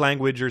 body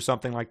language or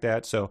something like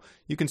that. So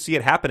you can see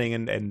it happening.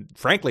 And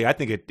frankly, I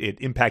think it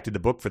impacted the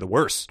book for the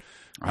worse.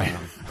 I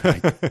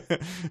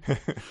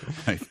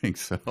think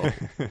so.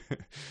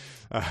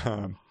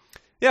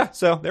 Yeah.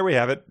 So there we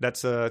have it.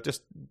 That's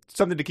just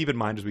something to keep in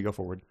mind as we go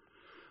forward.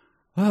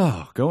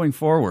 Oh, going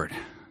forward.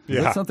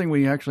 Is that something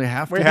we actually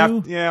have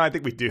to do? Yeah, I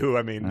think we do.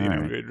 I mean,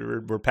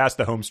 we're past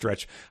the home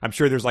stretch. I'm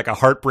sure there's like a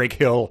heartbreak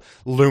hill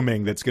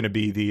looming that's going to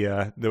be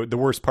the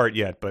worst part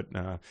yet. But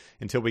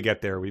until we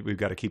get there, we've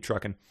got to keep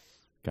trucking.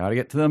 Got to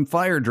get to them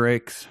fire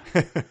drakes.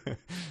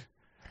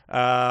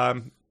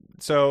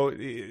 So at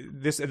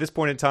this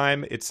point in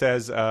time, it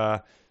says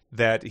that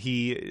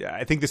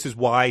I think this is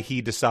why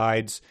he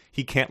decides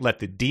he can't let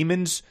the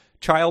demon's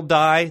child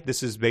die.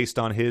 This is based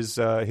on his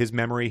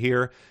memory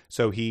here.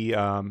 So he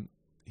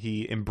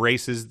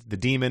embraces the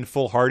demon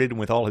full-hearted and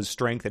with all his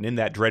strength, and in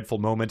that dreadful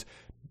moment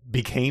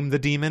became the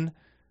demon.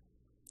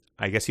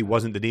 I guess he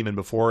wasn't the demon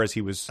before, as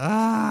he was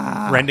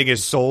rending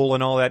his soul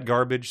and all that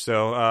garbage.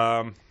 So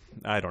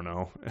I don't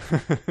know.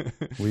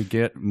 We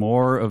get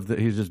more of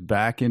he's just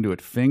back into it,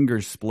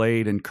 fingers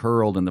splayed and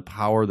curled, and the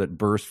power that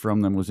burst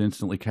from them was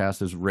instantly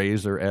cast as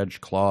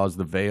razor-edged claws.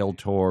 The veil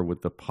tore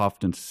with the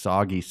puffed and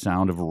soggy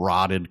sound of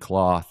rotted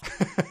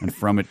cloth, and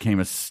from it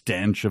came a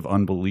stench of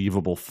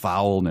unbelievable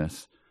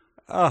foulness.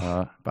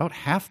 About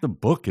half the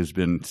book has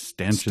been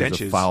stenches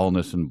of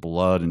foulness and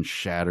blood and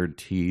shattered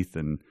teeth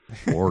and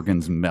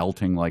organs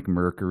melting like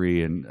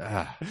mercury and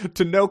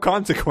to no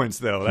consequence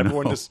though.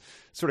 Everyone just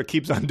sort of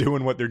keeps on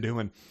doing what they're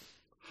doing.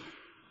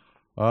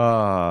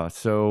 My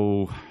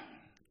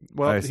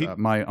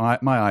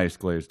eyes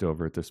glazed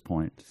over at this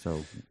point.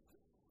 So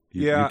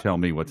you tell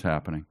me what's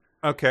happening.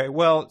 Okay,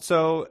 well,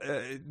 so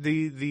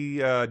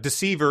the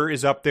deceiver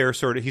is up there.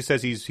 Sort of, he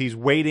says he's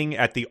waiting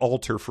at the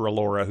altar for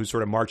Allura, who's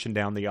sort of marching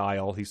down the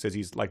aisle. He says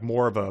he's like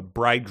more of a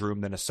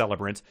bridegroom than a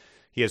celebrant.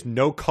 He has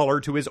no color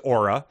to his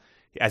aura,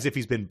 as if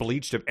he's been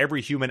bleached of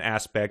every human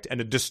aspect,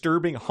 and a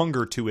disturbing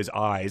hunger to his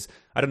eyes.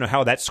 I don't know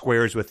how that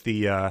squares with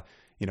the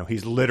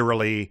he's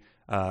literally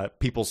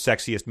people's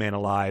sexiest man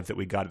alive that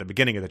we got at the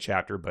beginning of the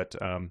chapter, but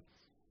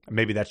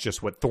maybe that's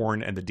just what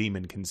Thorn and the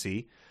demon can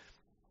see.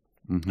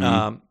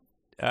 Mm-hmm.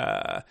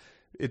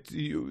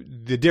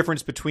 The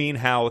difference between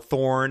how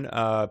Thorn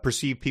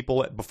perceived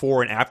people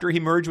before and after he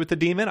merged with the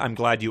demon, I'm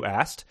glad you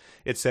asked.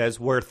 It says,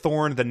 where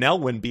Thorn the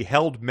Nelwyn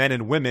beheld men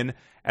and women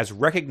as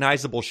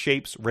recognizable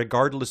shapes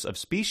regardless of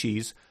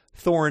species,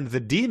 Thorn the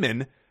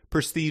demon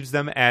perceives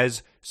them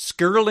as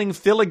skirling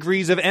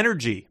filigrees of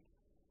energy.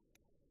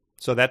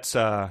 So that's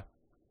the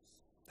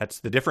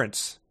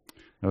difference.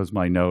 That was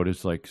my note.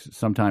 Is like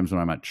sometimes when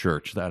I'm at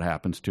church, that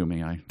happens to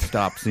me. I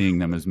stop seeing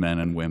them as men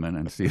and women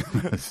and see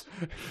them as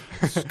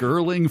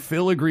skirling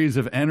filigrees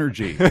of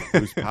energy,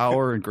 whose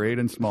power, great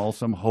and small,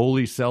 some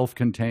wholly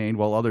self-contained,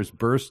 while others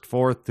burst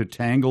forth to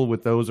tangle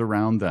with those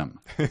around them.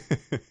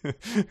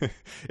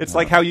 It's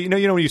like how you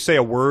know when you say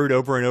a word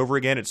over and over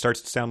again, it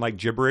starts to sound like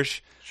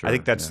gibberish. Sure, I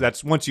think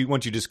that's once you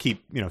just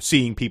keep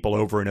seeing people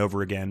over and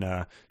over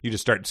again, you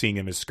just start seeing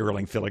them as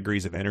skirling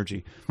filigrees of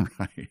energy.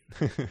 Right.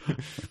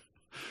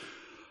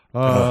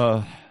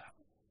 All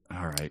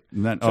right.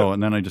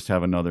 And then I just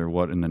have another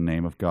what in the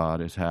name of God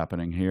is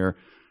happening here.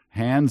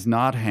 Hands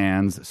not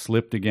hands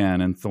slipped again,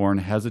 and Thorn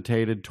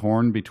hesitated,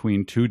 torn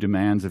between two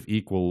demands of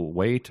equal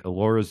weight.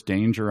 Alora's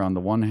danger on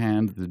the one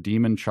hand, the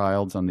demon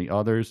child's on the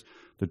others.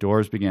 The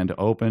doors began to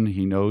open.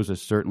 He knows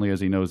as certainly as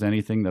he knows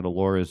anything that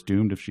Alora is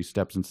doomed if she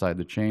steps inside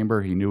the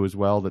chamber. He knew as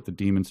well that the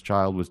demon's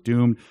child was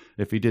doomed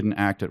if he didn't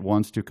act at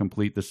once to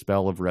complete the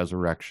spell of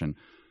resurrection.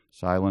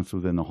 Silence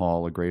within the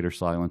hall, a greater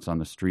silence on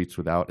the streets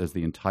without, as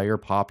the entire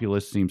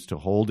populace seems to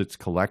hold its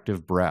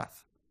collective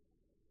breath.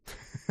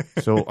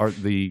 So are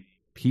the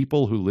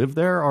people who live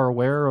there are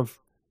aware of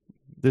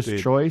this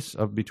choice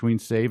of between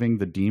saving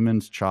the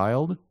demon's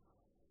child?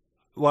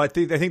 Well, I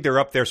think they're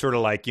up there sort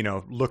of like,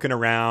 looking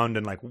around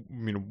and like,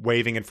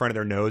 waving in front of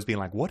their nose, being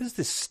like, what is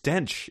this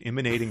stench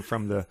emanating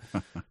from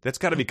that's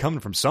got to be coming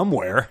from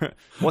somewhere.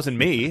 It wasn't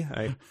me.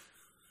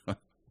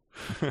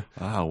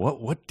 Wow,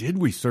 what did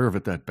we serve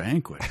at that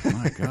banquet?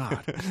 My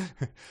God.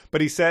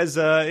 But he says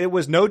it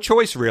was no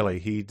choice, really.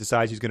 He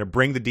decides he's going to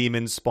bring the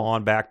demon's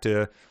spawn back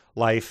to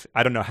life.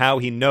 I don't know how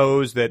he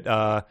knows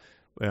that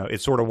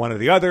it's sort of one or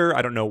the other.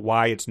 I don't know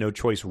why it's no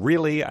choice,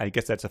 really. I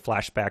guess that's a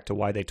flashback to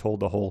why they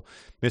told the whole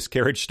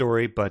miscarriage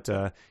story. But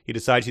he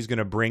decides he's going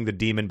to bring the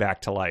demon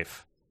back to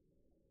life.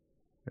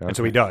 Okay. And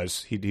so he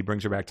does. He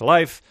brings her back to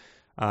life.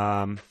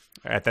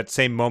 At that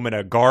same moment,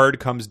 a guard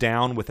comes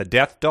down with a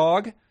death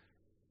dog.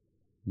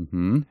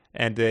 Mm-hmm.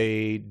 And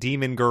a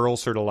demon girl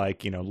sort of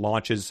like,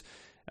 launches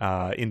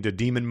into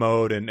demon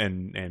mode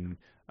and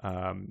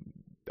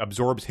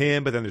absorbs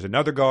him. But then there's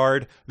another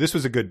guard. This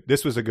was a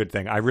good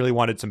thing. I really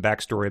wanted some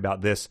backstory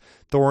about this.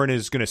 Thorn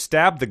is going to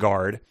stab the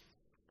guard.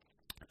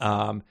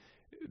 It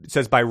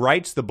says, by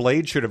rights, the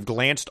blade should have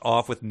glanced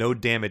off with no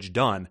damage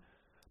done.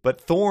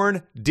 But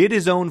Thorn did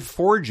his own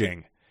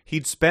forging.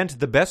 He'd spent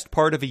the best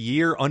part of a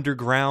year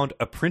underground,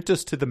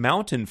 apprenticed to the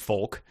mountain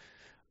folk,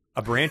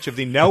 a branch of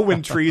the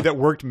Nelwyn tree that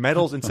worked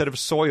metals instead of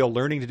soil,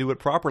 learning to do it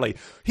properly.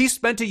 He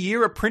spent a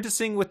year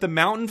apprenticing with the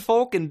mountain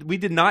folk, and we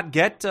did not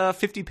get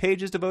 50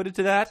 pages devoted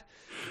to that?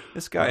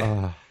 This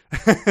guy.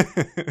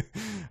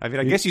 I mean,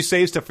 I guess you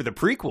save stuff for the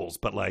prequels,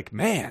 but like,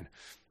 man.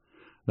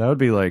 That would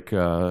be like,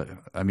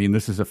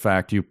 this is a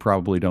fact you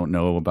probably don't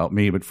know about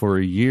me, but for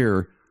a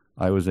year,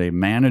 I was a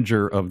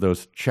manager of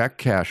those check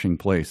cashing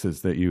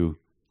places that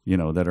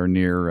that are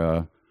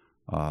near...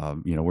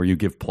 where you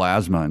give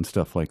plasma and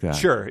stuff like that.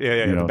 Sure,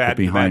 yeah. The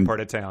bad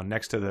part of town,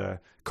 next to the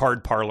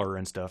card parlor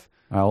and stuff.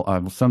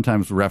 I'll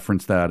sometimes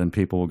reference that, and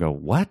people will go,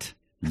 "What?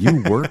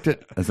 You worked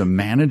as a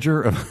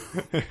manager of?"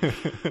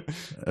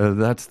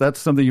 That's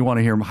something you want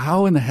to hear.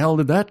 How in the hell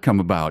did that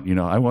come about?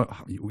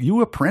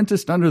 You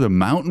apprenticed under the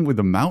mountain with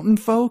the mountain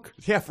folk?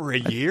 Yeah, for a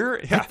year.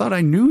 I thought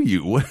I knew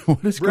you.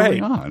 What is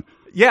going on?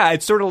 Yeah,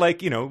 it's sort of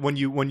like, when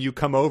you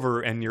come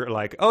over and you're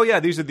like, oh yeah,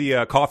 these are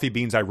the coffee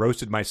beans I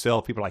roasted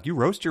myself. People are like, you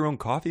roast your own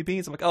coffee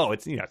beans? I'm like, oh,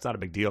 it's it's not a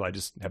big deal. I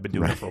just have been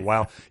doing it for a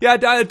while. Yeah,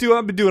 I do.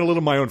 I've been doing a little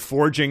of my own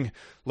forging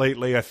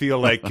lately. I feel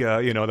like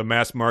the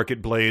mass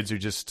market blades are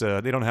just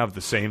they don't have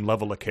the same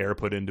level of care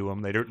put into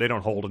them. They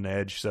don't hold an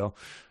edge. So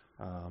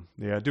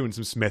doing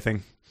some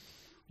smithing.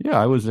 Yeah,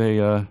 I was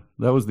that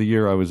was the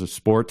year I was a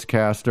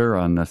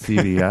sportscaster on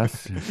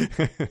CBS.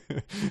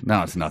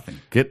 No, it's nothing.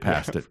 Get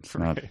past it.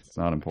 It's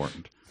not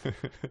important.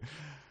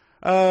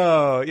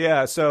 Oh,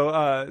 yeah.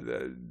 So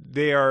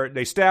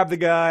they stab the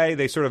guy.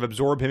 They sort of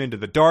absorb him into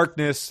the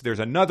darkness. There's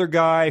another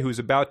guy who's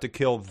about to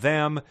kill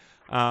them.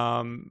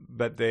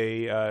 But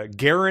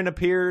Garen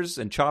appears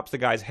and chops the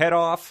guy's head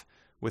off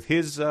with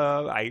his,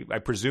 I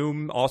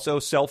presume, also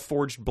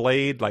self-forged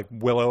blade. Like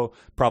Willow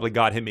probably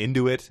got him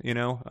into it,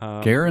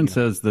 Garen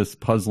says this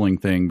puzzling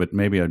thing, but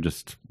maybe I'm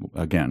just,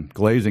 again,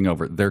 glazing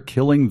over it. They're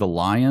killing the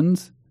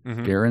lions,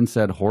 Garen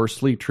said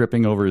hoarsely,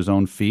 tripping over his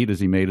own feet as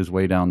he made his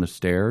way down the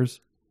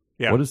stairs.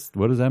 Yeah. What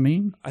does that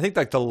mean? I think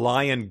like the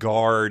Lion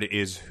Guard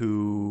is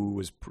who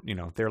was,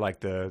 they're like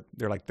the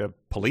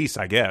police,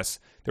 I guess.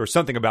 There was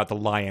something about the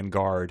Lion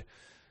Guard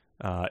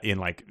in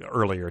like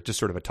earlier, just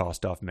sort of a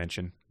tossed off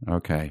mention.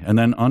 Okay. And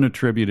then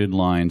unattributed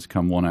lines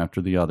come one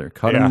after the other.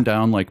 Cut them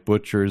down like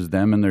butchers,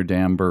 them and their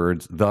damn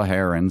birds, the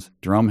herons,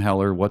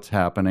 Drumheller, what's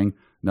happening?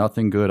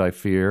 Nothing good, I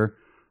fear.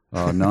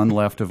 None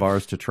left of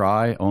ours to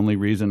try. Only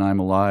reason I'm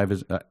alive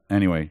is...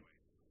 anyway.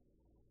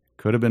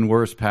 Could have been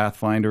worse.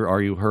 Pathfinder,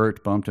 are you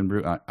hurt? Bumped and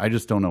bruised. I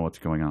just don't know what's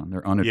going on.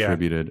 They're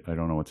unattributed. Yeah. I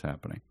don't know what's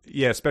happening.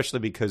 Yeah, especially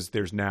because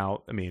there's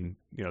now,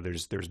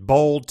 there's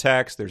bold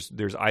text,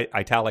 there's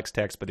italics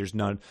text, but there's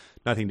nothing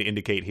to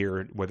indicate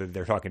here whether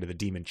they're talking to the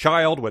demon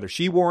child, whether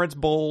she warrants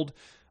bold.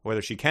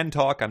 Whether she can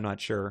talk, I'm not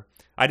sure.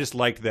 I just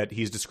like that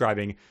he's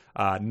describing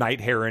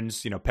night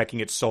herons,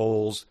 pecking at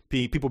souls,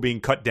 people being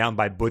cut down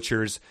by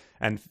butchers,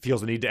 and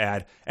feels the need to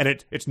add,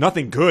 and it's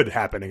nothing good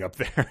happening up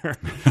there.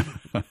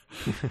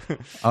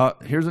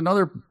 Here's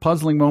another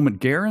puzzling moment.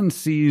 Garen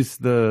sees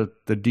the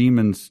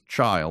demon's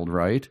child,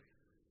 right?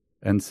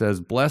 And says,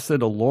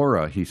 "Blessed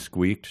Alora," he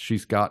squeaked,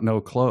 "she's got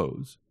no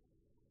clothes."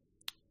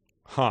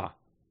 Huh.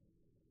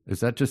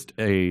 Is that just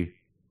a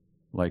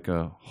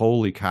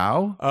holy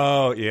cow?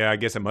 Oh, yeah, I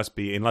guess it must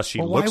be, unless she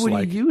looks like... Why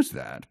would he use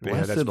that?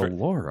 Yeah, Blessed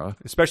Alora.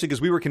 Especially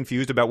because we were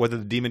confused about whether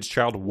the demon's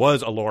child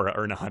was Alora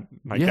or not.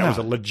 That was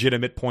a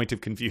legitimate point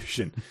of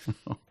confusion.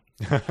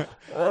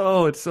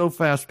 Oh, it's so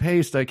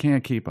fast-paced, I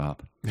can't keep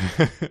up.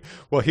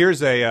 Well,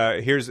 here's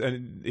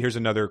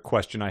another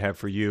question I have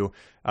for you.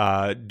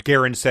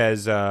 Garen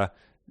says,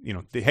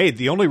 hey,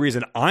 the only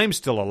reason I'm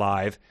still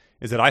alive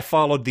is that I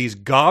followed these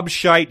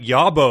gobshite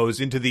yabos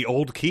into the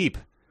old keep.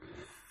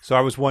 So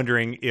I was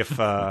wondering if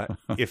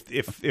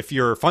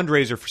your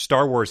fundraiser for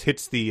Star Wars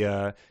hits the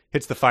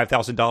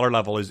 $5,000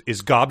 level, is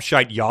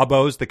Gobshite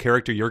Yabos the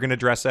character you're going to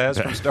dress as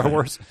from Star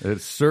Wars?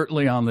 It's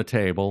certainly on the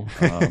table.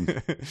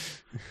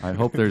 I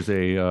hope there's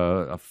a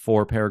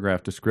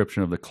 4-paragraph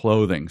description of the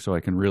clothing so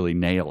I can really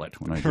nail it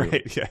when I do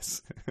it.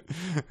 Yes.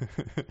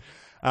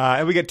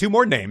 And we get 2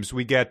 more names.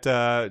 We get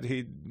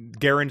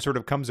Garen sort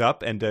of comes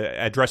up and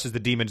addresses the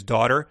demon's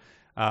daughter.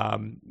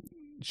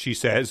 She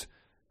says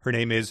her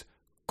name is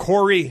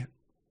Corey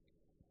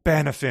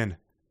Banafin.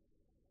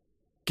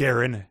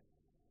 Garen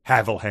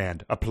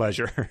Havilhand, a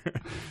pleasure.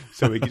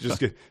 So we just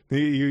get,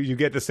 you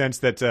get the sense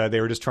that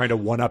they were just trying to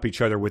one-up each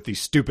other with the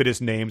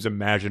stupidest names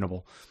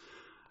imaginable.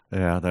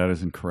 Yeah, that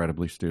is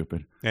incredibly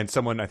stupid. And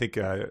someone, I think,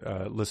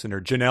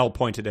 listener Janelle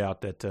pointed out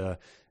that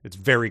it's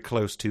very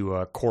close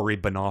to Corey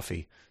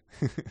Banoffee.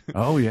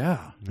 Oh,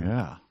 yeah.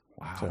 Yeah.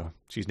 Wow. So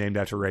she's named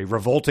after a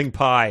revolting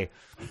pie.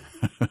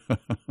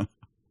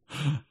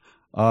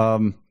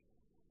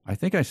 I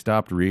think I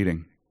stopped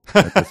reading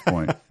at this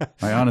point.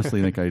 I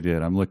honestly think I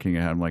did. I'm looking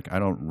at it, I'm like, I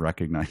don't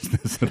recognize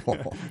this at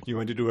all. You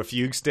went into a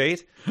fugue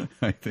state?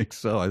 I think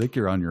so. I think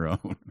you're on your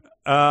own.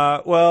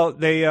 Well,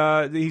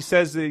 he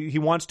says that he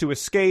wants to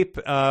escape.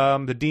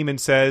 The demon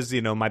says,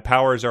 my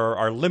powers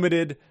are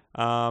limited.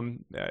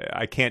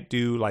 I can't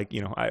do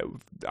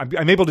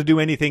I'm able to do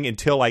anything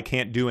until I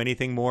can't do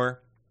anything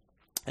more.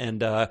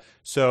 And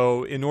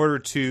so in order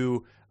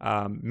to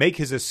make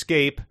his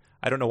escape,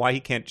 I don't know why he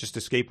can't just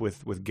escape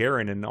with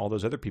Garen and all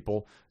those other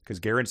people, because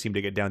Garen seemed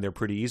to get down there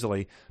pretty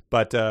easily.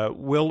 But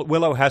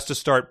Willow has to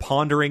start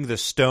pondering the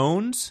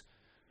stones.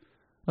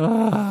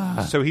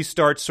 So he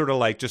starts sort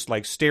of just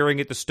staring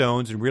at the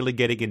stones and really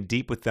getting in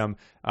deep with them.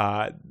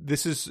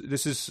 This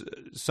is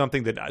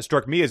something that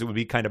struck me as it would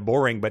be kind of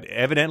boring, but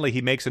evidently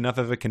he makes enough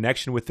of a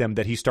connection with them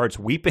that he starts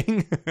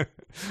weeping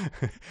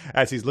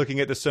as he's looking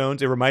at the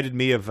stones. It reminded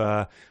me of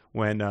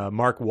when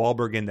Mark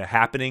Wahlberg in The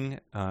Happening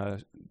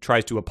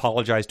tries to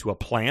apologize to a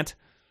plant.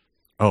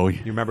 Oh,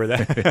 you remember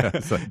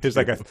that? There's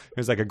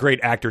like a great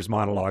actor's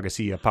monologue as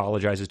he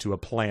apologizes to a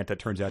plant that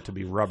turns out to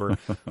be rubber.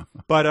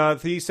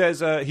 But he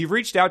says he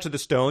reached out to the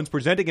stones,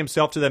 presenting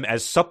himself to them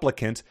as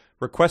supplicant,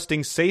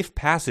 requesting safe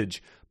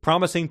passage,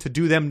 promising to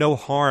do them no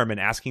harm, and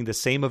asking the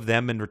same of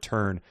them in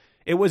return.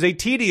 It was a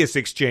tedious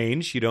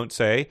exchange, you don't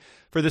say,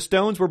 for the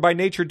stones were by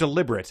nature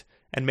deliberate,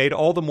 and made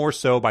all the more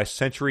so by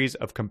centuries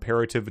of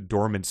comparative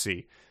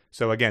dormancy.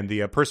 So again,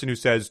 the person who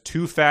says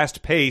too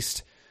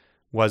fast-paced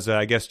was,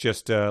 I guess,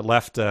 just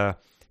left,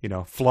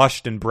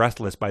 flushed and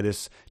breathless by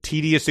this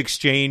tedious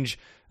exchange,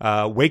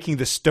 waking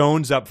the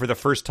stones up for the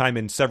first time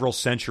in several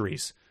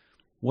centuries.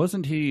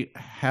 Wasn't he,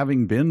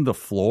 having been the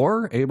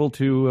floor, able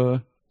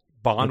to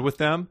bond with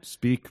them?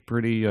 Speak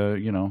pretty,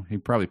 he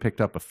probably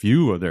picked up a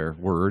few of their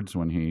words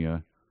when he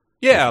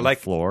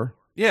floor.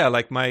 Yeah,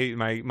 like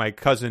my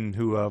cousin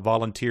who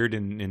volunteered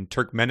in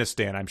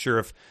Turkmenistan. I'm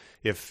sure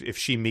if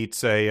she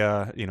meets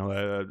a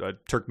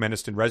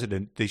Turkmenistan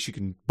resident, she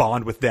can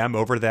bond with them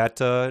over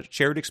that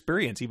shared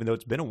experience, even though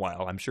it's been a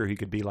while. I'm sure he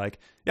could be like,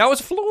 "Yeah, I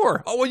was a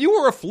floor. Oh, well, you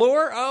were a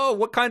floor. Oh,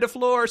 what kind of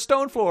floor?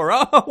 Stone floor.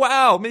 Oh,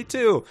 wow, me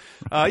too.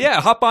 Yeah,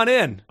 hop on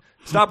in.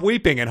 Stop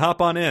weeping and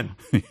hop on in."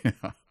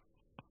 Yeah.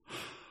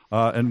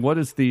 And what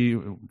is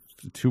to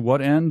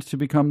what end to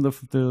become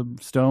the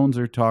stones,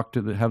 or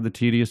have the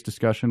tedious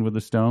discussion with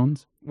the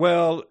stones?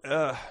 Well,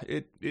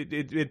 it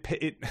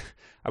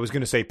I was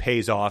going to say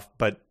pays off,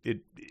 but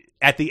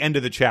at the end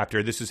of the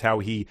chapter, this is how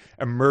he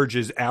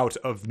emerges out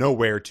of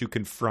nowhere to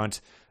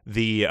confront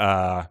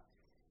the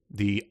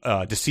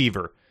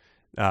deceiver.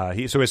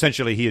 So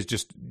essentially, he is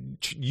just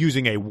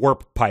using a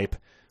warp pipe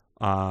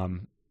by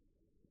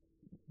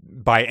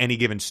any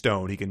given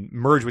stone. He can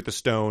merge with the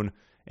stone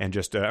and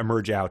just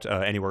emerge out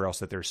anywhere else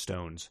that there's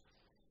stones.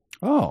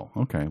 Oh,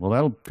 okay. Well,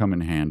 that'll come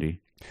in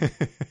handy.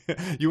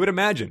 You would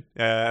imagine.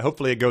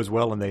 Hopefully it goes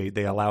well and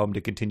they allow him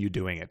to continue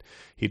doing it.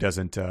 He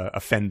doesn't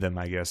offend them,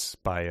 I guess,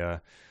 by...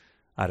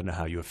 I don't know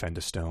how you offend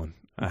a stone.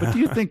 But do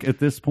you think at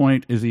this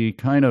point, is he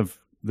kind of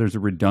there's a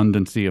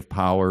redundancy of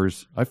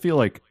powers. I feel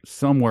like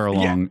somewhere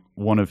along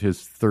one of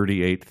his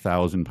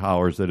 38,000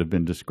 powers that have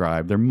been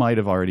described, there might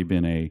have already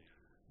been a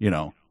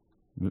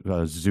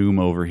zoom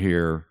over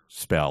here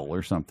spell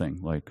or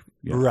something like.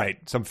 Right,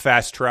 some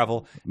fast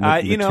travel.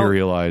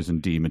 Materialize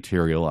and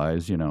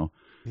dematerialize,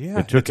 Yeah,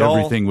 it took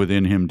everything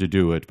within him to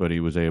do it, but he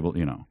was able,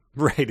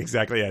 Right,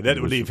 exactly. Yeah, that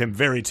would leave him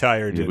very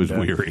tired. He was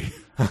weary.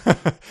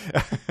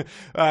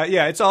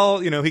 It's all,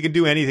 he can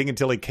do anything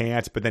until he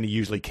can't, but then he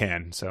usually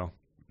can, so.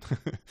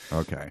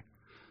 Okay.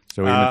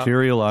 So he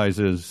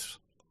materializes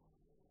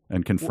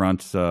and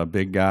confronts a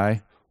big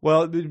guy?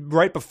 Well,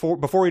 right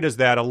before he does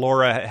that,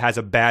 Allura has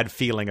a bad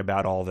feeling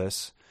about all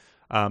this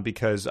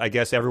because I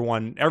guess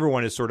everyone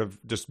is sort of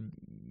just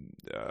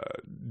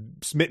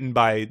smitten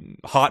by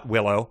Hot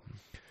Willow.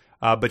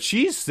 But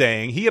she's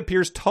saying he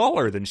appears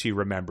taller than she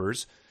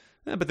remembers.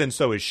 But then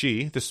so is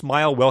she. The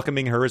smile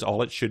welcoming her is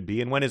all it should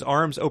be. And when his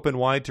arms open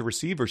wide to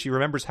receive her, she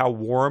remembers how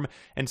warm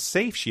and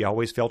safe she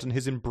always felt in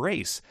his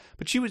embrace.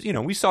 But she was,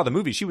 we saw the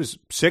movie. She was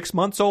 6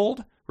 months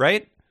old,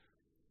 right?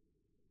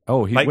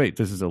 Oh, wait,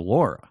 this is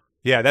Allura.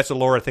 Yeah, that's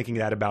Allura thinking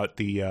that about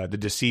the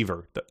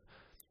deceiver.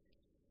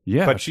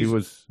 But she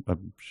was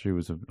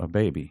a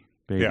baby.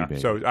 Baby.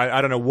 So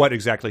I don't know what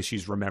exactly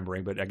she's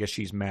remembering, but I guess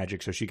she's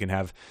magic, so she can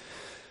have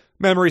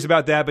memories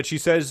about that. But she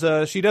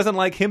says she doesn't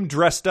like him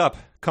dressed up.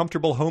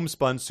 Comfortable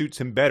homespun suits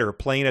him better.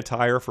 Plain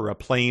attire for a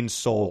plain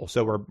soul.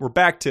 So we're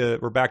back to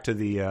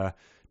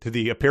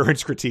the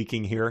appearance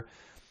critiquing here.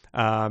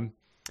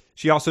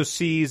 She also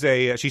sees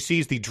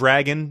the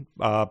dragon,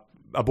 a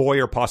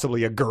boy or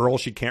possibly a girl.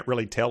 She can't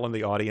really tell in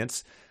the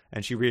audience,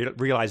 and she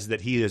realizes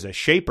that he is a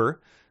shaper,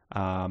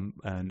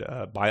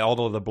 and by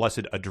all of the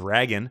blessed, a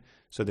dragon.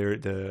 So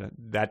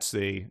that's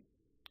the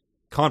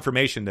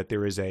confirmation that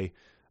there is a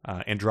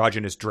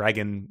androgynous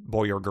dragon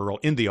boy or girl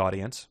in the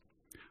audience.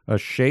 A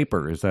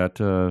shaper, is that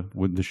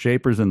with the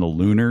shapers and the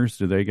lunars?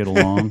 Do they get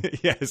along?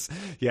 Yes,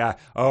 yeah.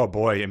 Oh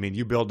boy, I mean,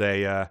 you build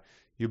a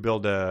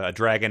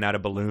dragon out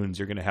of balloons,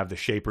 you're going to have the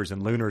shapers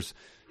and lunars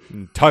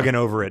tugging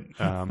over it.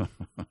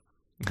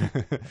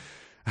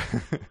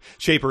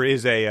 Shaper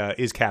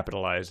is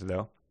capitalized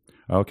though.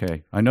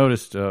 Okay, I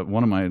noticed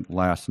one of my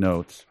last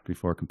notes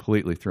before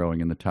completely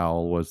throwing in the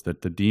towel was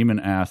that the demon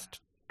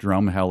asked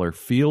Drumheller,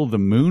 "Feel the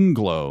moon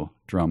glow,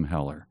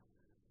 Drumheller,"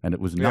 and it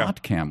was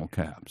not camel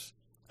caps.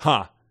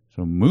 Huh.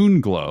 So moon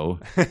glow,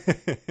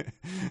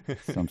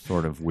 some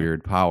sort of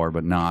weird power,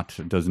 but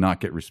does not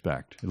get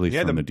respect, at least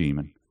from the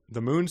demon.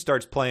 The moon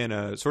starts playing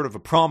a sort of a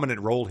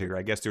prominent role here.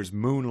 I guess there's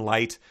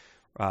moonlight,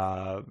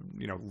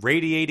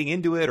 radiating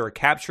into it or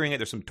capturing it.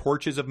 There's some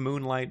torches of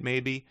moonlight,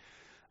 maybe.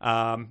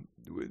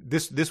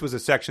 This was a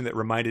section that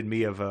reminded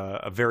me of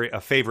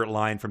a favorite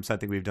line from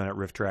something we've done at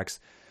Riff Tracks.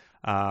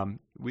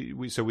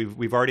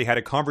 We've already had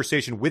a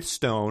conversation with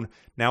Stone.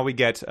 Now we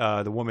get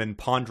the woman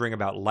pondering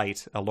about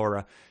light,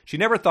 Allura. She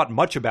never thought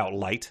much about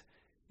light.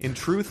 In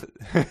truth,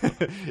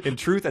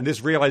 and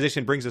this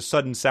realization brings a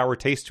sudden sour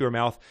taste to her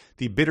mouth,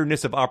 the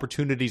bitterness of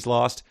opportunities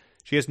lost.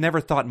 She has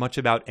never thought much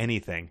about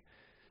anything.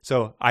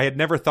 So I had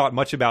never thought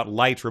much about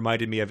light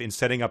reminded me of, in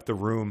setting up the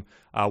room,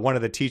 one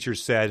of the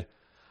teachers said,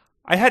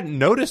 "I hadn't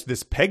noticed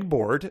this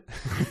pegboard."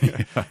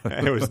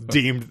 And it was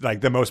deemed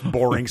like the most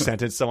boring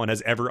sentence someone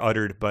has ever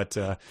uttered, but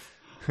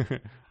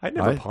I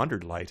never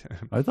pondered light.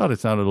 I thought it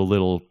sounded a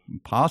little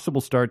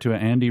possible start to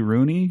an Andy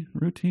Rooney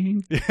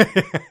routine.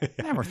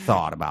 Never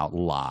thought about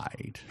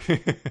light.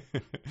 Then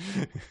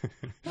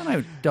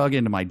I dug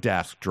into my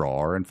desk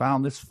drawer and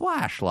found this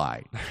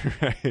flashlight.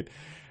 Right.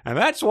 And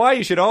that's why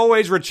you should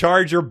always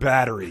recharge your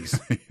batteries.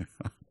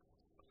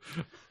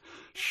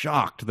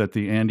 Shocked that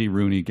the Andy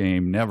Rooney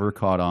game never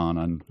caught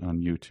on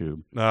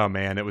YouTube. Oh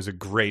man, it was a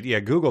great. Yeah,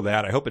 Google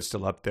that. I hope it's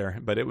still up there.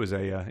 But it was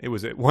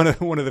one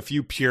of the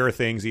few pure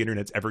things the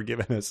internet's ever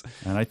given us.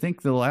 And I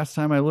think the last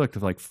time I looked, it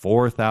was like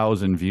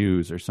 4,000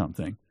 views or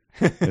something.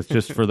 It's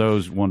just for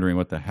those wondering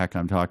what the heck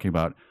I'm talking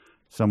about.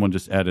 Someone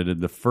just edited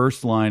the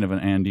first line of an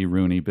Andy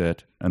Rooney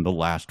bit and the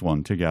last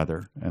one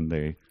together, and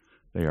they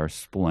are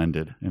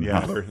splendid in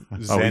how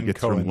he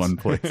gets from one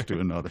place to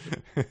another.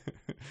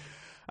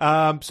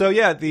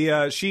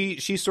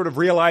 She sort of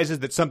realizes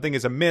that something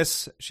is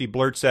amiss. She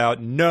blurts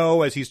out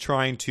no as he's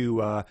trying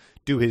to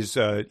do his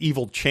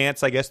evil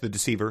chants, I guess, the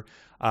deceiver.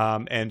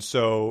 And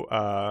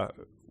so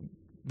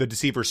the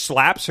deceiver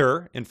slaps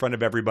her in front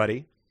of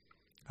everybody.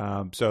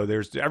 So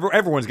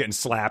everyone's getting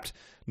slapped.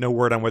 No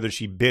word on whether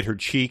she bit her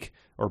cheek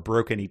or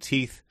broke any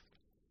teeth.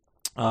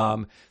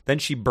 Then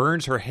she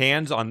burns her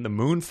hands on the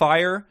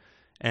moonfire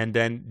and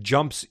then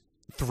jumps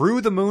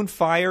through the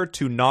moonfire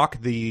to knock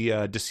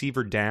the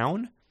deceiver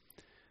down.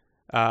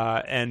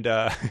 And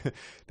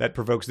that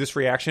provokes this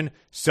reaction.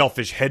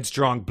 Selfish,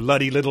 headstrong,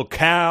 bloody little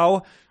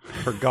cow.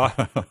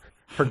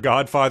 Her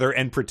godfather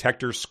and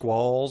protector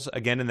squalls,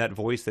 again in that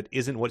voice that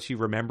isn't what she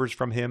remembers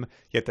from him,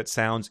 yet that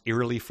sounds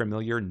eerily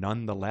familiar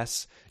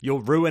nonetheless.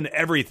 You'll ruin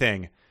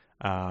everything.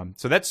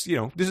 So that's,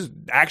 this is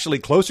actually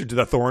closer to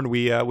the Thorn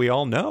we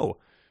all know.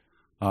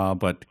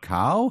 But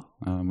cow?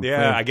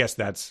 Yeah, I guess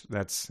that's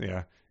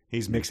yeah.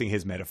 He's mixing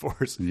his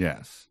metaphors.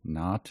 Yes,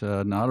 not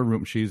a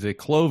room. She's a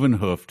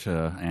cloven-hoofed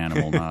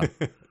animal, not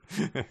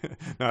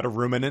not a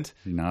ruminant.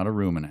 Not a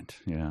ruminant.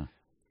 Yeah.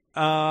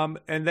 And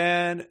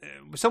then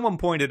someone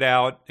pointed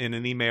out in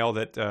an email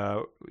that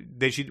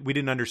we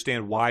didn't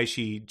understand why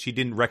she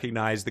didn't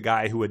recognize the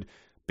guy who had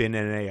been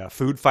in a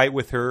food fight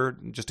with her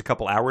just a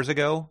couple hours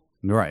ago.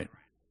 Right.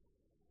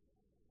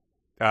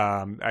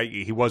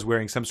 He was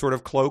wearing some sort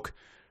of cloak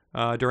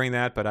during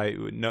that, but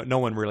no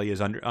one really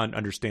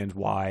understands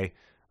why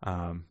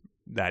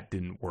that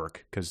didn't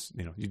work, because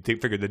you'd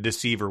figure the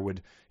deceiver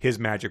his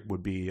magic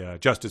would be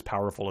just as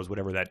powerful as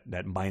whatever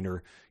that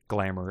minor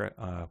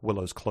glamour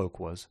Willow's cloak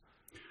was.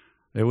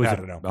 It was I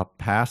don't know. a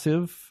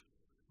passive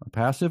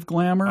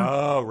glamour.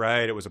 Oh,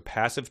 right. It was a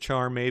passive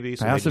charm, maybe.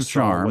 So passive they just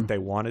charm. Saw what they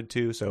wanted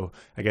to. So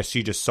I guess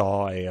she just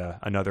saw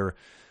another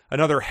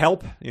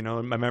help. I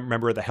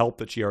remember the help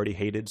that she already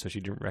hated, so she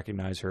didn't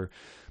recognize her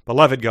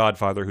beloved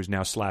godfather, who's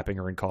now slapping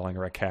her and calling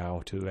her a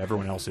cow to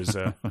everyone else's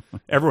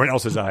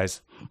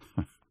eyes.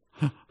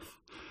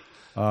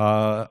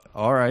 All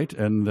right,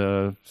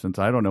 and since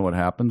I don't know what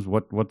happens,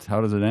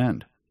 how does it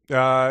end?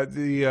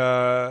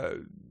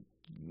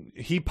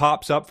 He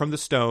pops up from the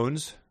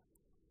stones.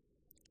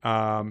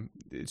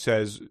 It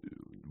says,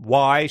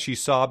 "Why?"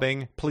 She's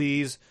sobbing.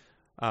 "Please,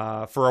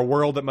 for a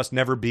world that must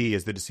never be,"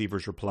 is the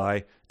deceiver's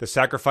reply. "The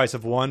sacrifice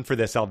of one for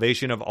the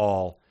salvation of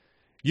all."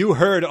 "You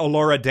heard,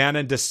 Allura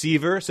Dannon,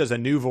 deceiver," says a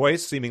new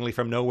voice, seemingly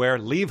from nowhere.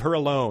 "Leave her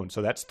alone."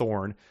 So that's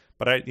Thorn.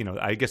 But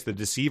I guess the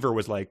deceiver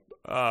was like,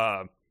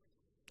 "Am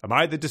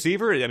I the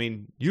deceiver? I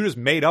mean, you just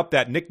made up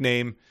that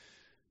nickname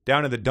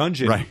down in the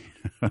dungeon. Right.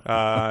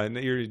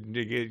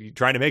 You're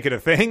trying to make it a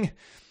thing?"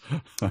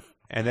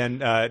 And then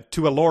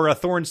to Allura,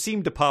 Thorn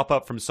seemed to pop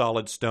up from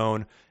solid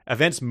stone.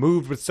 Events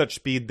moved with such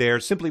speed there.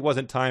 Simply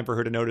wasn't time for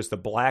her to notice the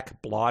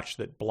black blotch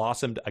that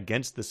blossomed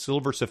against the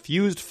silver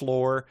suffused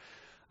floor.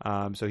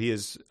 So he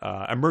is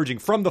emerging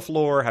from the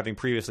floor, having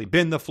previously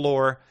been the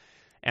floor.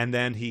 And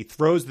then he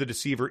throws the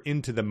deceiver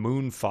into the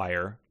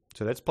moonfire.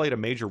 So that's played a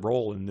major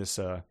role in this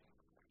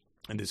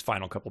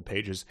final couple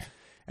pages.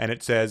 And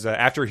it says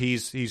after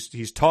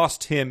he's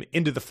tossed him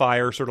into the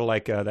fire, sort of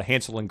like the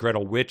Hansel and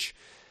Gretel witch.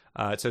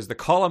 It says the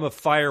column of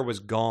fire was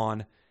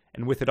gone,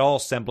 and with it all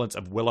semblance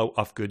of Willow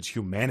Ufgood's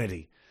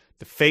humanity.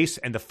 The face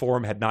and the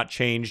form had not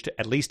changed,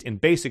 at least in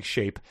basic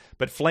shape,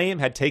 but flame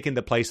had taken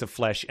the place of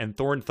flesh, and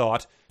Thorn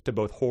thought, to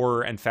both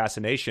horror and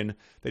fascination,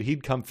 that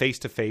he'd come face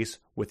to face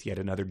with yet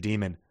another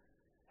demon.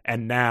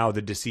 And now,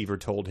 the deceiver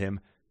told him,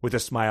 with a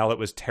smile that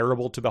was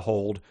terrible to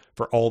behold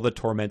for all the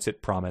torments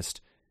it promised,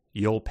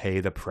 "You'll pay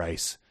the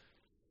price."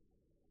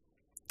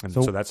 And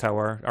so that's how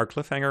our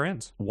cliffhanger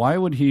ends. Why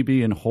would he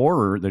be in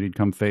horror that he'd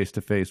come face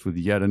to face with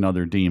yet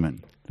another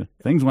demon?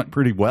 Things went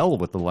pretty well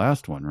with the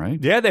last one, right?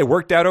 Yeah, they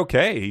worked out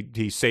okay.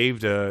 He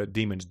saved a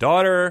demon's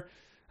daughter.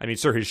 I mean,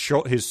 sir,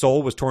 his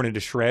soul was torn into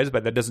shreds,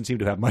 but that doesn't seem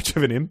to have much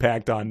of an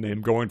impact on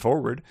him going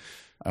forward.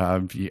 I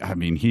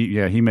mean,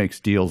 he makes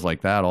deals like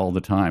that all the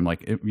time.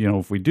 Like,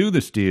 if we do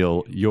this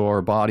deal,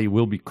 your body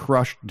will be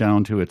crushed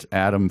down to its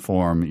atom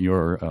form.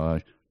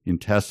 Your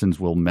intestines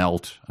will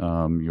melt.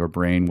 Your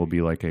brain will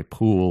be like a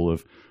pool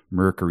of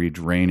mercury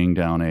draining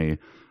down a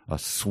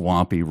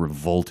swampy,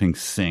 revolting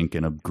sink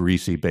in a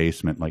greasy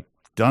basement. Like,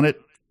 done it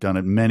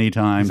many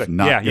times. Like,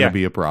 not going to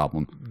be a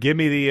problem. Give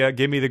me the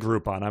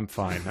Groupon. I'm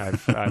fine.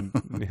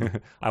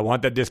 I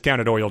want that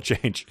discounted oil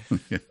change.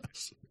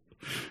 Yes.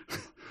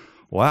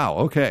 Wow.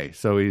 Okay.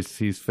 So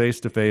he's face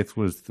to face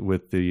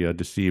with the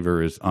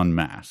deceiver is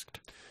unmasked.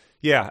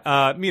 Yeah.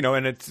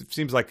 And it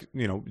seems like,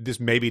 this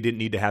maybe didn't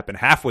need to happen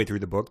halfway through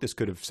the book. This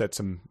could have set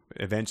some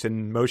events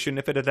in motion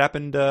if it had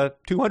happened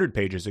 200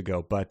 pages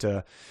ago. But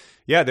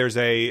there's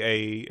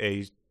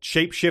a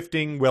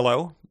shape-shifting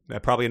Willow,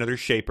 probably another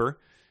shaper,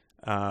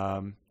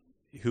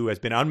 who has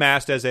been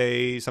unmasked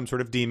as some sort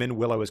of demon.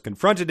 Willow has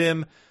confronted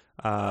him.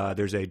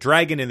 There's a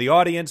dragon in the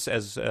audience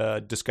as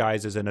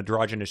disguised as an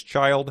androgynous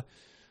child.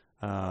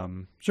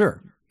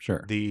 Sure.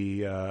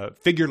 The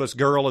figureless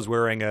girl is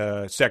wearing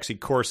a sexy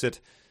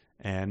corset,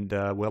 and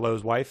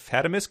Willow's wife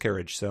had a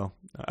miscarriage. So,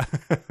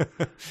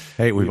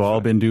 hey, we've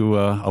all been to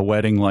a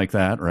wedding like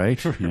that, right?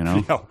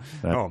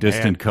 That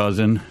distant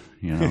cousin.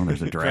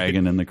 There's a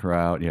dragon in the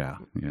crowd. Yeah,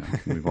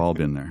 we've all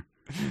been there.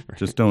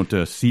 Just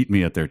don't seat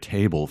me at their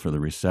table for the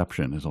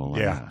reception is all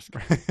I ask.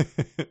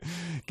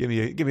 Give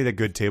me the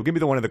good table. Give me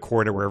the one in the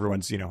corner where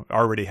everyone's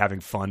already having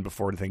fun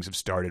before things have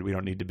started. We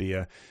don't need to be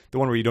the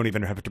one where you don't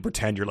even have to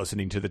pretend you're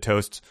listening to the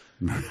toasts.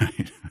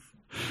 Right.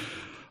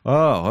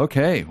 Oh,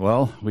 okay.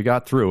 Well, we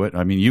got through it.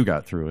 I mean, you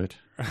got through it.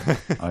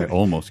 I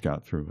almost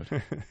got through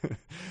it.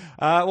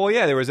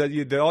 There was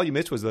all you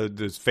missed was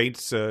the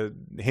faints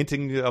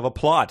hinting of a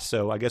plot.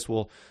 So I guess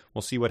we'll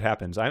see what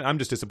happens. I'm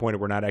just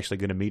disappointed we're not actually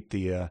going to meet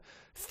the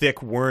thick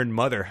Wyrn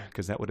mother,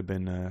 because that would have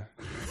been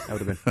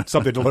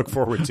something to look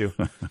forward to.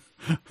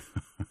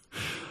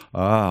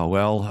 I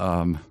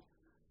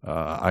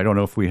don't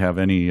know if we have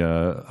any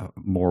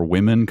more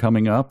women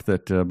coming up,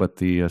 but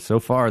so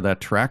far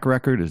that track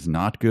record is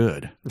not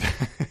good.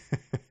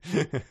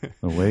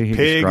 The way he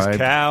pigs, described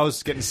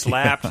cows getting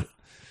slapped.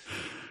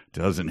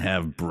 doesn't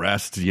have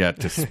breasts yet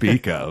to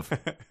speak of.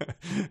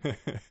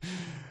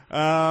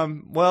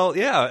 Well,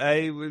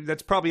 yeah,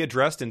 that's probably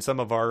addressed in some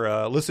of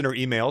our listener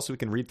emails, so we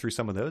can read through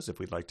some of those if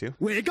we'd like to.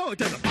 We're going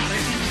to the party.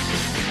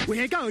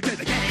 We're going to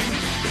the game.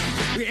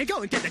 We're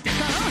going to the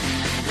disco.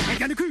 We're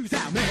gonna cruise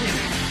out, man.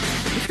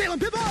 We're stealing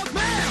people's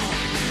mail.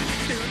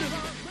 Stealing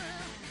people's mail.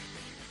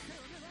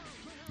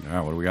 All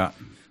right, what do we got?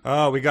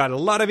 We got a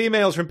lot of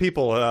emails from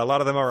people. A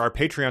lot of them are our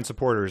Patreon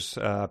supporters.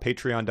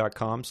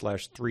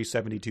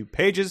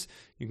 Patreon.com/372pages.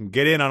 You can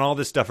get in on all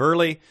this stuff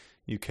early.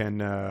 You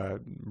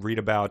can read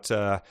about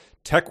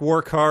tech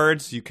war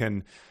cards. You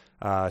can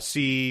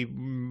see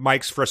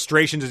Mike's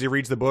frustrations as he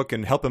reads the book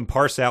and help him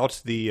parse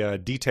out the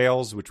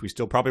details, which we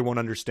still probably won't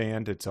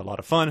understand. It's a lot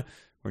of fun.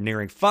 We're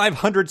nearing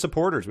 500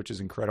 supporters, which is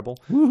incredible.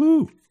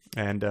 Woohoo!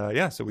 And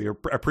so we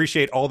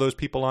appreciate all those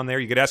people on there.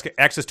 You get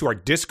access to our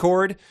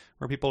Discord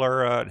where people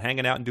are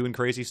hanging out and doing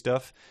crazy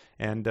stuff.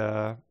 And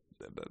I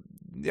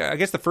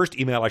guess the first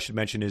email I should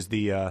mention is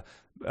the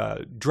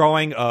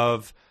drawing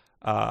of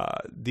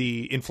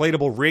the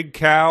inflatable rig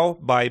cow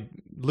by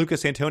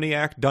Lucas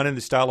Antoniak, done in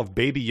the style of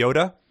Baby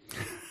Yoda.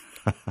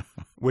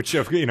 Which,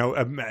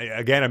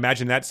 again,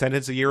 imagine that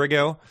sentence a year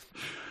ago.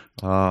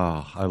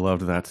 Oh, I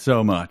loved that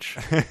so much.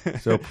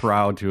 So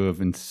proud to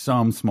have, in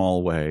some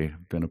small way,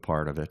 been a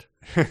part of it.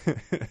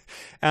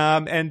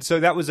 And so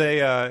that was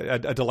a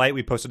delight.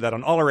 We posted that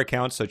on all our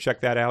accounts, so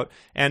check that out.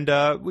 And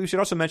we should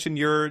also mention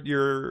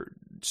your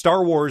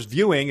Star Wars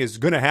viewing is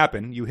going to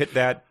happen. You hit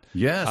that.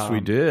 Yes, we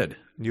did.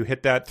 You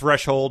hit that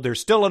threshold.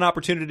 There's still an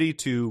opportunity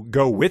to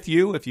go with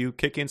you if you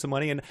kick in some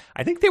money. And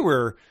I think they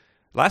were,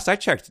 last I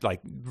checked,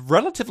 like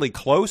relatively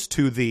close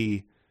to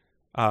the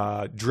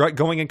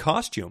going in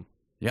costume.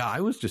 Yeah,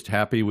 I was just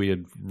happy we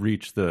had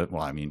reached the.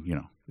 Well, I mean,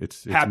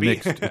 it's Happy.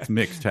 mixed. It's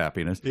mixed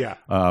happiness. Yeah.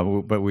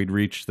 But we'd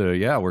reached the.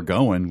 Yeah, we're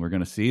going. We're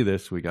going to see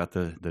this. We got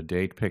the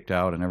date picked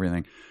out and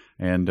everything,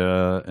 and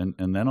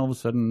then all of a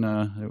sudden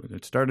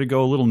it started to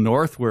go a little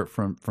northward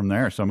from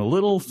there. So I'm a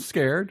little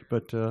scared,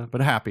 but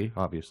happy,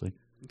 obviously.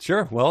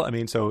 Sure. Well, I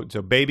mean, so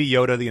Baby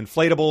Yoda, the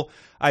inflatable.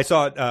 I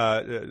saw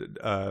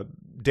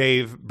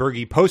Dave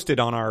Berge posted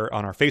on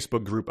our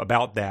Facebook group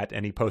about that,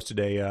 and he posted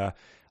it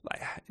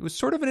was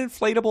sort of an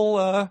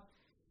inflatable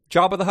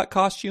Jabba the Hutt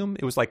costume.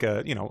 It was like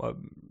it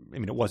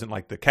wasn't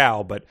like the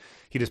cow, but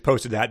he just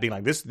posted that, being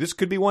like, this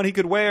could be one he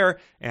could wear.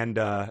 And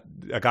a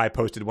guy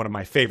posted one of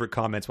my favorite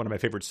comments, one of my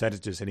favorite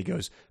sentences, and he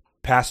goes,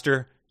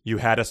 "Pastor, you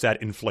had us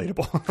at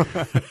inflatable."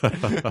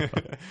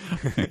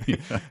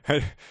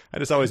 I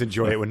just always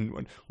enjoy it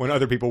when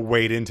other people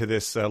wade into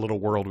this little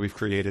world we've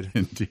created.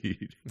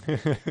 Indeed.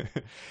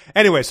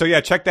 Anyway, so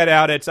yeah, check that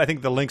out. I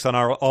think the links on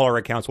all our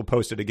accounts. We'll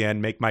post it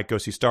again. Make Mike go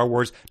see Star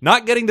Wars.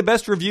 Not getting the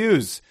best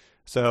reviews.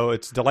 So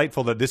it's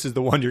delightful that this is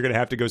the one you're going to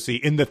have to go see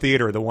in the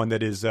theater, the one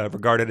that is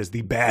regarded as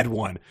the bad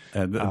one.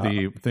 And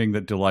the thing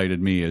that delighted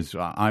me is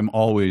I'm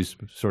always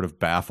sort of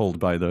baffled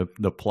by the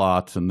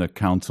plots and the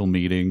council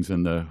meetings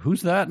and the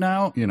who's that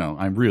now?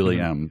 I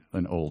really am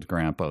an old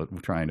grandpa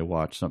trying to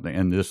watch something.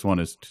 And this one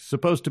is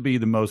supposed to be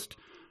the most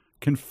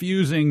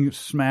confusing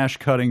smash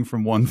cutting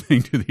from one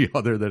thing to the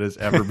other that has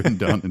ever been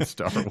done in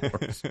Star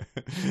Wars.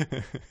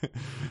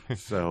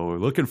 So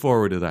looking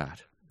forward to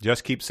that.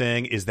 Just keep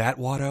saying, is that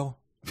Watto?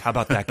 How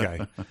about that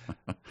guy?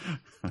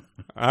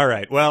 All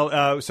right.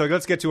 Well, so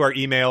let's get to our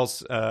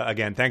emails.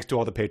 Again, thanks to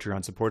all the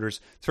Patreon supporters.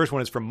 The first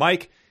one is from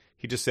Mike.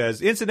 He just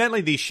says, incidentally,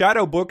 the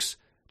Shadow books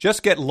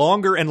just get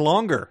longer and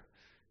longer.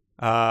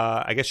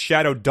 I guess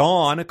Shadow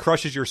Dawn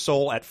crushes your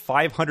soul at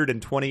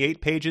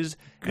 528 pages,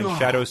 and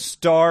Shadow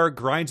Star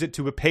grinds it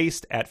to a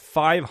paste at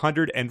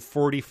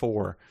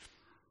 544.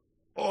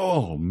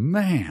 Oh,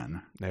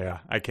 man. Yeah,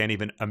 I can't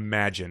even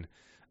imagine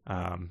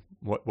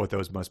what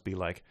those must be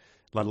like,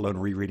 let alone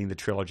rereading the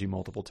trilogy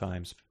multiple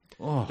times.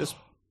 Oh.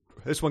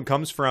 This one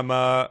comes from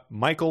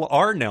Michael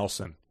R.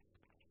 Nelson.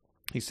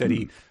 He said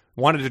he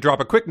wanted to drop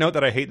a quick note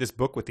that I hate this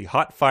book with the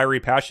hot, fiery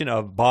passion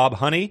of a Bob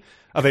Honey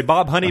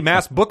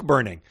mass book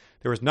burning.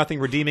 There was nothing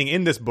redeeming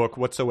in this book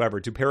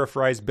whatsoever. To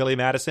paraphrase Billy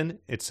Madison,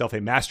 itself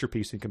a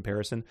masterpiece in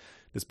comparison.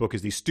 This book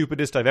is the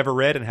stupidest I've ever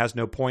read and has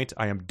no point.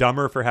 I am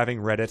dumber for having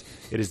read it.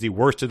 It is the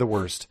worst of the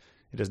worst.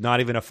 It is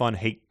not even a fun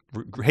hate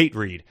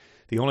read.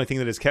 The only thing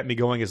that has kept me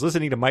going is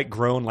listening to Mike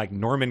groan like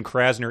Norman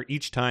Krasner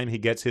each time he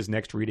gets his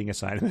next reading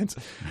assignment.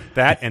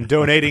 That and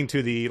donating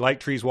to the Light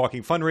Trees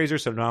Walking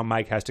fundraiser, so now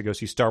Mike has to go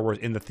see Star Wars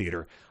in the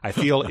theater. I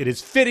feel it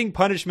is fitting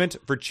punishment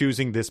for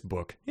choosing this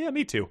book. Yeah,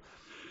 me too.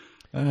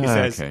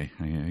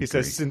 He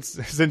says,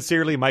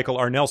 sincerely, Michael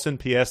R. Nelson.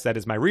 P.S. That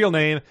is my real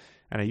name,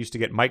 and I used to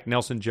get Mike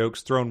Nelson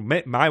jokes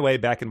thrown my way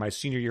back in my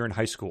senior year in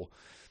high school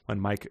when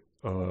Mike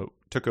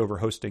took over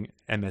hosting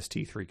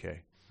MST3K.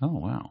 Oh,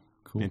 wow.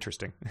 Cool.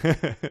 Interesting.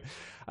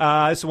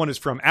 This one is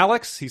from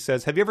Alex. He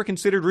says, have you ever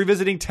considered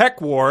revisiting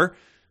Tech War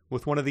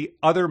with one of the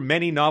other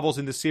many novels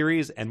in the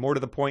series? And more to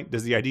the point,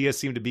 does the idea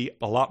seem to be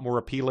a lot more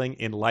appealing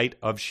in light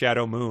of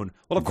Shadow Moon?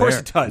 Well, of course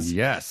it does.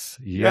 Yes.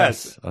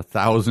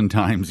 1,000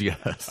 times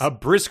yes. A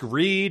brisk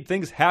read,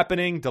 things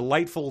happening,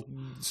 delightful,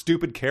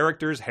 stupid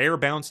characters, hair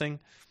bouncing.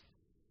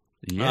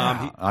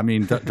 Yeah, I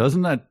mean,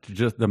 doesn't that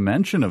just the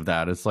mention of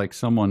that? It's like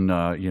someone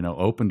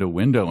opened a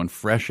window and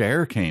fresh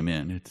air came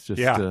in. It's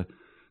just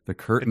the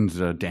curtains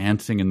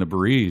dancing in the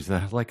breeze.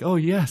 Like, oh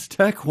yes,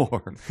 tech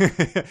war.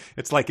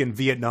 It's like in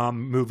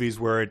Vietnam movies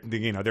where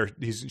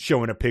he's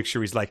showing a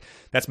picture. He's like,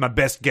 "That's my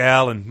best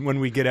gal, and when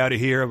we get out of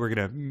here, we're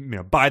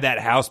gonna buy that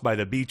house by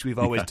the beach we've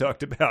always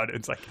talked about."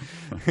 It's like,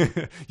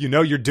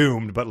 you're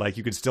doomed, but like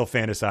you could still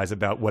fantasize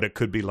about what it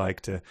could be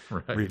like to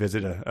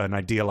revisit an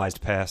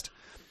idealized past.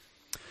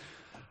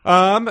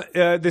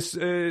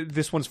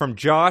 This one's from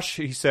Josh.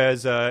 He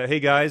says, "Hey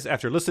guys,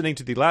 after listening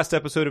to the last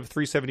episode of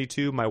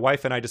 372, my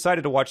wife and I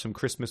decided to watch some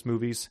Christmas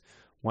movies.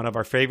 One of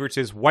our favorites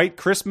is White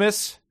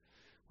Christmas,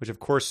 which of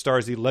course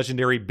stars the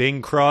legendary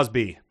Bing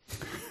Crosby.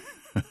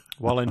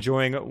 While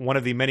enjoying one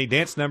of the many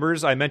dance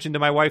numbers, I mentioned to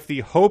my wife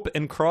the Hope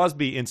and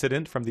Crosby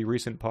incident from the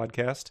recent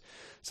podcast.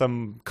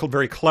 Some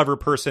very clever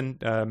person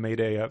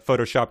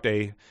photoshopped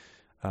a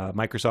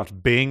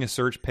Microsoft Bing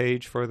search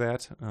page for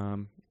that,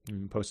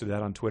 and posted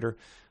that on Twitter.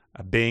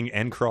 Bing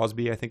and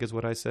Crosby, I think is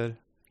what I said.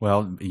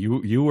 Well,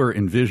 you were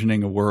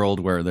envisioning a world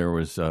where there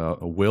was a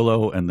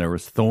Willow and there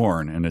was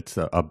Thorn, and it's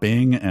a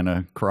Bing and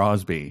a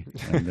Crosby,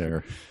 and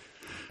they're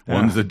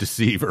one's a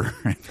deceiver.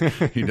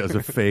 He does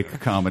a fake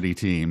comedy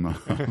team.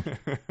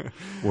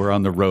 We're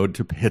on the road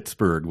to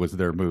Pittsburgh was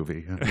their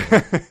movie.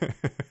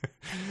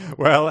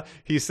 Well,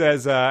 he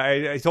says,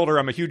 I told her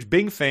I'm a huge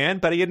Bing fan,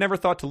 but he had never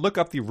thought to look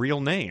up the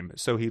real name.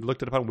 So he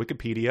looked it up on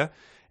Wikipedia,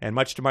 and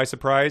much to my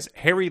surprise,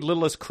 Harry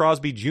Littlest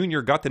Crosby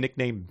Jr. got the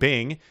nickname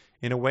Bing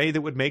in a way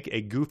that would make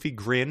a goofy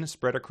grin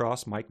spread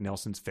across Mike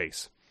Nelson's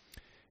face.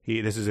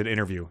 This is an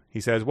interview. He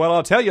says, "Well,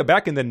 I'll tell you,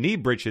 back in the knee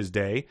breeches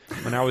day,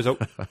 when I was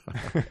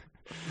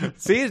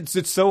see,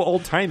 it's so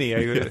old-timey.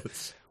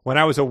 Yes. When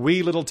I was a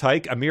wee little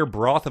tyke, a mere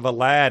broth of a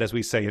lad, as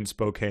we say in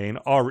Spokane."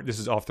 This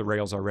is off the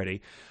rails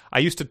already. "I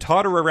used to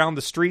totter around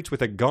the streets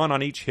with a gun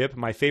on each hip.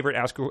 My favorite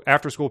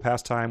after-school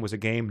pastime was a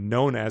game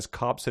known as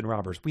Cops and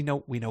Robbers." We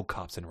know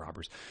Cops and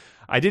Robbers.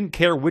 "I didn't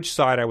care which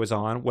side I was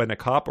on. When a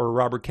cop or a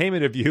robber came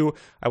into view,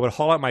 I would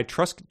haul out my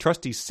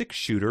trusty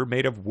six-shooter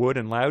made of wood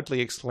and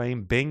loudly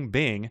exclaim, 'Bing,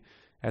 bing,'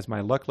 as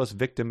my luckless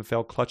victim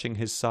fell clutching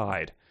his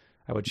side.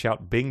 I would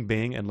shout 'Bing,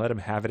 bing,' and let him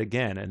have it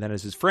again. And then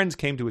as his friends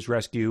came to his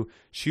rescue,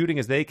 shooting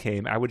as they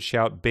came, I would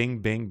shout 'Bing,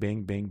 bing,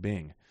 bing, bing,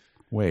 bing.'"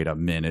 Wait a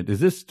minute.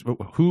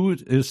 Who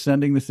is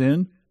sending this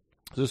in?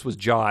 This was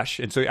Josh.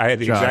 And so I had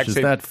the Josh, exact same...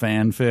 is that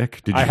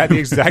fanfic? I had the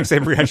exact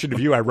same reaction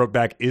of you. I wrote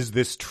back, "Is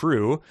this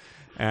true?"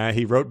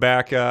 He wrote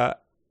back,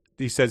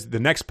 he says, the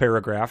next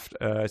paragraph,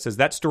 says,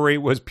 "That story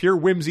was pure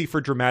whimsy for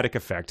dramatic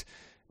effect.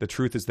 The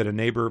truth is that a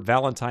neighbor,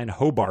 Valentine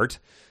Hobart,"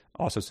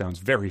 also sounds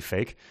very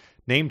fake,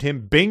 "named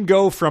him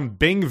Bingo from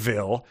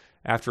Bingville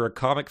after a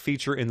comic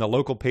feature in the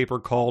local paper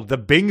called The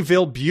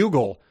Bingville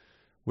Bugle,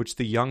 which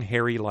the young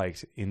Harry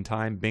liked. In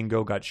time,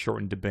 Bingo got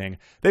shortened to Bing."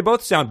 They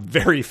both sound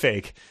very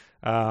fake.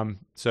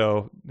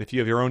 So if you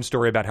have your own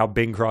story about how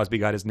Bing Crosby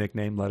got his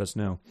nickname, let us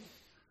know.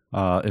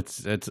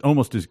 It's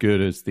almost as good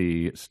as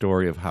the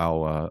story of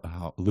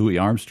how Louis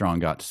Armstrong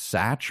got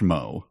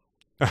Satchmo.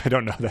 I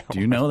don't know that. Do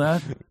you know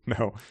that?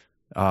 No.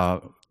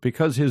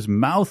 Because his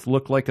mouth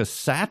looked like a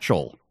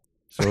satchel.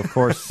 So, of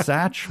course,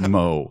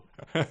 Satchmo.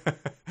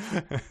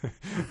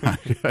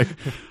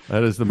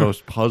 That is the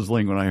most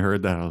puzzling when I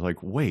heard that. I was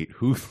like, wait,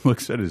 who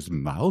looks at his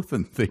mouth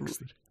and thinks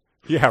that?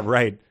 Yeah,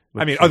 right.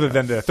 I mean, other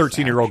than the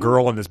 13-year-old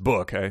girl in this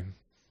book.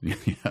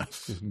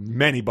 Yes.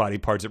 Many body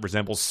parts that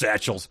resemble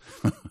satchels.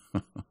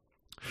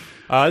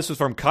 This was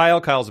from Kyle.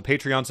 Kyle's a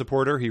Patreon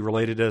supporter. He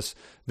related us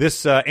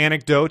this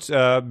anecdote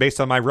based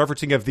on my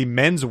referencing of the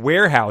Men's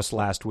Warehouse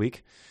last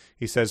week.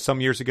 He says, "Some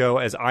years ago,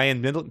 as I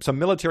and some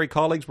military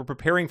colleagues were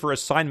preparing for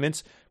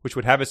assignments which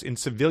would have us in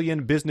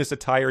civilian business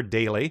attire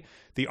daily,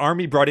 the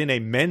Army brought in a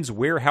Men's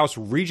Warehouse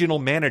regional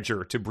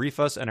manager to brief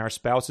us and our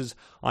spouses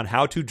on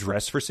how to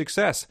dress for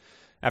success.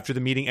 After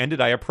the meeting ended,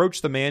 I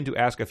approached the man to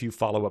ask a few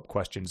follow-up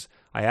questions.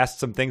 I asked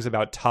some things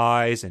about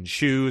ties and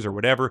shoes or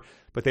whatever,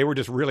 but they were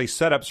just really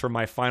setups for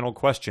my final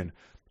question.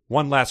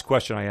 One last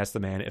question I asked the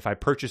man: if I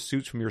purchase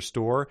suits from your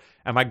store,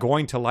 am I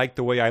going to like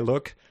the way I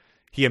look?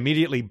 He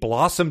immediately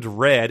blossomed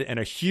red, and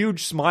a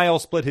huge smile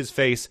split his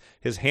face.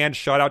 His hand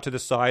shot out to the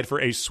side for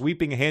a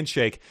sweeping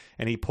handshake,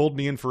 and he pulled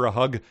me in for a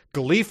hug,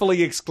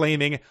 gleefully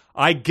exclaiming,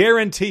 'I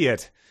guarantee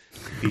it!'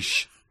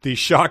 The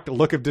shocked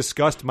look of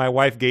disgust my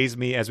wife gave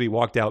me as we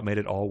walked out made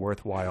it all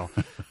worthwhile."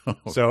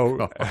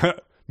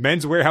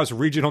 Men's Warehouse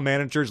regional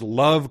managers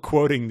love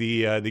quoting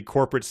the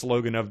corporate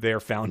slogan of their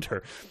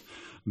founder.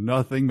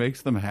 Nothing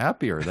makes them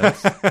happier.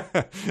 That's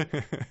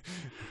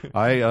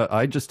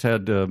I just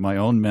had my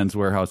own Men's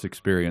Warehouse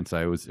experience.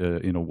 I was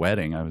in a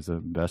wedding. I was a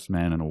best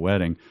man in a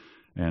wedding,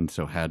 and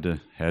so had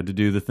to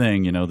do the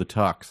thing, the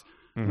tux.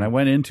 Mm-hmm. And I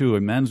went into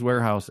a Men's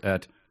Warehouse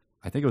at,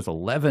 I think it was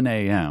 11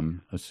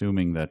 a.m.,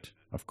 assuming that,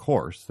 of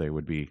course, they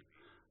would be,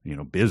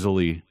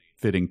 busily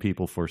fitting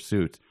people for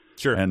suits.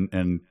 Sure.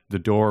 And the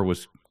door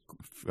was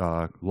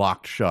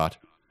locked shut.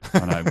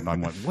 And I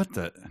went, what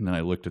the? And then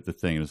I looked at the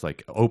thing. It was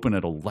like open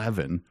at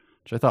 11,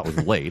 which I thought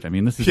was late. I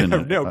mean, this is in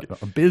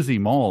a busy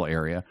mall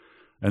area.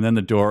 And then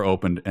the door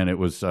opened, and it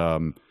was,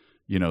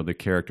 the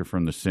character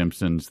from The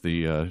Simpsons,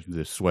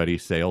 the sweaty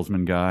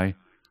salesman guy.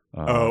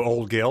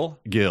 Old Gil?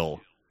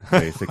 Gil,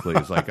 basically.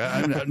 He's like,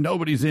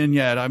 nobody's in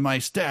yet. My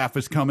staff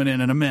is coming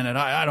in a minute.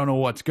 I don't know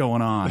what's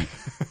going on.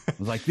 I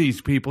was like,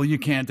 these people, you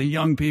can't. The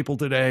young people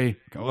today,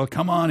 well,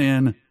 come on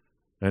in.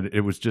 And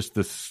it was just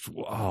this,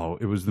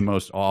 it was the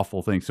most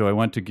awful thing. So I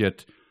went to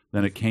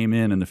then it came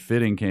in, and the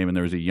fitting came, and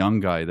there was a young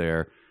guy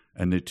there.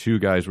 And the two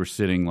guys were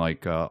sitting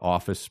like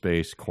office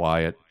space,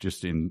 quiet,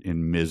 just in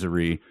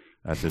misery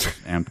at this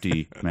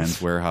empty Men's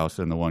Warehouse.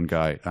 And the one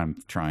guy,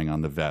 I'm trying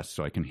on the vest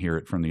so I can hear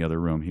it from the other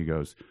room. He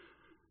goes,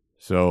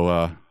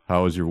 "So,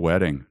 how was your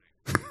wedding?"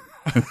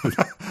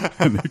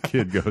 And the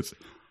kid goes,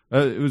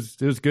 "It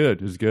was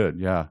good. It was good.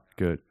 Yeah,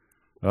 good."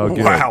 Oh,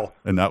 good. Wow.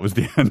 And that was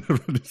the end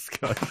of the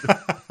discussion.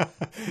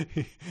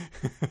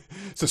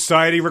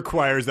 Society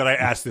requires that I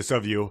ask this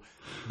of you,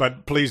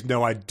 but please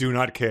know I do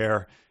not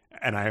care.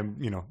 And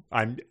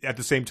I'm at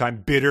the same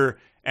time bitter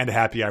and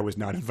happy I was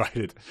not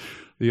invited.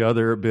 The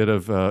other bit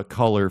of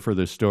color for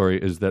this story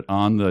is that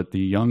on the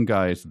young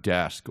guy's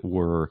desk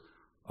were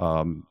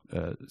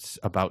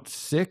about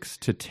 6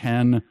 to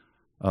 10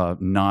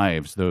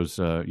 knives, those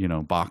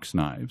box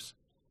knives,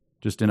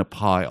 just in a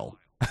pile.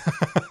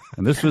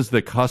 And this was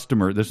the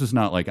customer. This is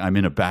not like I'm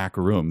in a back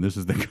room. This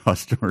is the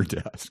customer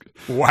desk.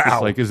 Wow.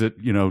 It's like, is it,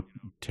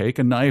 take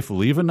a knife,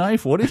 leave a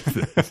knife? What is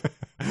this?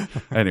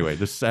 Anyway,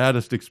 the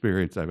saddest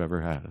experience I've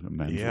ever had in a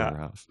Men's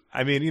Warehouse.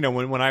 I mean,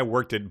 when I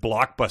worked at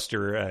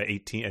Blockbuster at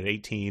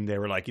 18, they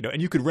were like,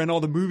 and you could rent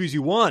all the movies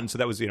you want. So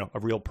that was, a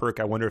real perk.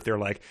 I wonder if they're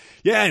like,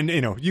 yeah, and,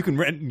 you can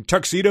rent,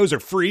 tuxedos are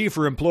free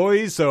for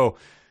employees. So,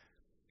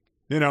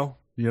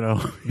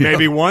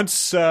 maybe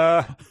once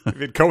if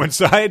it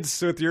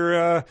coincides with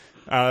your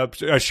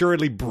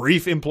assuredly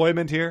brief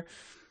employment here.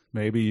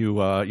 Maybe you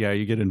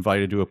get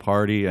invited to a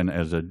party, and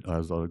as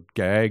a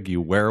gag, you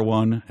wear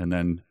one, and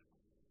then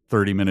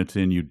 30 minutes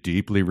in, you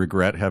deeply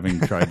regret having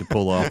tried to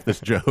pull off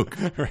this joke.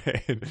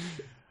 Right.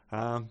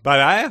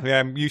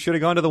 But you should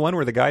have gone to the one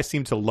where the guy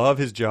seemed to love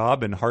his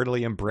job and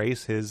heartily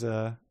embrace his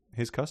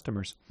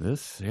customers.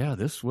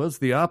 This was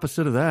the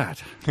opposite of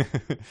that.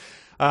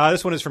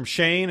 This one is from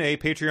Shane, a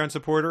Patreon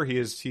supporter. He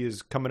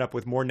is coming up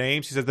with more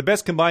names. He says, the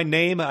best combined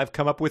name I've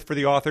come up with for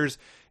the authors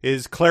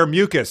is Claire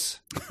Mucus.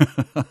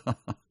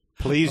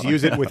 Please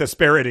use it with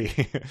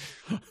asperity.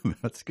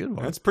 That's a good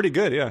one. That's pretty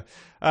good, yeah.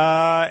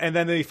 And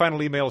then the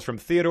final email is from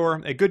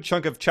Theodore. A good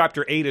chunk of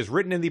Chapter 8 is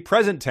written in the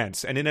present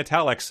tense and in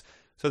italics,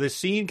 so the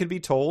scene can be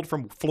told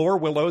from Flor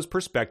Willow's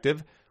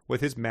perspective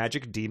with his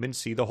magic demon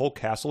see the whole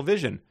castle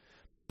vision.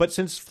 But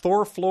since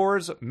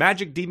Flor's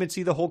magic demon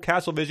see the whole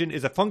castle vision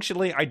is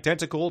functionally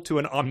identical to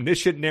an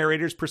omniscient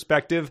narrator's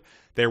perspective,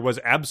 there was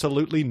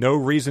absolutely no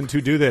reason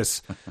to do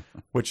this.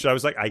 Which I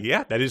was like,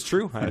 yeah, that is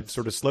true. I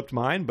sort of slipped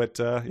mine, but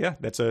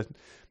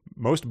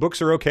most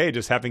books are okay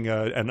just having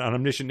an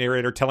omniscient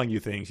narrator telling you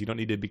things. You don't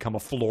need to become a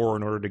Flor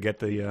in order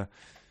to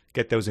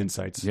get those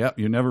insights. Yep,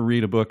 you never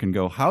read a book and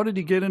go, how did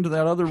he get into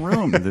that other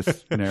room,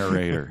 this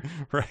narrator?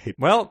 Right.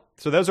 Well,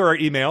 so those are our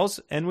emails,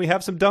 and we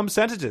have some dumb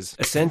sentences.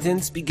 A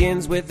sentence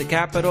begins with a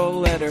capital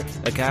letter.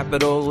 A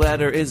capital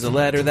letter is a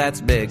letter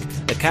that's big.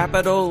 A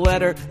capital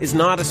letter is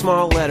not a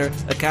small letter.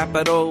 A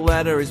capital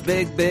letter is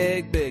big,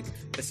 big, big.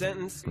 A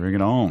sentence... Bring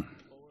it on.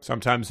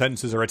 Sometimes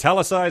sentences are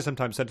italicized,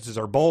 sometimes sentences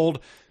are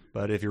bold,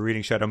 but if you're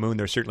reading Shadow Moon,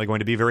 they're certainly going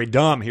to be very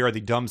dumb. Here are the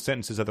dumb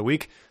sentences of the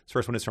week. This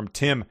first one is from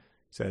Tim.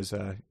 Says,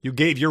 you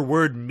gave your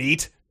word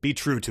meat, be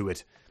true to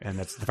it. And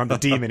that's from the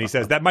demon. He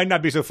says, that might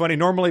not be so funny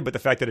normally, but the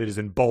fact that it is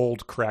in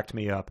bold cracked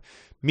me up.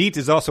 Meat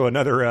is also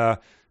another,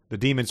 the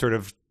demon sort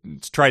of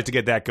tries to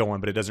get that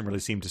going, but it doesn't really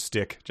seem to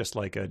stick, just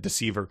like a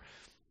deceiver.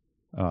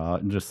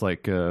 Just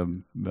like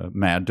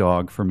Mad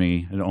Dog for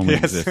me. It only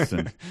exists.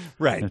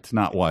 Right. It's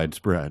not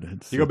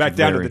widespread. You go back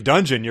down to the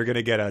dungeon, you're going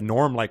to get a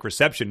Norm-like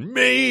reception.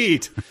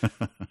 Meat!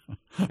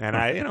 And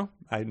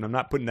I'm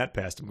not putting that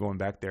past him going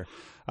back there.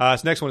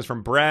 This next one is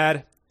from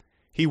Brad.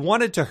 He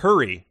wanted to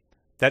hurry,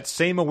 that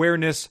same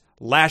awareness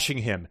lashing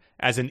him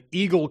as an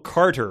eagle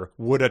carter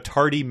would a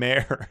tardy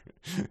mare.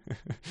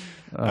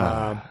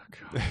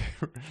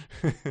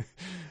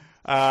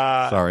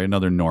 Sorry,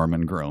 another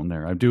Norman groan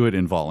there. I do it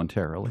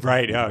involuntarily.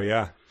 Right, oh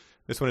yeah.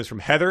 This one is from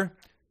Heather.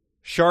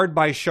 Shard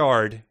by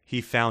shard, he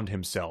found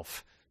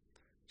himself.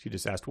 She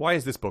just asked, why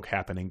is this book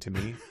happening to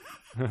me?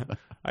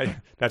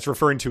 That's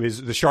referring to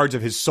the shards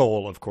of his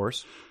soul, of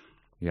course.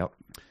 Yep.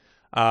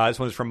 This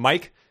one is from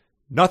Mike.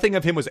 Nothing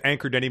of him was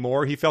anchored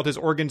anymore. He felt his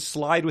organs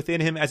slide within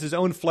him as his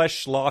own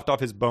flesh sloughed off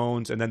his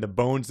bones, and then the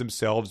bones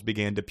themselves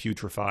began to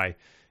putrefy.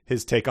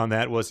 His take on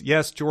that was,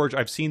 yes, George,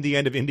 I've seen the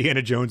end of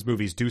Indiana Jones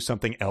movies. Do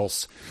something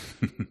else.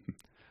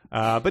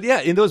 But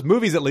yeah, in those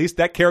movies, at least,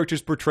 that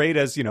character's portrayed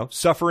as,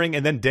 suffering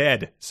and then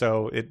dead.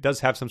 So it does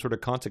have some sort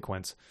of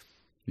consequence.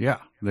 Yeah,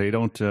 they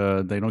don't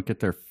get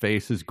their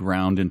faces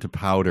ground into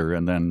powder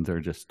and then they're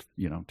just,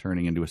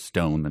 turning into a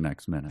stone the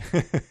next minute.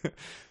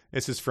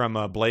 This is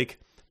from Blake.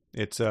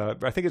 It's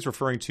I think it's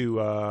referring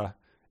to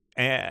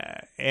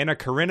Anna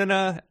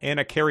Karenina,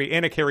 Anna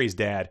Carey's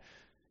dad.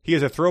 He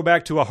is a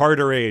throwback to a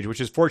harder age,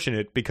 which is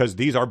fortunate because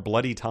these are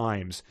bloody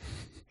times.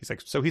 He's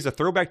like, so he's a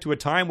throwback to a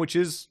time which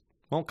is,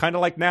 well, kind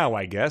of like now,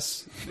 I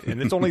guess.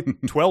 And it's only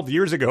 12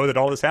 years ago that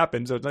all this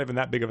happened, so it's not even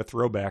that big of a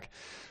throwback.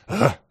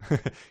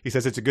 He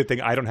says it's a good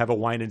thing I don't have a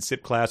wine and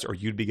sip class or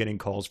you'd be getting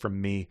calls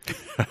from me.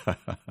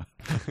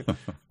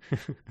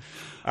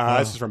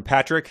 This is from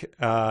Patrick.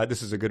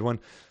 This is a good one.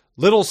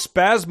 Little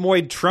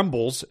spasmoid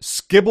trembles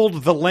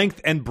skibbled the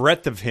length and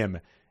breadth of him,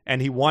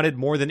 and he wanted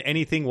more than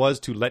anything was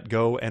to let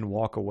go and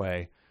walk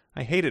away.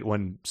 I hate it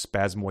when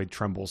spasmoid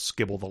trembles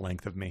skibble the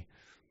length of me.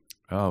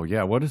 Oh,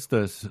 yeah. What is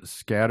the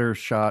scatter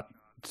shot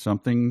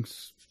something?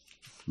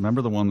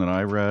 Remember the one that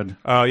I read?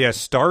 Oh, yeah.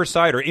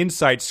 Starside or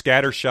Insight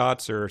scatter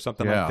shots or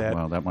something like that.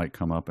 Well, that might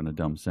come up in a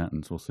dumb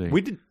sentence. We'll see.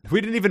 We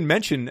didn't even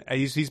mention,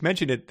 he's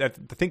mentioned it, I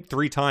think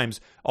 3 times,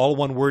 all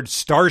one word,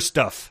 star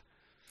stuff.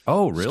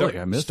 Oh, really?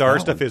 I missed Star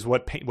that stuff one. is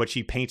what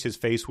she paints his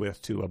face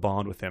with to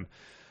bond with him.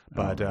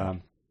 But,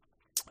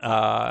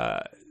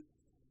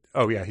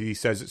 he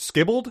says,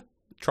 skibbled?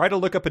 Try to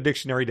look up a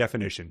dictionary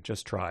definition.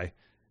 Just try.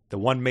 The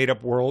one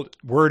made-up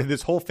word in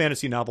this whole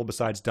fantasy novel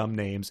besides dumb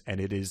names, and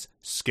it is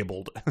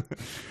skibbled.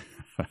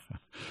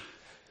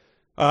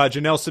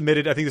 Janelle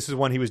submitted, I think this is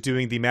one he was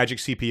doing the magic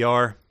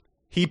CPR.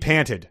 He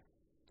panted.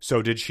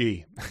 So did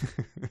she.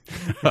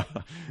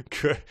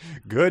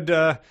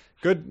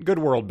 Good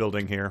world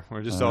building here.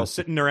 We're just all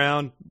sitting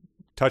around,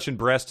 touching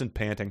breast and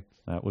panting.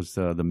 That was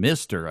the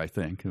Mister, I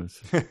think. It was.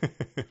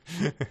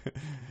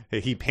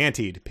 He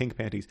pantied, pink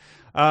panties.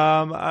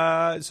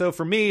 So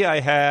for me, I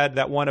had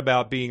that one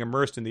about being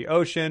immersed in the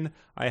ocean.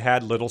 I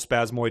had little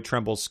spasmoid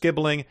trembles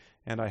skibbling,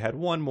 and I had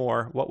one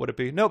more. What would it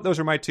be? Nope, those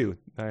are my 2.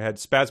 I had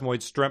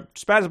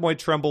spasmoid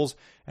trembles,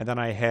 and then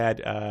I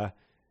had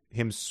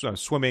him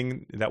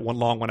swimming, that one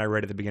long one I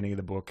read at the beginning of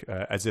the book,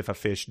 as if a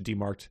fish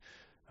demarked,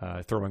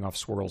 throwing off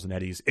swirls and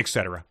eddies,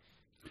 etc.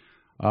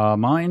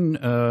 Mine,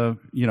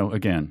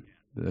 again,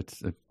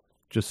 it's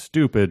just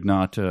stupid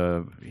not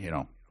to,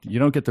 you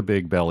don't get the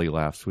big belly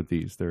laughs with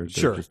these. They're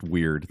Sure. just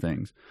weird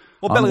things.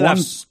 Well, belly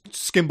laughs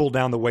skimble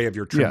down the way of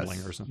your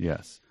trembling or something.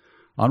 Yes.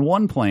 On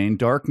one plane,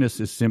 darkness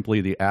is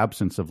simply the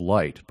absence of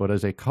light, but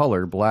as a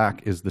color,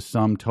 black is the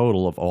sum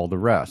total of all the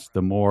rest.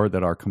 The more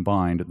that are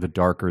combined, the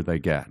darker they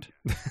get.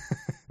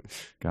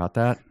 Got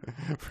that?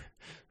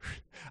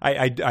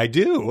 I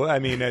do. I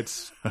mean,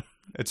 it's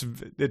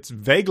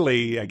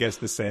vaguely, I guess,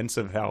 the sense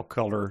of how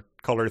color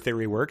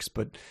theory works,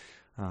 but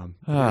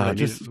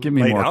just give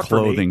me more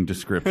clothing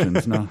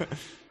descriptions. No,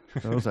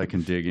 those I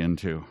can dig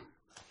into.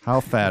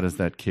 How fat is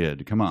that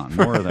kid? Come on,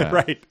 more of that.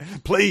 Right.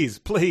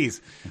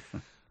 Please.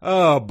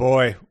 Oh,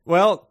 boy.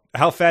 Well,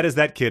 how fat is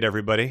that kid,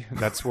 everybody?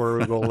 That's where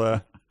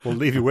we'll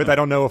leave you with. I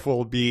don't know if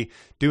we'll be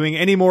doing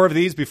any more of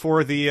these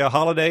before the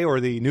holiday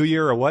or the New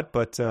Year or what,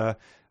 but I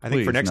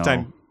think for next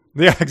time.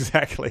 Yeah,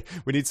 exactly.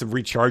 We need some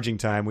recharging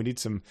time. We need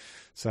some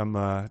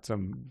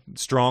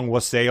strong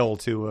wassail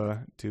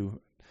to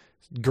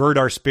gird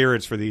our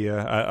spirits for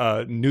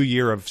the new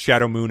year of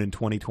Shadow Moon in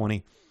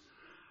 2020.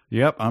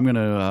 Yep, I'm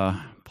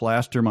gonna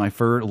lacquer my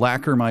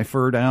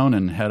fur down,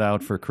 and head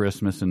out for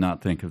Christmas, and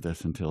not think of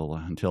this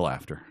until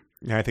after.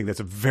 Yeah, I think that's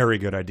a very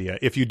good idea.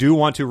 If you do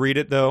want to read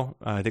it, though,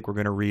 I think we're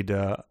going to read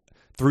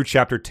through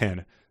chapter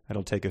 10.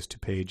 That'll take us to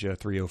page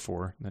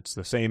 304. That's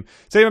the same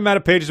amount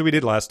of pages that we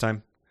did last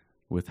time.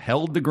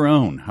 Withheld the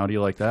groan. How do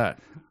you like that?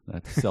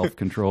 That's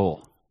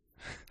self-control.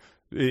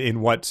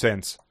 In what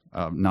sense?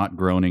 Not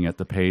groaning at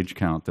the page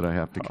count that I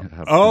have to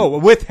have. Oh,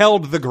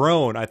 withheld the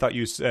groan. I thought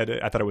you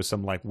said. I thought it was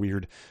some like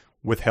weird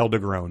withheld a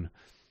groan.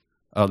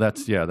 Oh,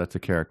 that's a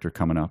character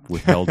coming up.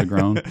 Withheld a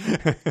groan.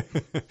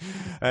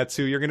 That's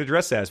who you're going to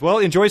dress as. Well,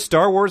 enjoy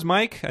Star Wars,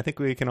 Mike. I think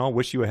we can all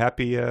wish you a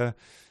happy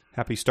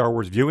Star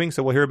Wars viewing.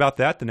 So we'll hear about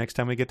that the next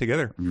time we get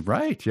together.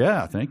 Right.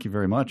 Yeah. Thank you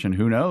very much. And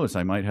who knows?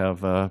 I might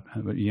have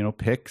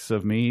pics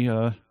of me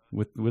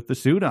with the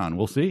suit on.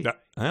 We'll see.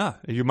 Yeah,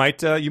 you might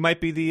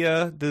be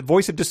the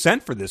voice of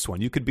dissent for this one.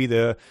 You could be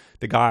the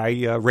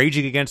guy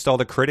raging against all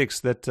the critics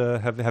that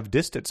have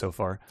dissed it so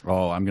far.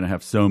 Oh, I'm going to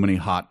have so many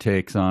hot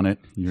takes on it.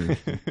 You're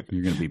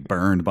going to be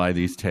burned by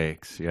these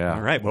takes. Yeah.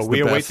 All right. Well, it's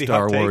we the await best the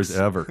Star hot Wars takes.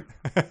 ever.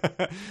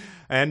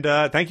 And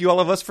thank you all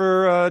of us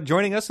for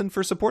joining us and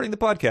for supporting the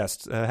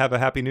podcast. Have a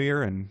happy New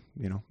Year and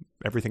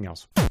everything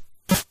else.